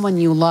with someone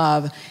you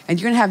love, and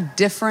you're going to have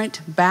different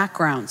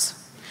backgrounds.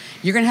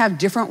 You're going to have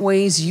different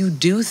ways you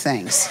do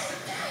things.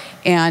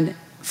 And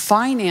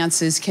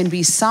finances can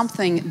be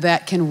something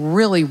that can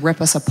really rip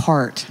us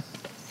apart.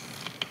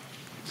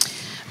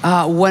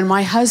 When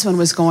my husband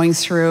was going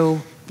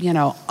through,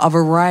 a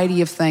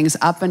variety of things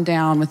up and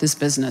down with his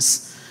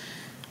business,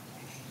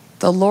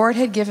 the Lord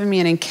had given me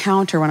an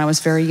encounter when I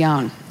was very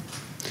young.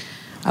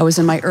 I was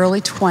in my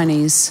early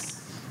 20s,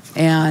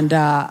 and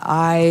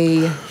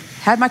I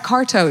had my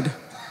car towed.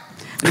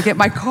 To get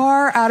my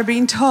car out of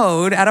being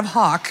towed, out of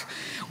Hawk,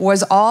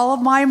 was all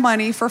of my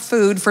money for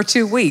food for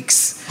 2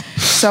 weeks.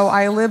 So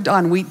I lived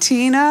on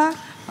Wheatina,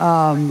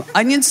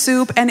 onion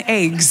soup, and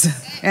eggs,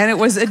 and it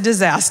was a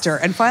disaster.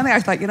 And finally I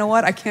thought, you know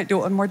what, I can't do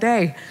it one more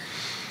day.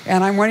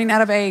 And I'm running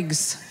out of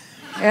eggs.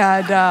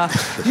 And,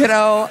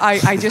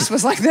 I just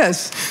was like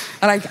this.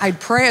 And I'd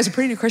pray as a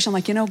pretty new Christian,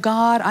 like,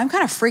 God, I'm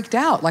kind of freaked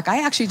out. Like,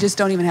 I actually just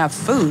don't even have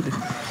food.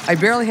 I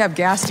barely have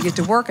gas to get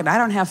to work, and I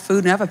don't have food,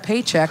 and I have a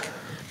paycheck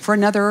for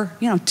another,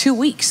 2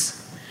 weeks.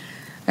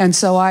 And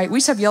so we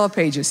used to have yellow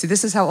pages. See,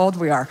 this is how old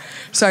we are.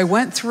 So I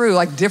went through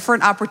like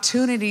different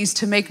opportunities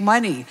to make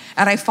money.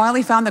 And I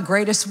finally found the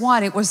greatest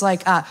one. It was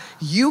like,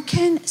 you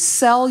can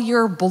sell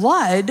your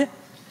blood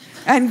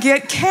and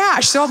get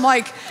cash. So I'm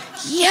like,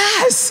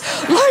 yes,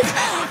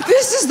 like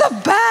this is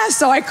the best.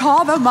 So I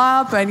call them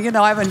up and,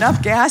 I have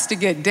enough gas to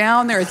get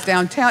down there. It's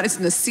downtown. It's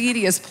in the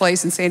seediest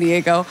place in San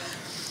Diego.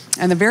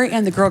 And the very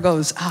end, the girl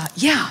goes,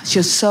 yeah. She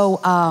goes, so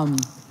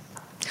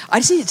I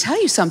just need to tell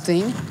you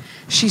something.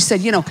 She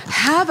said,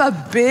 have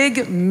a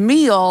big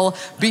meal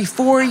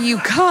before you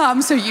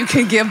come so you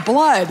can give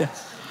blood.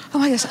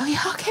 I'm like, oh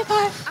yeah, okay,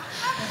 bye.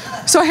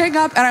 So I hang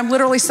up and I'm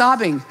literally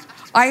sobbing.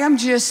 I am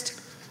just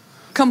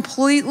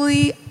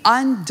completely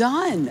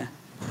undone.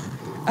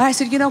 And I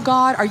said,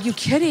 God, are you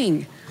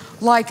kidding?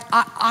 Like,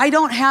 I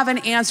don't have an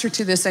answer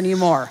to this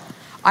anymore.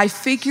 I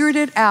figured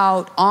it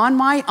out on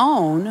my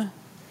own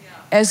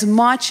as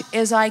much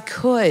as I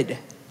could.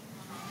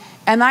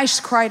 And I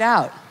just cried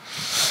out.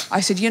 I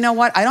said, you know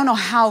what? I don't know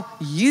how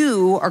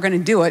you are going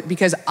to do it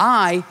because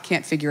I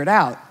can't figure it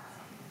out.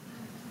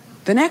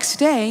 The next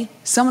day,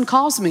 someone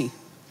calls me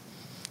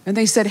and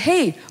they said,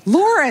 hey,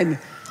 Lauren.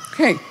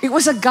 Okay, it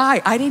was a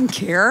guy. I didn't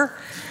care.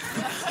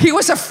 He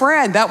was a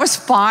friend. That was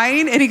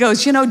fine. And he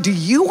goes, do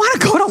you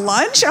want to go to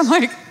lunch? I'm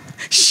like,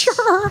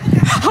 sure,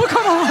 I'll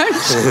go to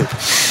lunch.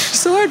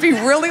 So I'd be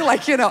really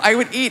like, I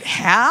would eat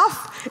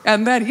half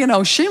and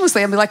then,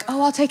 shamelessly I'd be like,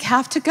 oh, I'll take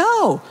half to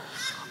go.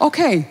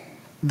 Okay.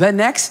 The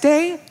next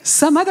day,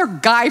 some other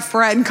guy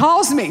friend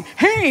calls me.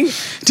 Hey,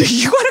 do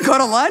you want to go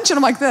to lunch? And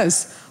I'm like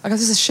this. I go,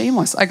 this is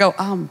shameless. I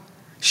go,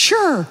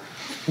 sure.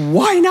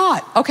 Why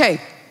not?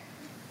 Okay.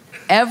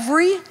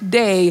 Every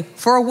day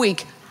for a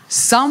week,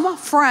 some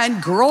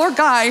friend, girl or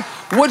guy,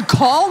 would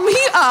call me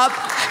up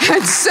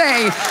and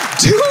say,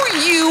 do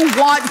you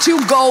want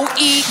to go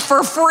eat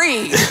for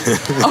free?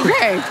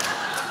 Okay.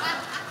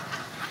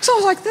 So I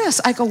was like this.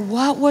 I go,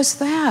 what was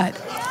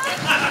that?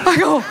 I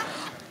go,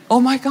 oh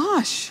my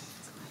gosh.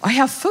 I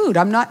have food.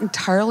 I'm not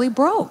entirely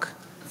broke.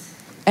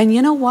 And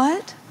you know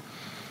what?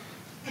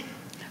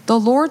 The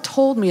Lord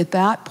told me at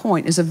that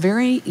point, as a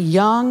very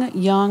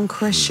young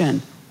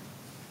Christian,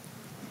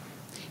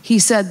 He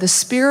said, the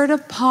spirit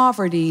of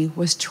poverty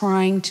was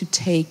trying to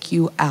take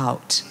you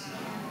out.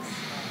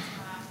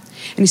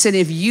 And He said,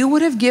 if you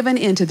would have given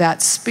into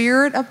that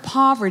spirit of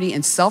poverty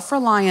and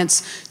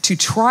self-reliance to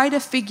try to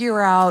figure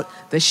out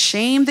the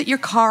shame that your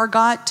car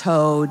got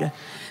towed,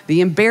 the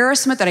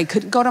embarrassment that I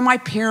couldn't go to my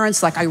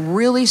parents, like I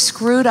really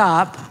screwed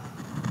up.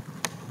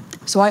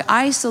 So I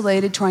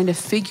isolated trying to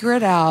figure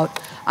it out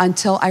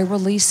until I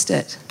released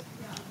it.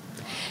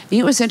 And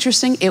it was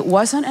interesting. It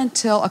wasn't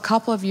until a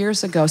couple of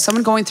years ago,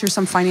 someone going through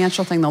some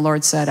financial thing, the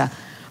Lord said,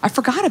 I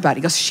forgot about it.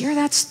 He goes, share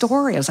that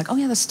story. I was like, oh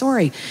yeah, the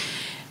story.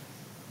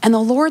 And the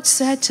Lord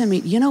said to me,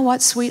 you know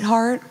what,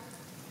 sweetheart?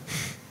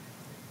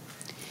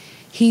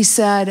 He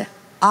said,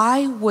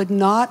 I would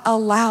not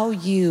allow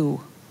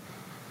you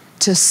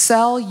to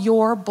sell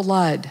your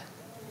blood.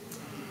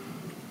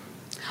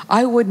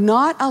 I would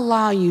not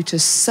allow you to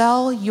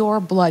sell your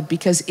blood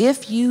because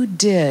if you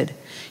did,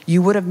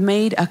 you would have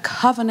made a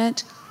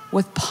covenant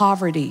with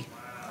poverty.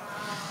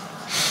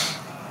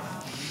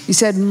 He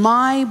said,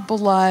 my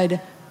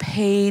blood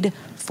paid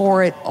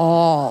for it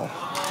all.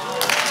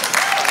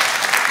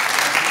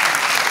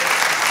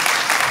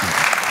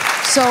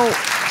 So,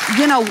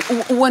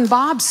 when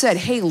Bob said,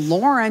 hey,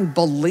 Lauren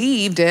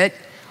believed it,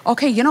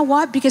 okay, you know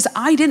what? Because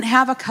I didn't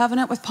have a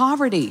covenant with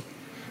poverty.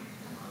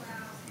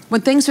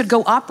 When things would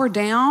go up or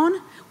down,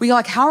 we were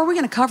like, how are we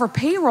going to cover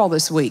payroll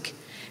this week?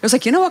 It was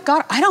like, you know what,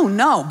 God? I don't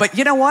know. But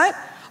you know what?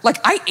 Like,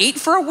 I ate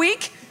for a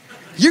week.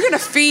 You're going to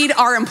feed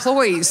our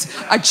employees.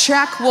 A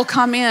check will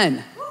come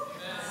in.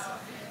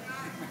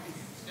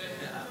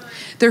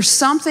 There's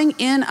something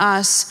in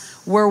us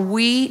where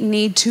we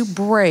need to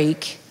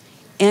break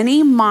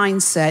any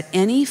mindset,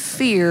 any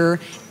fear,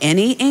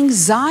 any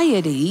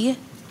anxiety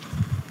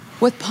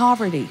with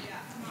poverty.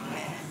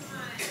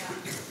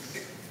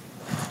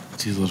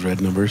 See those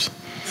red numbers?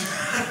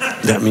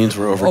 That means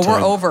we're over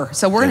time. We're over.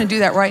 So we're going to do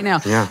that right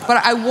now. Yeah.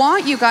 But I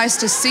want you guys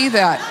to see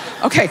that.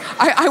 Okay,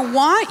 I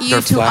want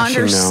you to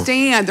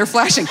understand. They're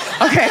flashing.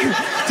 Okay.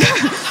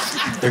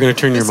 They're going to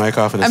turn your mic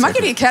off in a second. Am I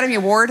getting an Academy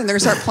Award and they're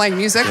going to start playing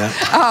music?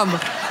 Yeah.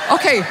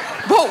 Okay,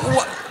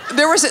 but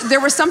there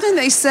was something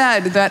they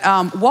said that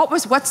what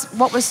was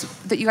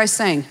that you guys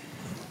saying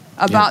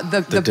about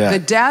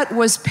the debt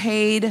was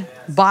paid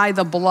by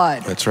the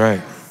blood. That's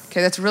right.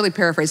 Okay, that's really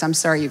paraphrased. I'm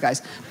sorry, you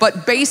guys.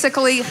 But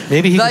basically,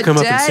 maybe he can come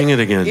up and sing it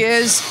again.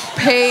 Is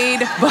paid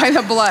by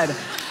the blood.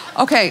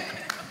 Okay,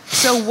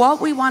 so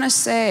what we want to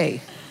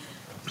say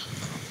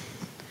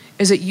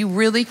is that you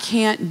really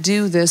can't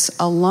do this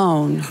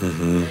alone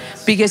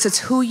because it's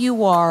who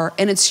you are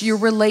and it's your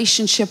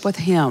relationship with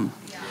him.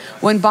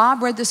 When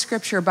Bob read the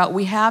scripture about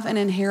we have an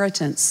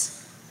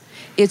inheritance,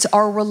 it's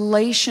our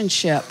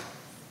relationship.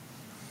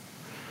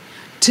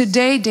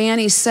 Today,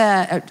 Banning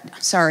said,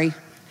 so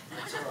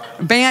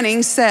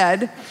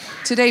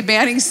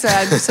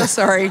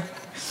sorry.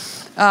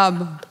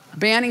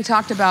 Banning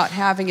talked about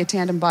having a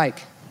tandem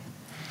bike.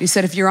 He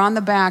said, if you're on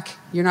the back,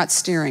 you're not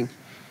steering.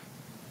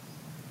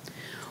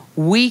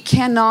 We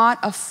cannot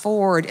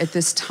afford at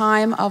this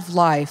time of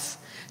life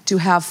to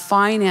have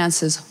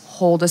finances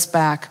hold us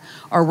back,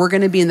 or we're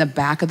going to be in the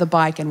back of the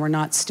bike and we're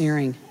not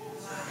steering.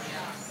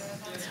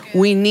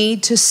 We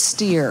need to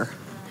steer.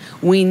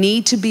 We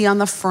need to be on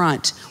the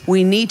front.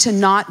 We need to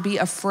not be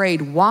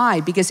afraid.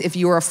 Why? Because if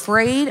you're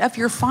afraid of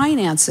your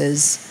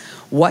finances,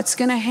 what's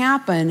going to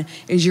happen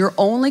is you're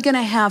only going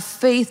to have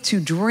faith to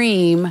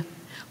dream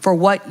for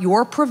what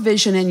your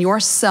provision and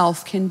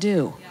yourself can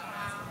do.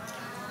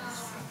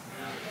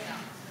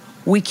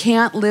 We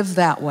can't live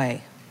that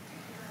way.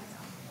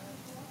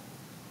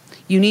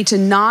 You need to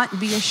not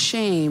be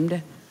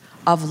ashamed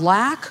of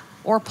lack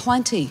or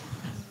plenty.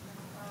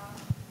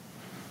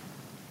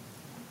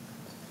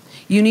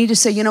 You need to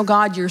say, you know,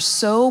 God, you're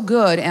so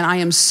good and I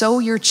am so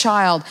your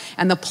child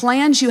and the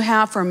plans you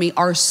have for me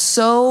are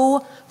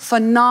so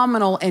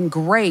phenomenal and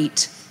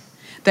great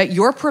that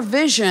your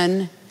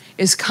provision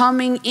is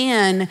coming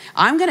in.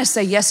 I'm going to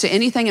say yes to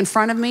anything in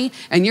front of me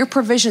and your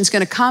provision is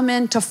going to come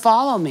in to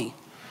follow me.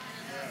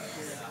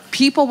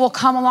 People will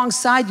come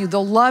alongside you.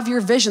 They'll love your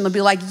vision. They'll be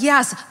like,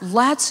 yes,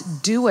 let's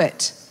do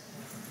it.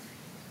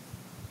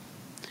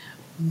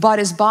 But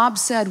as Bob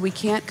said, we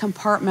can't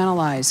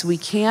compartmentalize. We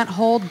can't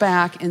hold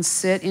back and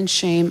sit in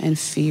shame and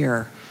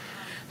fear.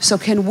 So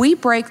can we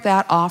break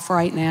that off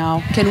right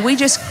now? Can we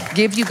just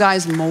give you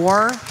guys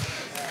more? Do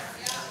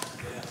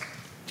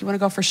you want to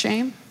go for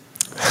shame?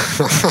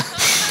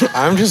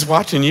 I'm just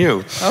watching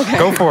you. Okay.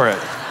 Go for it.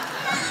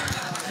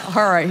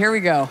 All right, here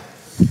we go.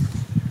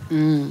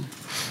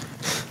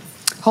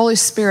 Holy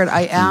Spirit,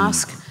 I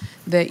ask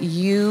that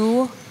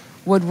you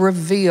would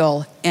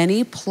reveal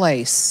any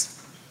place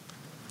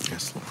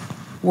Yes, Lord.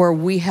 where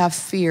we have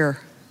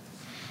fear,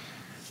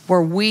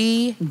 where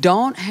we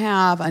don't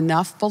have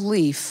enough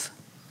belief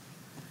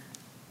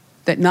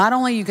that not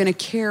only are you going to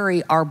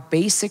carry our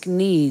basic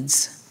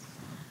needs,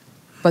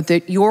 but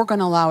that you're going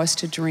to allow us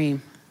to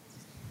dream,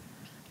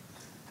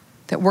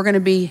 that we're going to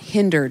be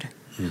hindered.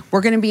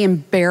 We're going to be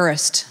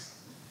embarrassed.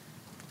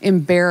 I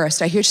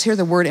just hear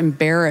the word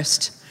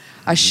embarrassed,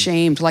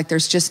 ashamed, like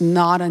there's just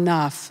not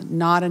enough.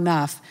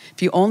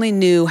 If you only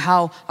knew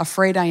how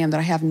afraid I am that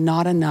I have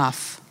not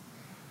enough.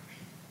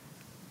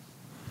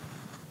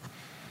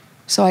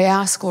 So I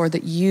ask, Lord,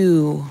 that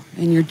you,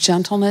 in your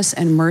gentleness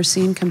and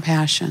mercy and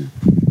compassion,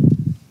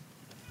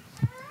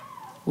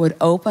 would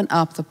open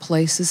up the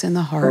places in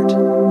the heart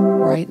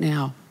right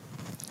now.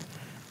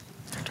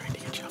 They're trying to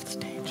get you off the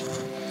stage.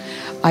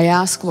 I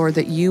ask, Lord,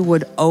 that you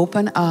would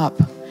open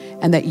up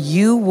and that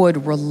you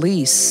would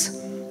release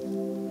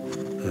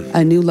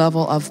a new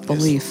level of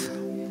belief,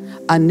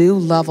 a new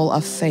level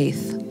of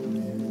faith.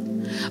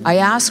 I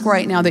ask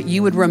right now that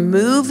you would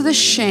remove the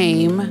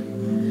shame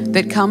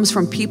that comes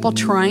from people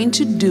trying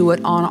to do it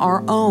on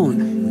our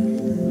own.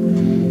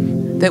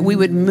 That we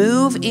would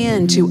move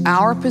into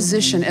our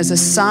position as a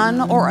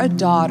son or a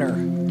daughter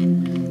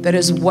that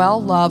is well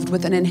loved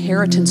with an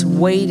inheritance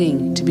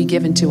waiting to be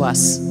given to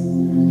us.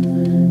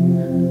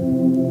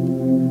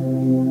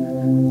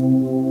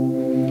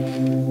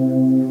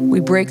 We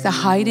break the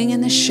hiding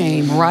and the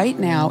shame right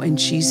now in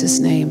Jesus'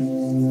 name.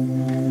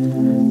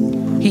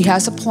 He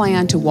has a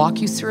plan to walk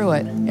you through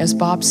it, as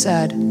Bob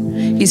said.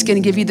 He's going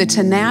to give you the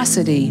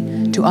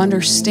tenacity to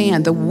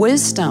understand, the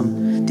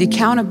wisdom, the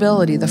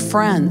accountability, the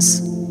friends,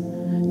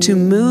 to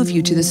move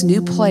you to this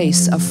new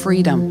place of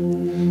freedom.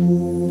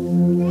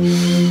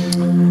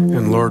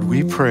 And Lord,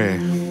 we pray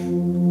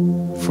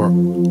for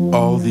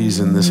all these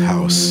in this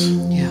house.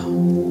 Yeah.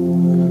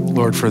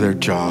 Lord, for their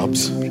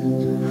jobs,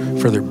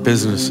 for their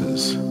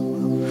businesses.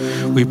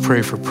 We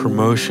pray for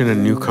promotion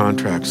and new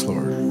contracts,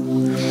 Lord.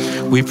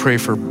 We pray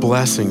for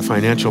blessing,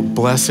 financial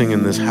blessing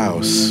in this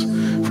house,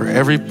 for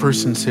every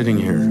person sitting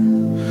here,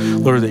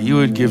 Lord, that you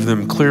would give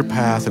them clear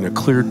path and a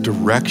clear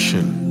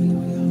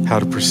direction how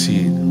to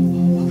proceed.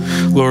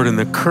 Lord, and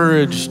the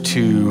courage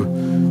to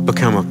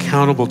become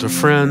accountable to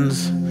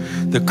friends,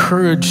 the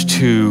courage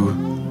to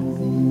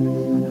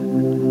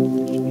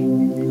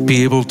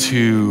be able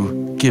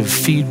to give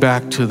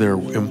feedback to their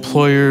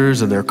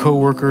employers and their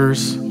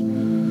coworkers.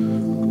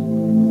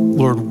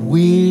 Lord,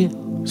 we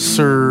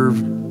serve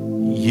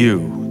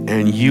you,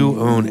 and you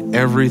own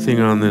everything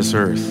on this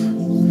earth.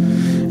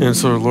 And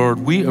so,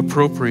 Lord, we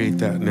appropriate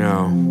that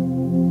now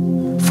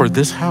for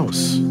this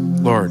house.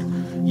 Lord,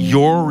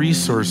 your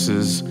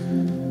resources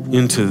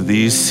into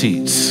these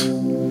seats,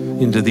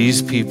 into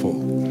these people,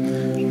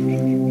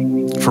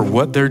 for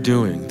what they're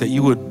doing, that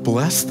you would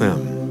bless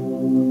them.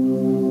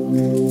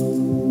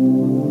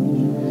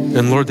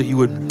 And Lord, that you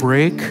would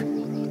break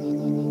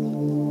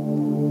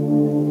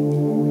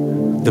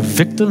the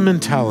victim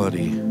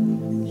mentality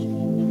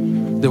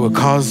that would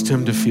cause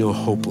him to feel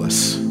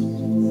hopeless.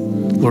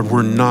 Lord,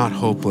 we're not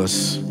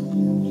hopeless.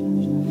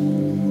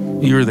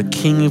 You are the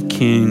King of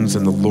Kings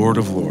and the Lord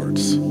of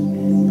Lords.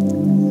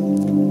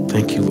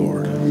 Thank you,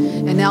 Lord.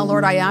 And now,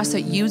 Lord, I ask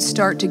that you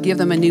start to give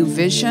them a new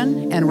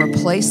vision and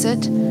replace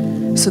it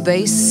so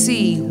they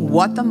see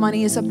what the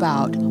money is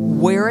about,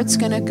 where it's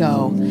going to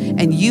go,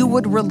 and you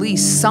would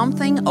release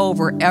something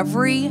over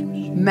every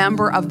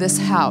member of this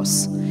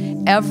house,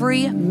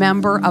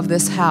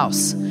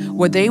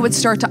 where they would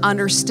start to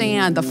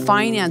understand the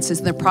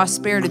finances, the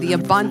prosperity, the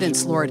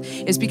abundance, Lord,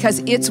 is because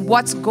it's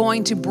what's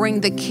going to bring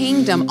the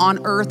kingdom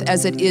on earth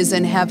as it is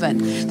in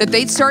heaven. That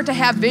they'd start to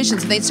have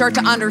visions, and they'd start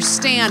to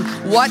understand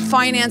what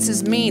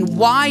finances mean,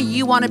 why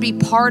you want to be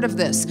part of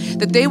this.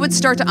 That they would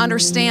start to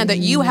understand that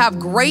you have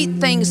great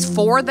things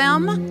for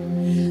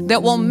them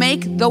that will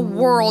make the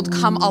world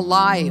come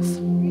alive.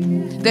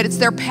 That it's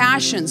their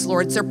passions,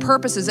 Lord, it's their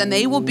purposes, and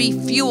they will be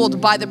fueled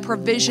by the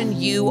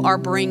provision you are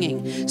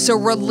bringing. So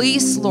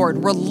release,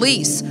 Lord,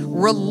 release,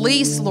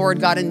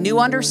 Lord God, a new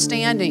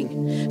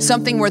understanding,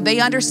 something where they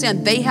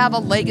understand they have a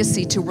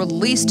legacy to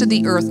release to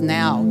the earth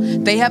now.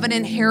 They have an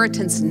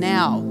inheritance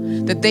now,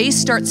 that they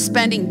start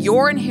spending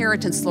your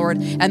inheritance, Lord,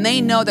 and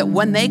they know that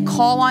when they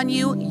call on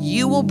you,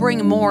 you will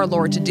bring more,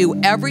 Lord, to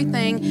do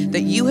everything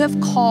that you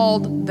have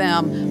called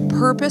them,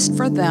 purposed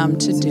for them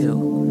to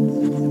do.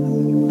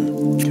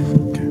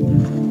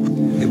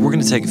 We're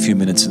going to take a few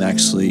minutes and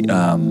actually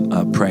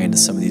pray into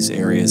some of these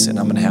areas, and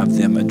I'm going to have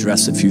them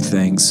address a few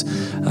things.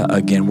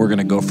 Again, we're going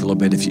to go for a little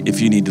bit. If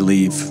you need to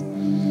leave,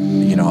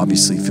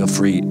 obviously feel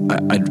free.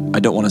 I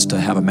don't want us to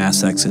have a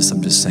mass exodus.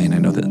 I'm just saying, I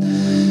know that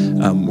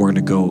we're going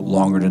to go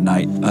longer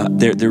tonight.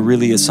 There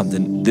really is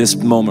something, this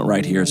moment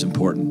right here is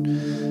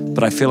important,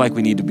 but I feel like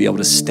we need to be able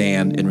to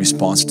stand in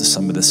response to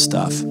some of this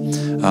stuff.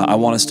 I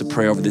want us to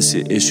pray over this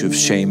issue of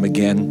shame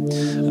again,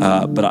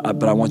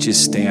 but I want you to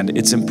stand.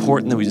 It's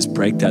important that we just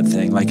break that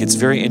thing. Like, it's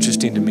very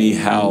interesting to me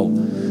how,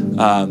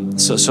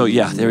 so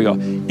yeah, there we go.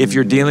 If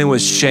you're dealing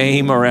with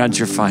shame around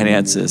your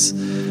finances,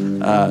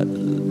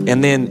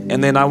 and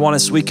then I want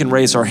us, we can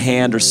raise our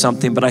hand or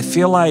something, but I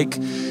feel like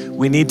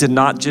we need to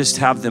not just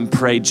have them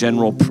pray a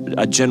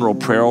general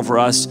prayer over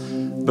us,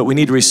 but we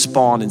need to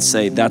respond and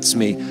say, that's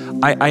me.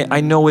 I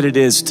know what it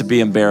is to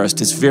be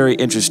embarrassed. It's very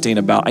interesting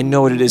I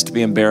know what it is to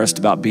be embarrassed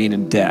about being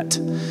in debt.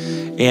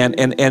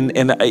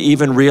 And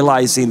even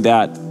realizing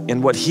that,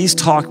 and what he's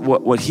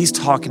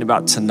talking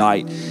about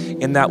tonight,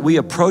 in that we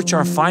approach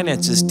our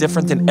finances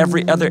different than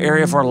every other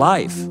area of our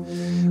life.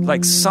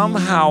 Like,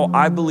 somehow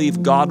I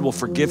believe God will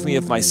forgive me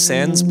of my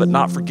sins, but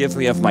not forgive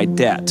me of my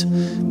debt.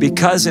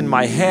 Because in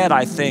my head,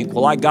 I think,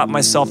 well, I got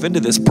myself into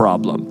this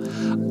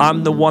problem.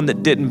 I'm the one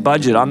that didn't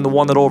budget. I'm the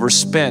one that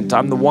overspent.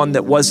 I'm the one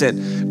that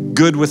wasn't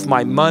good with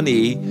my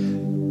money.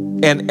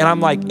 And I'm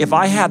like, if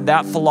I had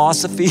that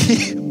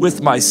philosophy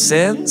with my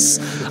sins,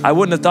 I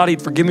wouldn't have thought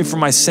he'd forgive me for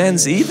my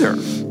sins either.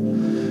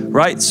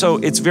 Right? So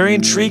it's very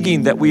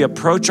intriguing that we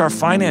approach our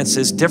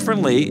finances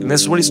differently, and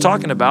this is what he's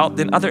talking about,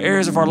 than other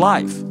areas of our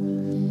life.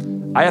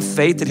 I have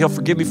faith that he'll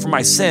forgive me for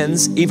my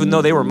sins, even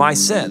though they were my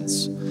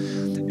sins.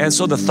 And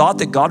so the thought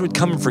that God would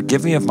come and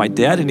forgive me of my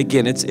debt, and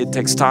again, it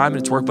takes time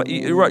and it's work, but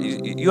you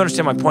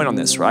understand my point on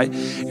this, right?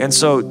 And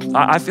so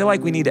I feel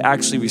like we need to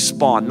actually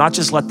respond, not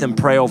just let them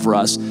pray over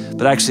us,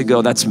 but actually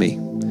go, that's me.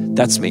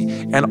 That's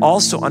me. And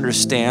also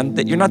understand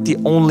that you're not the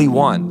only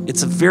one.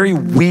 It's a very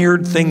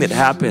weird thing that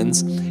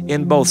happens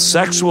in both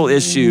sexual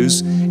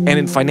issues and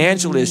in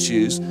financial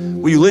issues,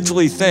 where you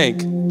literally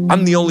think,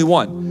 I'm the only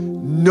one.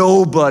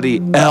 Nobody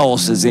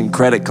else is in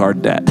credit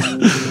card debt.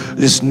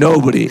 Just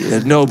nobody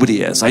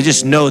is. I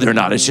just know they're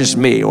not. It's just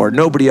me. Or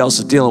nobody else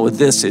is dealing with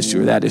this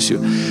issue or that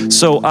issue.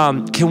 So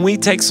can we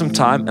take some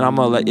time, and I'm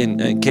going to let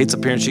and Kate's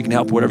up here and she can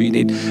help whatever you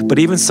need. But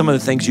even some of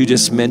the things you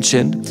just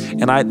mentioned,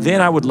 and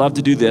I would love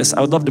to do this.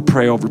 I would love to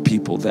pray over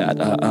people that,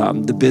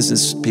 the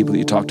business people that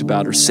you talked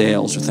about, or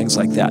sales or things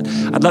like that.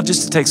 I'd love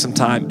just to take some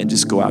time and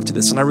just go after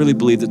this. And I really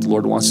believe that the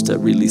Lord wants to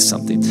release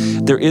something.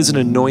 There is an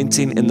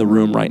anointing in the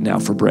room right now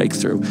for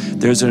breakthrough.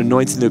 There's an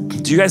anointing.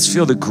 Do you guys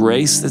feel the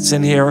grace that's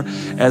in here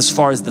as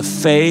far as the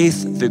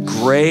faith, the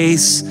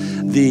grace,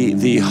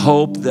 the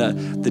hope,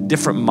 the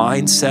different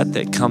mindset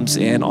that comes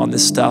in on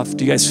this stuff?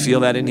 Do you guys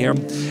feel that in here?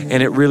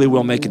 And it really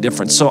will make a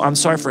difference. So I'm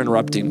sorry for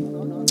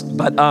interrupting,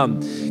 but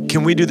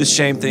can we do the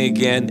shame thing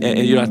again? And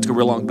you don't have to go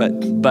real long,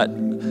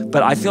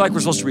 but I feel like we're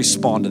supposed to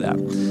respond to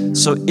that.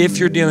 So if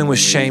you're dealing with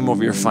shame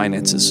over your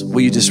finances,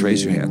 will you just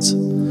raise your hands?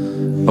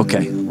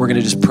 Okay, we're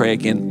gonna just pray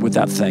again with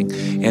that thing.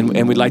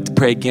 And we'd like to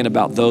pray again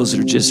about those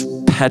that are just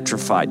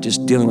petrified,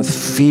 just dealing with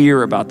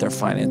fear about their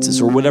finances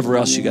or whatever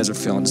else you guys are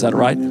feeling. Is that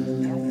right?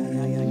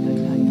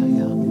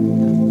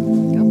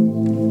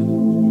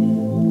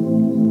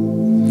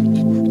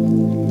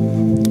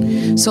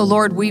 So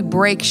Lord, we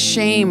break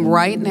shame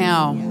right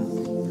now.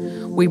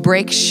 We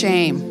break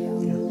shame.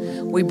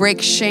 We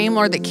break shame,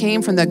 Lord, that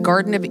came from the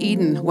Garden of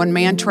Eden when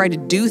man tried to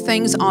do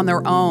things on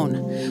their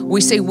own.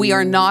 We say we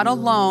are not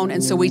alone,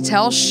 and so we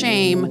tell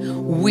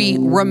shame, we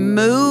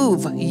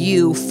remove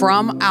you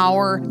from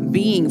our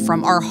being,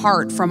 from our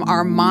heart, from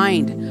our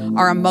mind,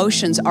 our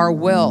emotions, our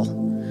will.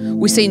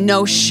 We say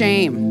no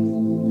shame.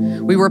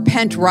 We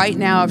repent right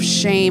now of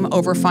shame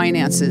over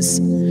finances.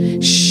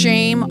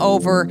 Shame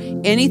over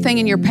anything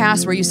in your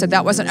past where you said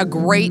that wasn't a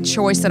great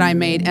choice that I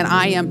made, and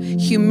I am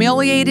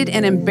humiliated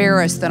and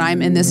embarrassed that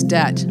I'm in this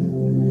debt.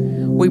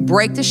 We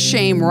break the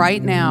shame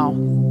right now.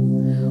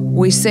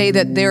 We say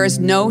that there is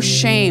no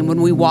shame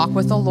when we walk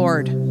with the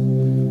Lord.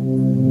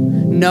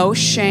 No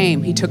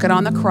shame. He took it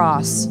on the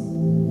cross.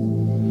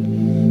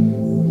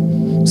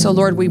 So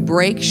Lord, we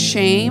break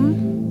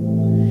shame.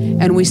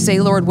 And we say,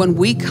 Lord, when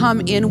we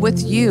come in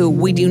with you,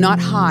 we do not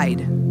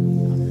hide.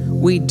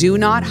 We do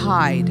not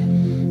hide.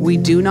 We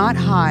do not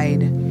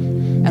hide.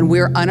 And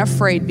we're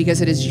unafraid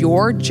because it is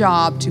your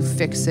job to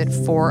fix it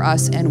for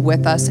us and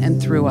with us and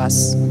through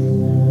us.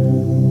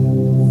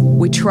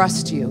 We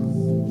trust you.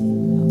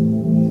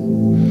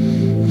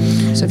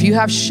 So if you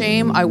have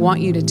shame, I want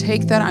you to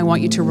take that. I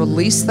want you to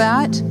release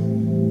that.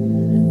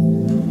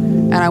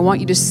 And I want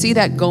you to see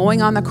that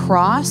going on the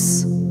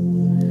cross.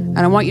 And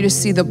I want you to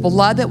see the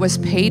blood that was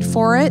paid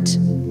for it,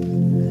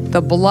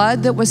 the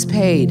blood that was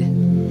paid.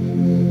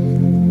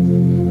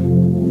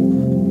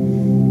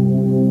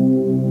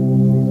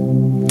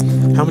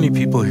 How many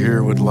people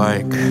here would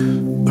like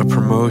a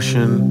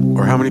promotion,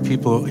 or how many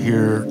people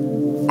here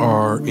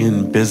are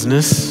in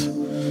business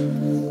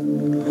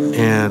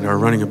and are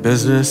running a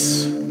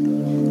business?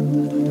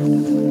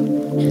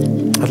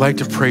 I'd like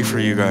to pray for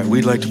you guys.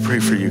 We'd like to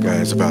pray for you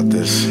guys about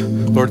this.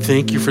 Lord,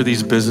 thank you for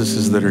these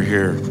businesses that are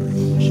here.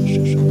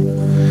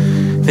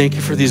 Thank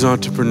you for these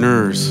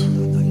entrepreneurs.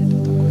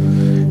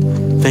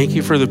 Thank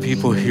you for the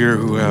people here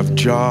who have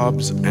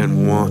jobs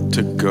and want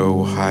to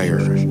go higher.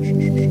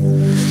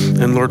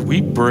 And Lord, we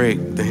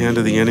break the hand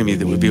of the enemy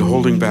that would be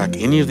holding back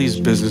any of these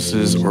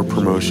businesses or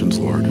promotions,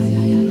 Lord.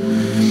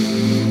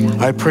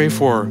 I pray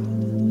for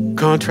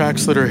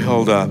contracts that are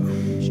held up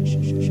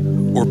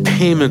or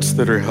payments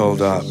that are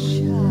held up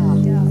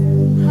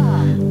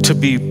to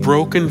be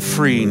broken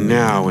free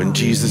now in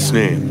Jesus'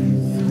 name.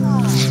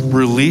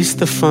 Release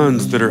the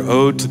funds that are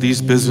owed to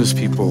these business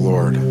people,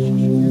 Lord.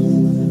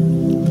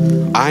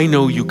 I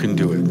know you can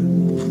do it.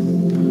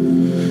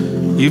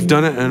 You've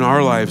done it in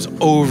our lives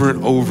over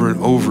and over and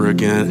over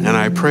again, and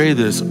I pray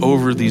this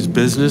over these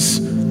business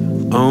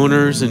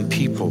owners and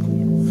people.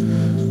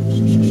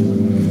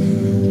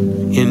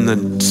 In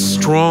the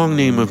strong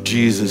name of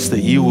Jesus,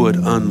 that you would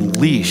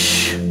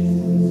unleash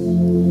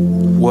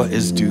what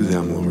is due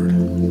them, Lord.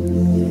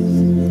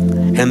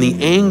 And the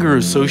anger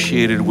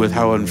associated with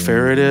how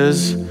unfair it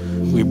is,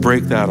 we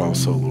break that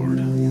also, Lord.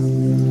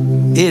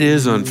 It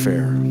is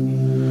unfair.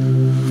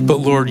 But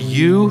Lord,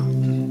 you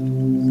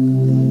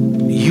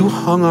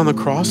hung on the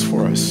cross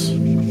for us.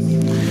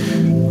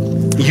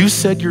 You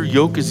said your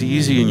yoke is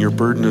easy and your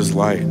burden is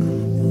light.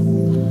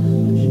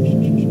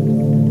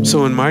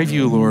 So in my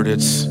view, Lord,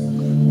 it's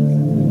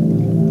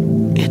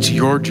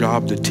your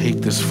job to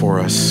take this for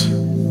us.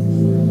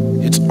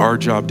 It's our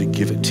job to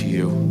give it to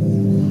you.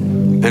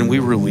 And we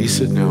release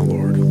it now,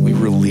 Lord. We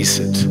release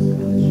it.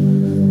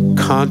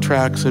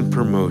 Contracts and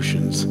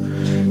promotions,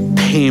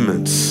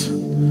 payments,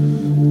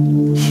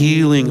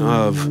 healing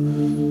of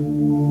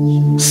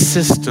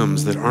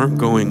systems that aren't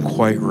going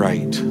quite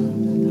right.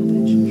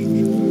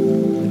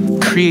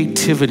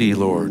 Creativity,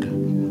 Lord,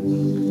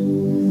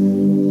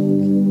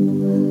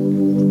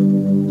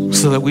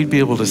 so that we'd be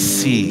able to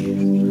see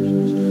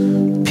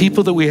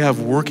people that we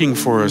have working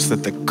for us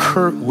that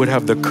would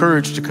have the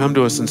courage to come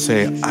to us and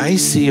say, I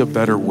see a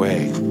better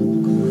way.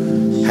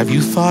 Have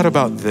you thought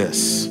about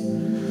this?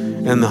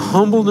 And the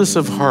humbleness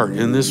of heart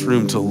in this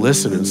room to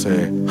listen and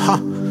say,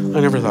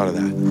 I never thought of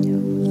that.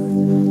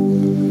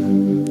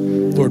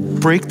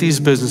 Lord, break these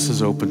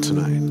businesses open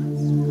tonight.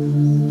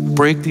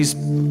 Break these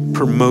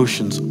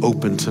promotions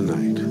open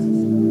tonight.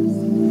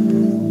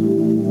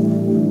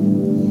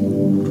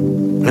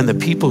 And the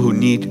people who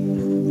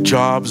need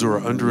jobs or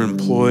are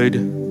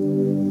underemployed,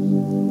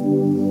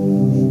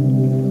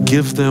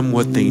 give them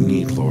what they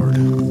need, Lord.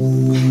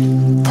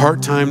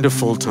 Part-time to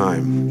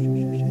full-time.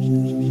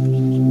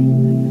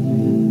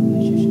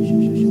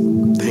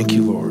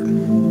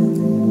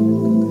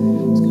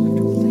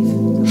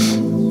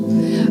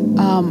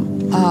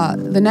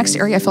 The next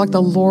area I feel like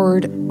the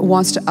Lord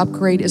wants to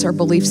upgrade is our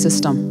belief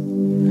system.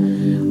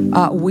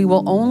 We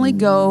will only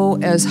go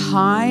as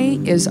high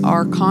as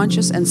our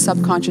conscious and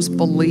subconscious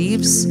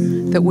believes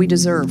that we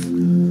deserve.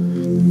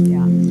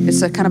 Yeah.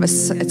 It's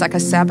it's like a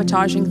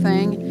sabotaging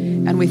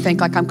thing, and we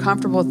think like, I'm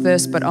comfortable with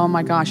this, but oh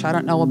my gosh, I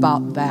don't know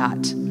about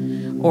that.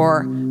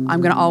 Or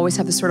I'm going to always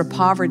have this sort of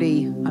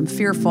poverty. I'm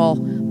fearful,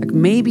 like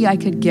maybe I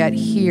could get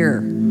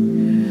here.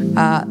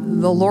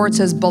 The Lord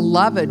says,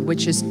 beloved,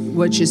 which is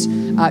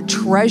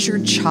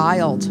treasured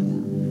child.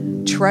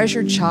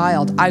 Treasured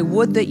child. I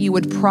would that you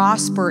would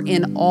prosper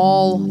in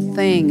all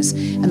things.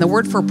 And the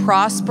word for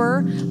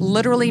prosper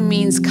literally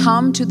means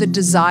come to the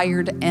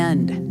desired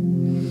end.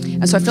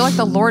 And so I feel like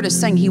the Lord is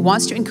saying he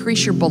wants to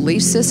increase your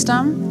belief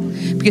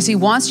system because he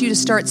wants you to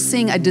start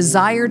seeing a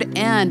desired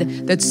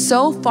end that's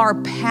so far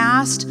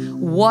past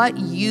what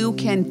you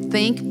can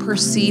think,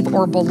 perceive,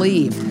 or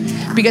believe.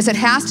 Because it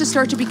has to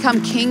start to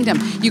become kingdom.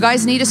 You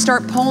guys need to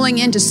start pulling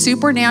into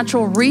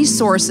supernatural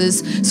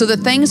resources so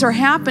that things are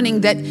happening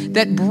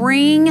that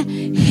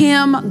bring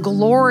him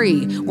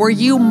glory, where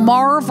you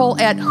marvel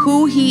at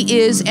who he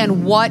is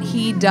and what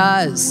he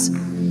does.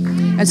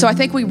 And so I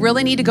think we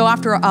really need to go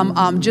after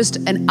just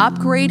an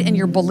upgrade in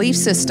your belief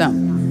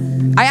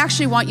system. I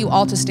actually want you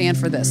all to stand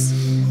for this.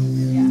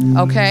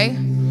 Okay?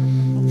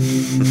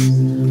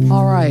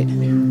 All right.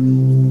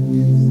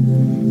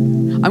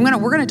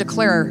 We're gonna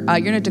declare,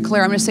 I'm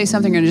gonna say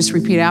something, you're gonna just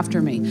repeat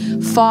after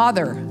me.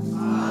 Father,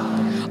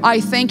 I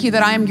thank you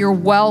that I am your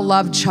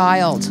well-loved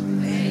child.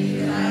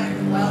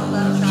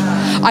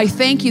 I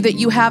thank you that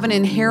you have an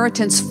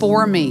inheritance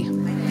for me.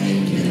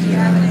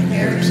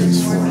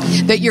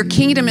 That your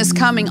kingdom is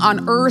coming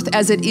on earth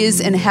as it is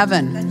in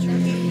heaven.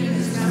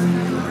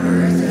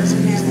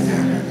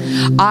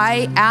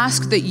 I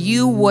ask that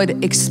you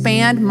would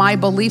expand my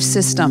belief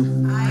system.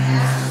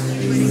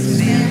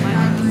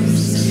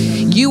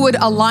 You would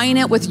align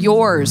it with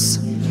yours.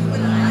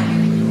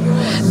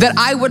 That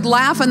I would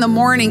laugh in the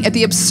morning at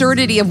the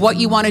absurdity of what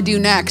you want to do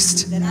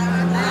next.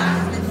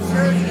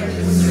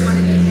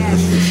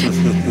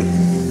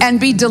 And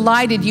be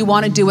delighted you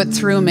want to do it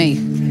through me.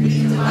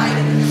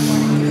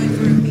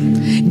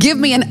 Give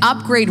me an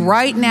upgrade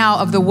right now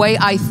of the way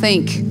I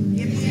think.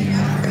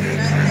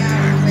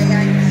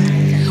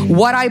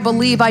 What I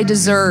believe I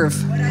deserve.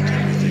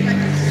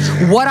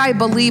 What I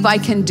believe I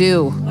can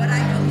do.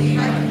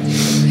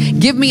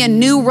 Give me a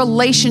new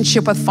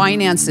relationship with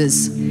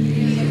finances.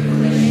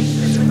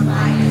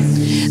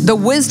 The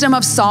wisdom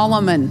of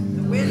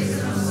Solomon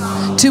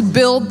to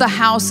build the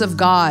house of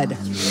God.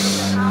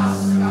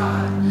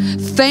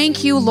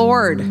 Thank you,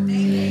 Lord,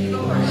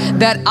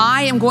 that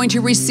I am going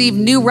to receive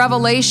new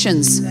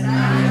revelations.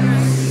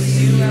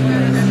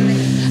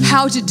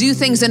 How to do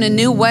things in a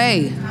new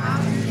way.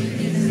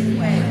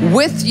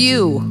 With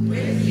you.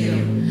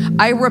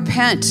 I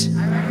repent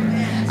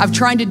of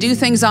trying to do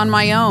things on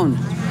my own.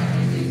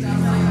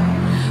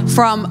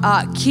 From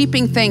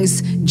keeping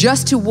things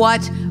just to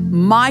what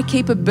my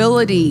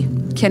capability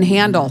can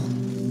handle.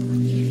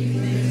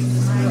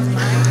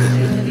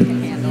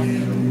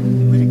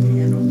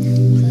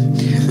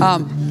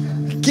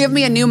 Give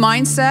me a new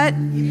mindset.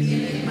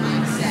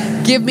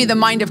 Give me the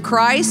mind of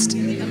Christ.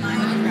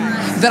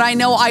 That I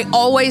know I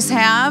always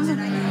have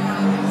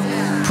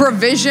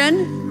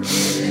provision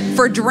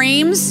for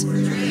dreams,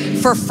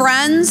 for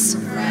friends,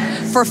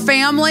 for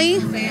family,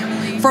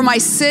 for my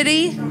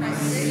city,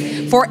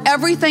 for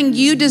everything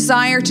you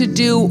desire to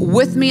do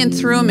with me and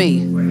through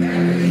me.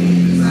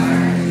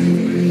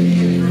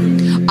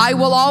 I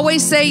will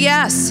always say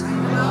yes.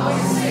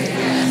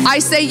 I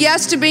say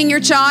yes to being your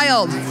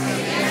child.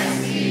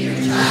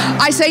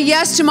 I say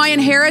yes to my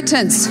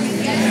inheritance.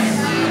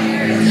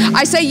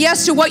 I say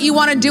yes to what you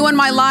want to do in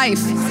my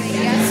life.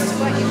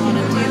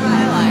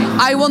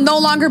 I will no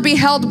longer be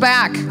held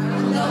back.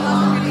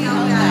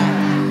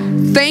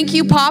 Thank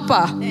you,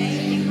 Papa.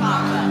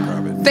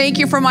 Thank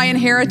you for my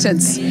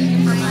inheritance.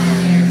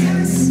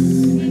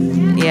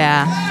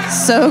 Yeah,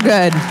 so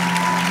good.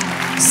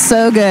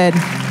 So good.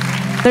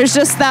 There's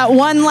just that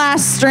one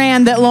last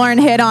strand that Lauren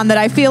hit on that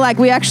I feel like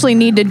we actually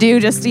need to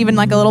do, just even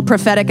like a little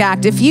prophetic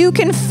act. If you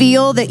can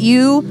feel that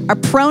you are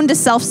prone to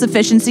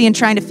self-sufficiency and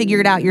trying to figure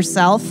it out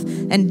yourself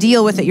and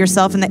deal with it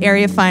yourself in the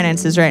area of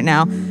finances right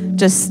now,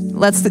 just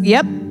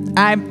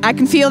I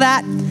can feel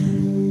that.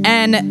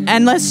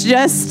 And let's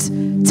just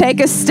take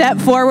a step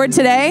forward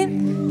today.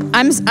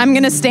 I'm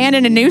going to stand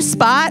in a new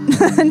spot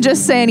and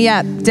just saying,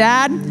 yeah,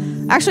 Dad,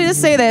 actually just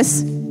say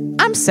this.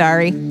 I'm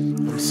sorry.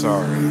 I'm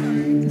sorry.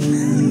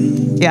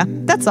 Yeah,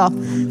 that's all.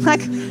 Like,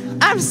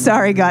 I'm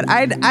sorry, God.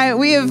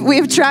 We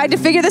have tried to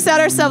figure this out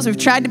ourselves. We've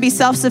tried to be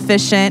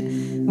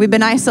self-sufficient. We've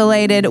been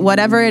isolated,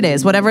 whatever it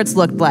is, whatever it's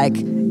looked like.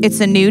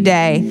 It's a new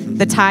day.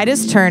 The tide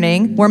is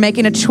turning. We're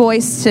making a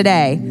choice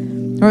today.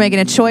 We're making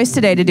a choice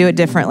today to do it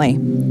differently.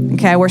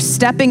 Okay, we're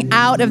stepping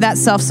out of that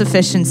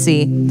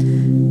self-sufficiency.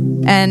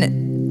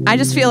 And I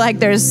just feel like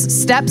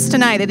there's steps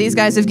tonight that these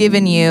guys have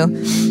given you.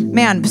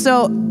 Man,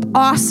 so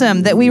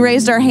awesome that we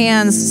raised our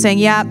hands saying,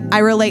 yeah, I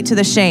relate to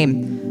the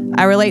shame.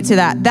 I relate to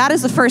that. That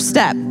is the first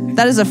step.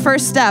 That is the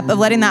first step of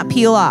letting that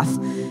peel off.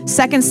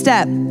 Second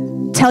step,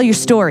 tell your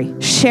story.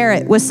 Share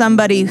it with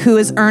somebody who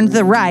has earned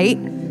the right,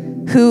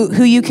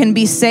 who you can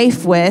be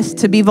safe with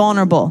to be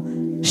vulnerable.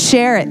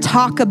 Share it.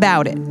 Talk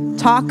about it.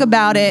 Talk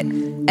about it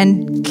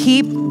and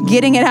keep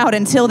getting it out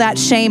until that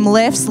shame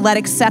lifts. Let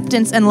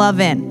acceptance and love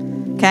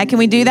in. Okay, can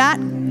we do that?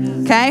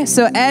 Okay,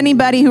 so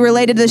anybody who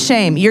related to the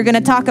shame, you're going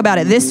to talk about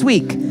it this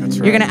week. That's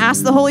right. You're going to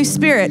ask the Holy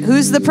Spirit,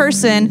 who's the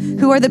person,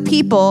 who are the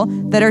people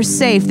that are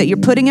safe, that you're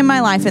putting in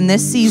my life in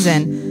this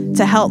season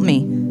to help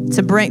me,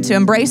 to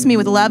embrace me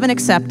with love and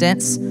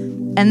acceptance.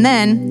 And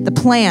then the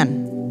plan.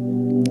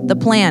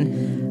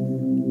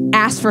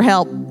 Ask for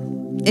help.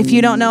 If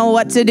you don't know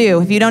what to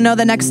do, if you don't know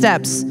the next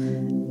steps,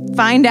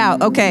 find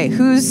out, okay,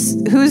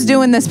 who's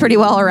doing this pretty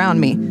well around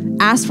me?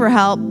 Ask for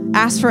help,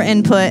 ask for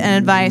input and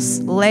advice,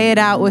 lay it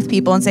out with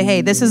people and say,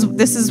 hey, this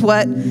is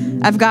what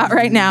I've got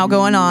right now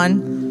going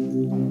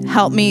on.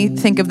 Help me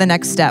think of the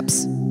next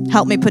steps.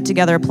 Help me put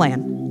together a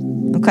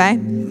plan. Okay?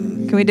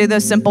 Can we do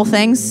those simple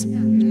things?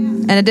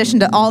 In addition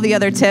to all the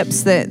other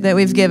tips that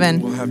we've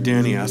given. We'll have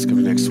Danny ask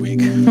him next week.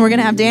 We're going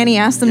to have Danny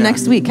ask them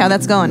next week how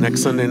that's going.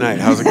 Next Sunday night.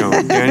 How's it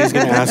going? Danny's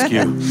going to ask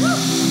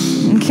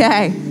you.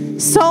 Okay.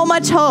 So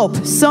much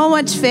hope, so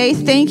much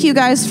faith. Thank you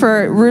guys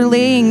for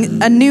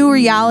relaying a new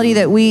reality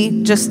that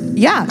we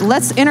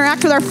let's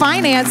interact with our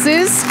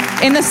finances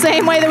in the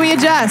same way that we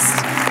adjust.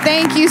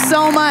 Thank you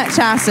so much,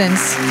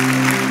 Hassens.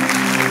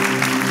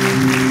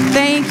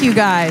 Thank you,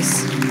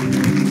 guys.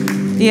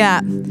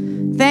 Yeah.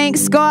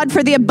 Thanks, God,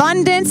 for the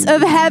abundance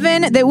of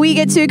heaven that we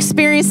get to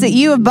experience, that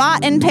you have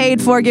bought and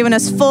paid for, giving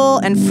us full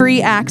and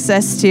free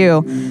access to.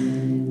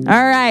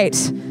 All right.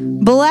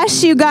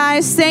 Bless you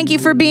guys. Thank you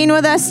for being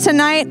with us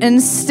tonight and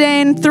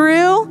staying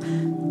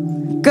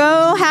through.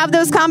 Go have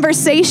those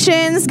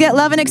conversations, get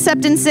love and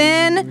acceptance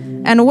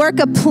in, and work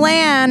a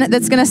plan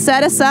that's going to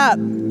set us up.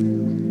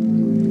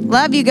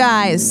 Love you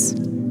guys.